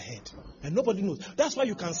 years ahead. And nobody knows. That's why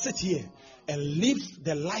you can sit here and live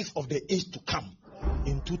the life of the age to come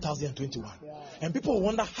in 2021. And people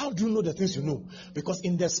wonder, how do you know the things you know? Because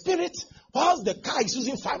in the spirit, whilst the car is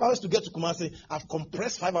using 5 hours to get to Kumasi, I've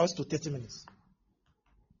compressed 5 hours to 30 minutes.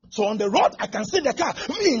 So on the road, I can see the car.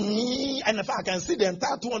 And in fact, I can see the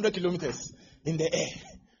entire 200 kilometers. in the air.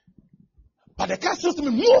 But the car says to me,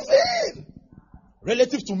 moving!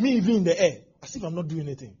 Relative to me even in the air. As if I'm not doing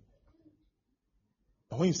anything.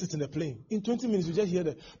 But when you sit in the plane, in 20 minutes you just hear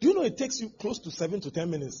that. Do you know it takes you close to 7 to 10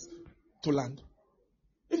 minutes to land?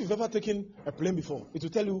 If you've ever taken a plane before, it will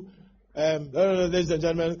tell you, ladies and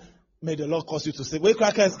gentlemen, may the Lord cause you to sit. Wait,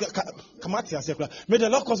 crackers, come out here. May the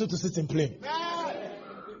Lord cause you to sit in plane.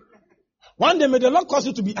 One day, may the Lord cause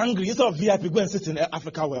you to be angry. Instead of VIP, go and sit in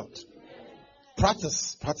Africa world.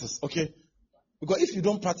 Practice, okay? Because if you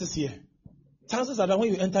don't practice here, chances are that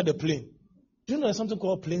when you enter the plane, do you know there's something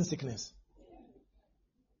called plane sickness?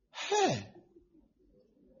 Hey.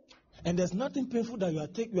 And there's nothing painful that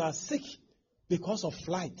you are sick because of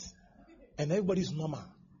flight. And everybody's normal.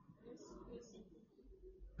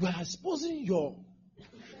 You are exposing your...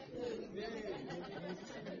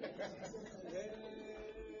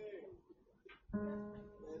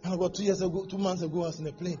 About 2 months ago, I was in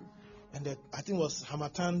a plane. And I think it was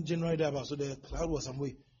Hamatan, January, so the cloud was some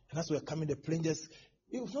way. And as we were coming, the plane just...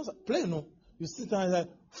 It was not a plane, no. You sit down and like...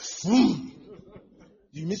 Vroom.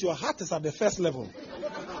 You miss your heart is at the first level.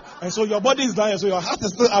 And so your body is down, so your heart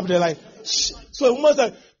is still up there like... Shh. So a woman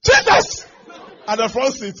said, Jesus! At the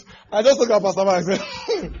front seat. I just looked at Pastor Mark and said...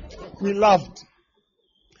 We laughed.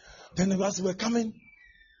 Then as we were coming,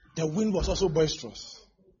 the wind was also boisterous.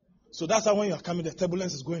 So that's how when you are coming, the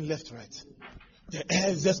turbulence is going left, right. The air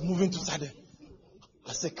is just moving to side.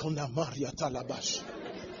 I said, Maria Talabash.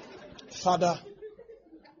 Father,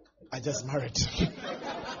 I just married.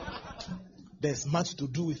 There's much to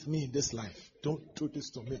do with me in this life. Don't do this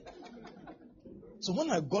to me. So when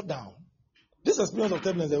I got down, this experience of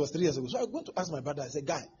turbulence, there was 3 years ago. So I went to ask my brother, I said,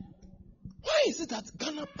 guy, why is it that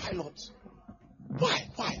Ghana pilots, why?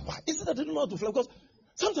 Is it that they don't know how to fly? Because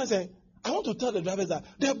sometimes I want to tell the drivers that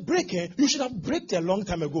they're braking. You should have braked a long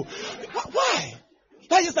time ago. Why?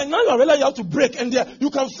 That is like now you realize you have to brake, and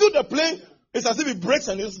you can feel the plane. It's as if it breaks,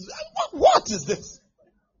 and it's what is this?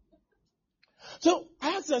 So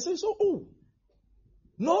I asked him, I said,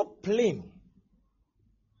 no plane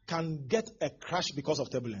can get a crash because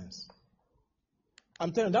of turbulence.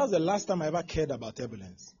 I'm telling you, that was the last time I ever cared about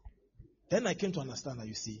turbulence. Then I came to understand that,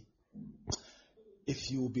 you see,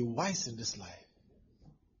 if you will be wise in this life,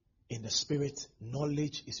 in the spirit,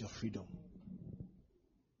 knowledge is your freedom.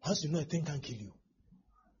 Once you know a thing can kill you,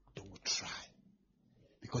 they will try.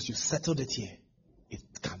 Because you settled it here. It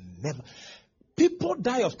can never. People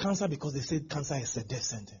die of cancer because they say cancer is a death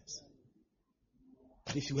sentence.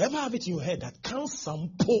 But if you ever have it in your head that cancer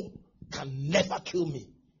can never kill me.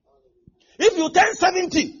 If you turn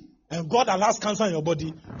 70 and God allows cancer in your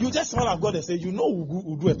body, you just smile at God and say,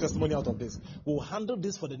 we'll do a testimony out of this. We'll handle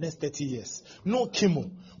this for the next 30 years. No chemo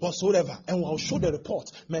whatsoever. And we'll show the report.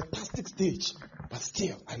 Metastatic stage. But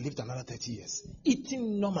still, I lived another 30 years.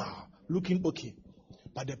 Eating normal. Looking okay.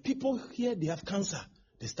 But the people here, they have cancer.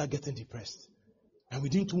 They start getting depressed. And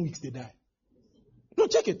within 2 weeks, they die. No,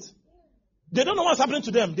 check it. They don't know what's happening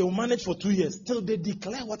to them. They will manage for 2 years till they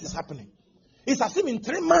declare what is happening. It's as if in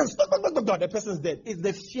 3 months, the person is dead. It's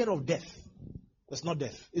the fear of death. It's not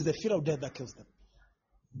death. It's the fear of death that kills them.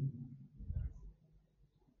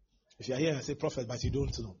 If you are here and say, prophet, but you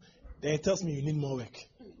don't know, then it tells me you need more work.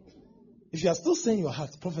 If you are still saying your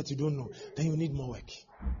heart, prophet, you don't know, then you need more work.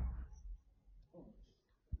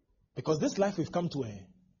 Because this life we've come to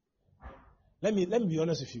let me be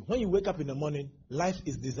honest with you. When you wake up in the morning, life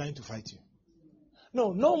is designed to fight you.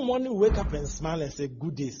 No morning wake up and smile and say,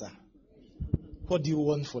 good day, sir. What do you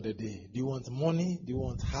want for the day? Do you want money? Do you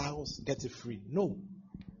want house? Get it free. No.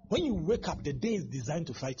 When you wake up, the day is designed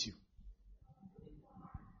to fight you.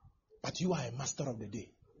 But you are a master of the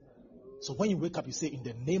day. So when you wake up, you say, in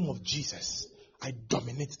the name of Jesus, I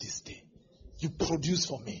dominate this day. You produce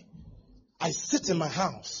for me. I sit in my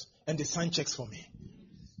house and the sun checks for me.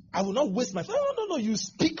 I will not waste my time. No. You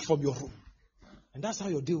speak from your room. And that's how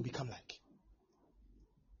your day will become like.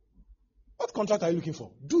 What contract are you looking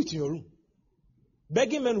for? Do it in your room.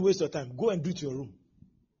 Begging men waste your time. Go and do it in your room.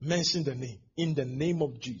 Mention the name. In the name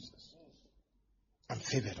of Jesus. I'm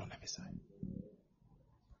favored on every side.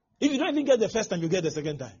 If you don't even get the first time, you get the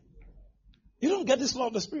second time. You don't get this law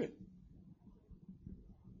of the Spirit.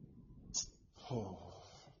 Oh.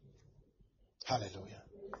 Hallelujah.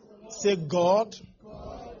 Say, God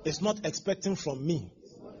is not expecting from me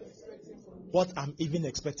what I'm even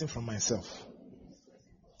expecting from myself.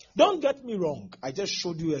 Don't get me wrong. I just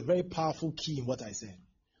showed you a very powerful key in what I said.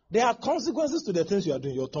 There are consequences to the things you are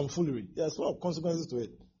doing, your tomfoolery. There's a lot of consequences to it.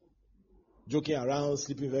 Joking around,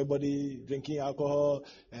 sleeping with everybody, drinking alcohol,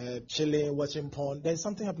 chilling, watching porn. There's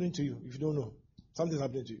something happening to you if you don't know. Something's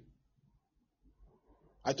happening to you.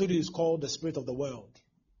 I told you it's called the spirit of the world.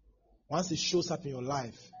 Once it shows up in your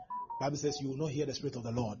life, the Bible says you will not hear the Spirit of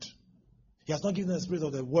the Lord. He has not given us the spirit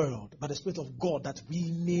of the world, but the Spirit of God, that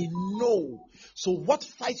we may know. So what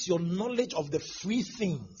fights your knowledge of the free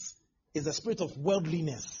things is the spirit of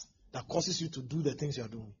worldliness that causes you to do the things you are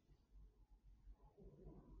doing.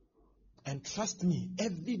 And trust me,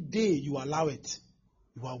 every day you allow it,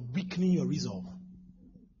 you are weakening your resolve.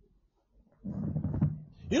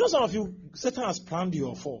 You know, some of you, Satan has planned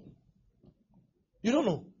your fall. You don't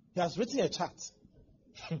know. He has written a chart.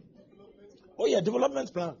 Oh yeah,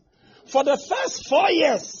 development plan. For the first 4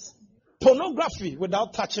 years, pornography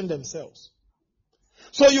without touching themselves.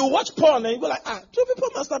 So you watch porn and you go like, do people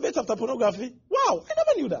masturbate after pornography? Wow, I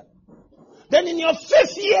never knew that. Then in your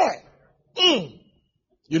 5th year,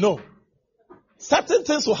 you know, certain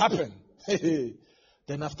things will happen.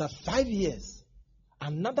 Then after 5 years,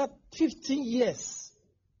 another 15 years,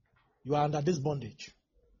 you are under this bondage.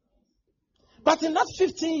 But in that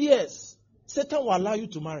 15 years, Satan will allow you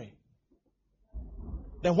to marry.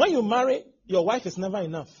 Then when you marry, your wife is never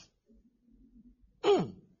enough.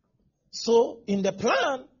 So in the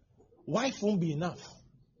plan, wife won't be enough.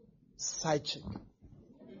 Side chick.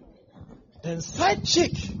 Then side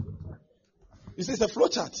chick. You see, it's a flow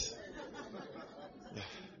chart.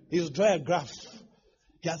 He'll draw a graph.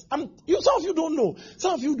 Some of you don't know.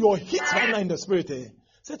 Some of you, you're hit right now in the spirit.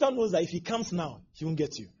 Satan knows that if he comes now, he won't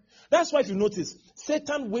get you. That's why if you notice,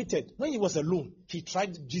 Satan waited. When he was alone, he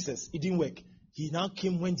tried Jesus. It didn't work. He now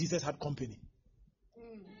came when Jesus had company.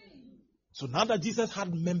 So now that Jesus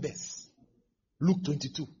had members, Luke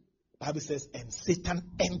 22, Bible says, and Satan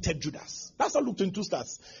entered Judas. That's how Luke 22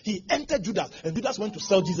 starts. He entered Judas, and Judas went to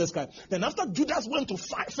sell Jesus Christ. Then after Judas went to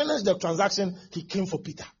finish the transaction, he came for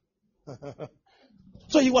Peter.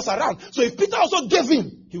 So he was around. So if Peter also gave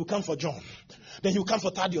him, he will come for John. Then he will come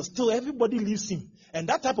for Thaddeus. Till everybody leaves him. And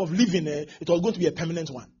that type of living, it was going to be a permanent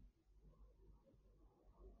one.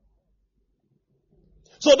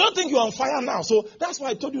 So don't think you're on fire now. So that's why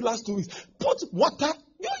I told you last 2 weeks. Put water.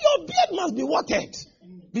 Your beard must be watered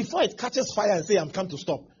before it catches fire and say, I'm come to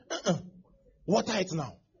stop. Water it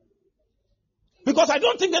now. Because I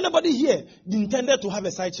don't think anybody here intended to have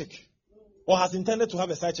a side chick. Or has intended to have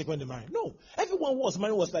a side chick when they married. No. Everyone who was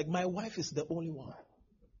married was like, my wife is the only one.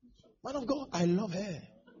 Man of God, I love her.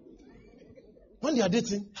 When they are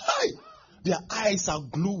dating, their eyes are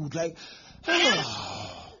glued. Like,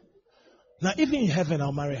 Now, even in heaven,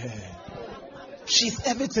 I'll marry her. She's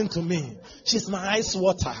everything to me. She's my ice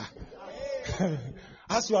water.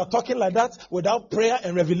 As you are talking like that, without prayer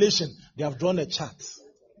and revelation, they have drawn a chart.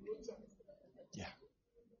 Yeah.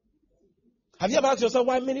 Have you ever asked yourself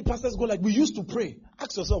why many pastors go like, we used to pray?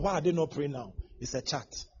 Ask yourself, why are they not praying now? It's a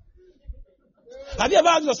chart. Have you ever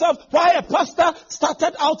asked yourself why a pastor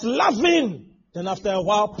started out loving, then after a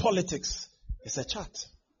while, politics? It's a chart.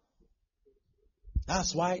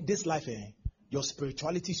 That's why this life, your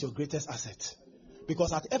spirituality is your greatest asset.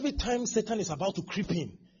 Because at every time Satan is about to creep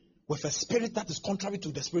in with a spirit that is contrary to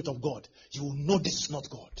the Spirit of God, you will know this is not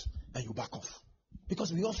God and you back off.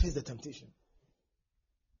 Because we all face the temptation.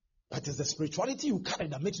 But it's the spirituality you carry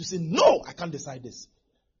that makes you say, no, I can't decide this.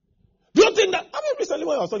 Do you think that, recently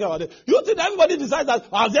when I was talking about it, you think that everybody decides that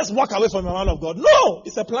I'll just walk away from a man of God? No,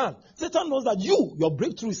 it's a plan. Satan knows that your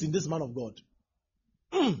breakthrough is in this man of God.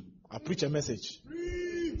 I'll preach a message.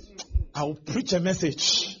 I'll preach a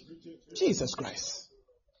message. Jesus Christ.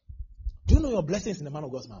 Do you know your blessings in the man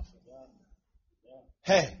of God's mouth?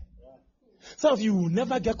 Hey. Some of you will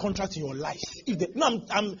never get contract in your life.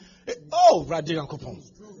 Radigan Kopon.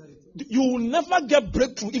 You will never get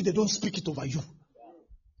breakthrough if they don't speak it over you.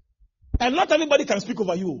 And not everybody can speak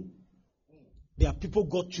over you. There are people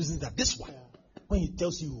God chooses that this one, when he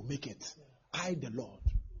tells you, will make it. I, the Lord,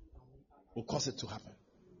 will cause it to happen.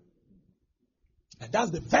 And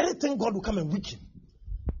that's the very thing God will come and weaken.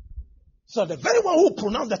 So the very one who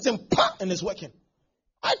pronounced that same and is working.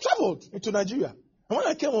 I traveled into Nigeria. And when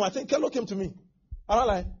I came home, I think Kello came to me. I was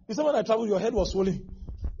like, he said, when I traveled, your head was swollen.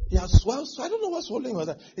 He had swelled, so I don't know what swelling was.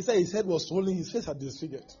 He said his head was swollen, his face had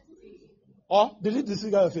disfigured. Or did it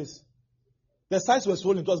disfigure your face? The sides were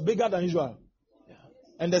swollen, it was bigger than usual.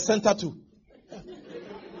 And the center too.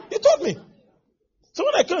 He told me. So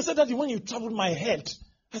when I came and said that when you traveled my head,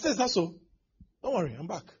 I said, is that so? Don't worry, I'm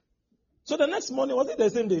back. So the next morning, was it the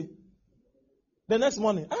same day? The next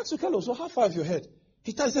morning, I asked Kello, so how far is your head?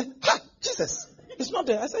 He said, Jesus, it's not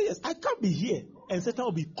there. I said, yes, I can't be here. And Satan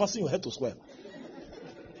will be causing your head to swell.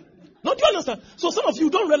 No, do you understand? So some of you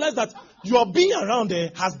don't realize that your being around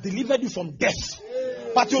there has delivered you from death.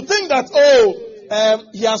 But you think that,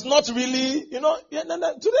 he has not really, today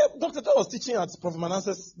Dr. Ted was teaching at Prophet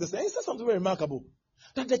Manasseh's, he said something very remarkable.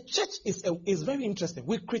 That the church is very interesting.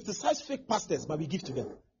 We criticize fake pastors, but we give to them.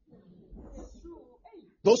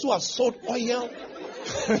 Those who have sold oil,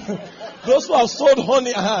 those who have sold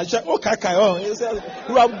honey, who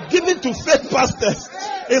have given to fake pastors,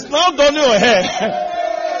 it's now done your hair.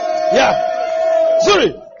 Yeah.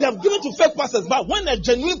 Sorry, they have given to fake pastors, but when a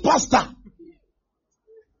genuine pastor,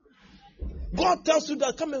 God tells you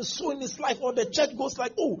that come and sow in his life, or the church goes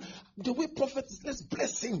like, oh, the way prophet is, let's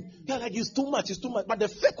bless him. Yeah, like it's too much. But the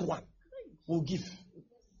fake one will give.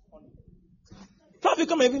 Probably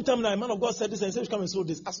come every time that a man of God said this and he said, come and sow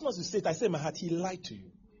this. As soon as you say it, I say in my heart, he lied to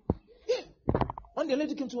you. Yeah. One day a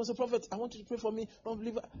lady came to me and said, Prophet, I want you to pray for me. Don't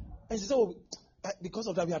believe it. And she said, oh, because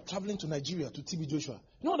of that, we are traveling to Nigeria to TB Joshua.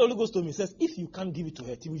 You know what the Holy Ghost told me? He says, if you can't give it to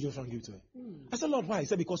her, TB Joshua can give it to her. I said, Lord, why? He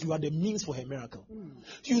said, because you are the means for her miracle.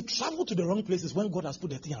 You travel to the wrong places when God has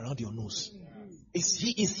put the thing around your nose.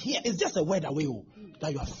 He is here. It's just a word away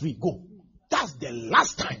that you are free. Go. That's the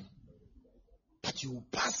last time. But you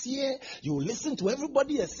pass here, you listen to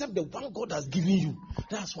everybody except the one God has given you.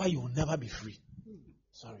 That's why you will never be free.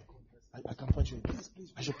 Sorry. I can punch you. Please.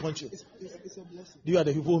 I should punch you. It's a blessing. You are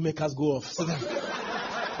the people who make us go off. It's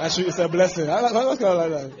a blessing. I like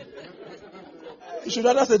that. You should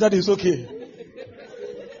rather say that it's okay.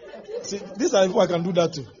 See, these are people I can do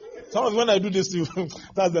that to. Some of you, when I do this to you,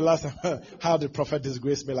 that's the last time. How the prophet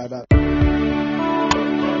disgraced me like that.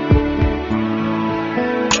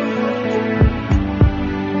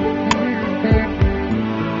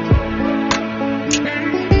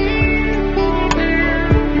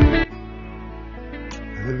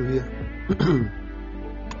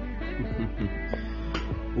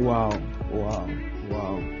 Wow.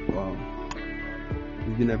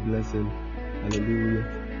 It's been a blessing.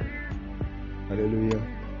 Hallelujah.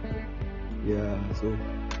 Yeah, so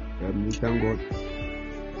we thank God.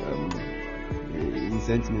 He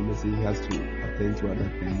sent me a message. He has to attend to other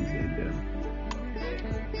things, and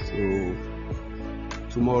so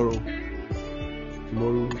tomorrow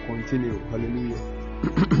we'll continue. Hallelujah.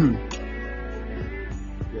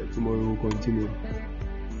 Yeah, tomorrow we'll continue.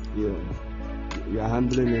 Yeah, we are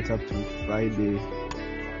handling it up to Friday.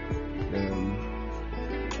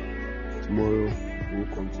 Tomorrow we'll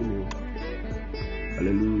continue.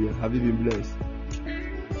 Hallelujah. Have you been blessed?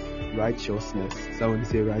 Righteousness. Someone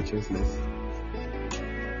say righteousness.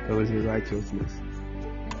 Someone say righteousness.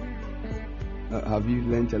 Have you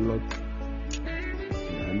learned a lot?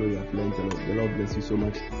 Yeah, I know you have learned a lot. The Lord bless you so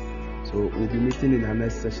much. So we'll be meeting in our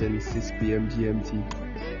next session, 6 p.m. GMT,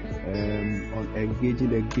 on engaging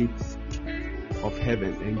the gates of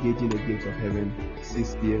heaven. Engaging the gates of heaven,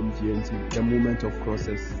 6 p.m. GMT. The moment of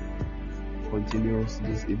crosses continues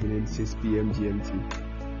this evening, 6 p.m.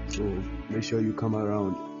 GMT. So make sure you come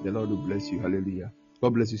around. The Lord will bless you. Hallelujah.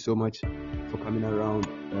 God bless you so much for coming around.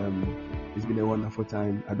 It's been a wonderful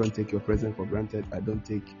time. I don't take your presence for granted. I don't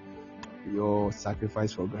take your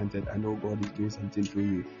sacrifice for granted. I know God is doing something through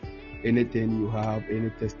you. Anything you have, any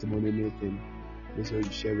testimony, anything, make sure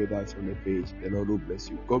you share with us on the page. The Lord will bless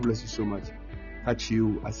you. God bless you so much. Catch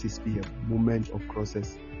you at 6 p.m. Moment of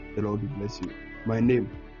crosses. The Lord will bless you. My name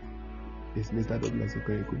is Mr. Douglas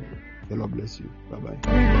Okoyeku. The Lord bless you. Bye-bye.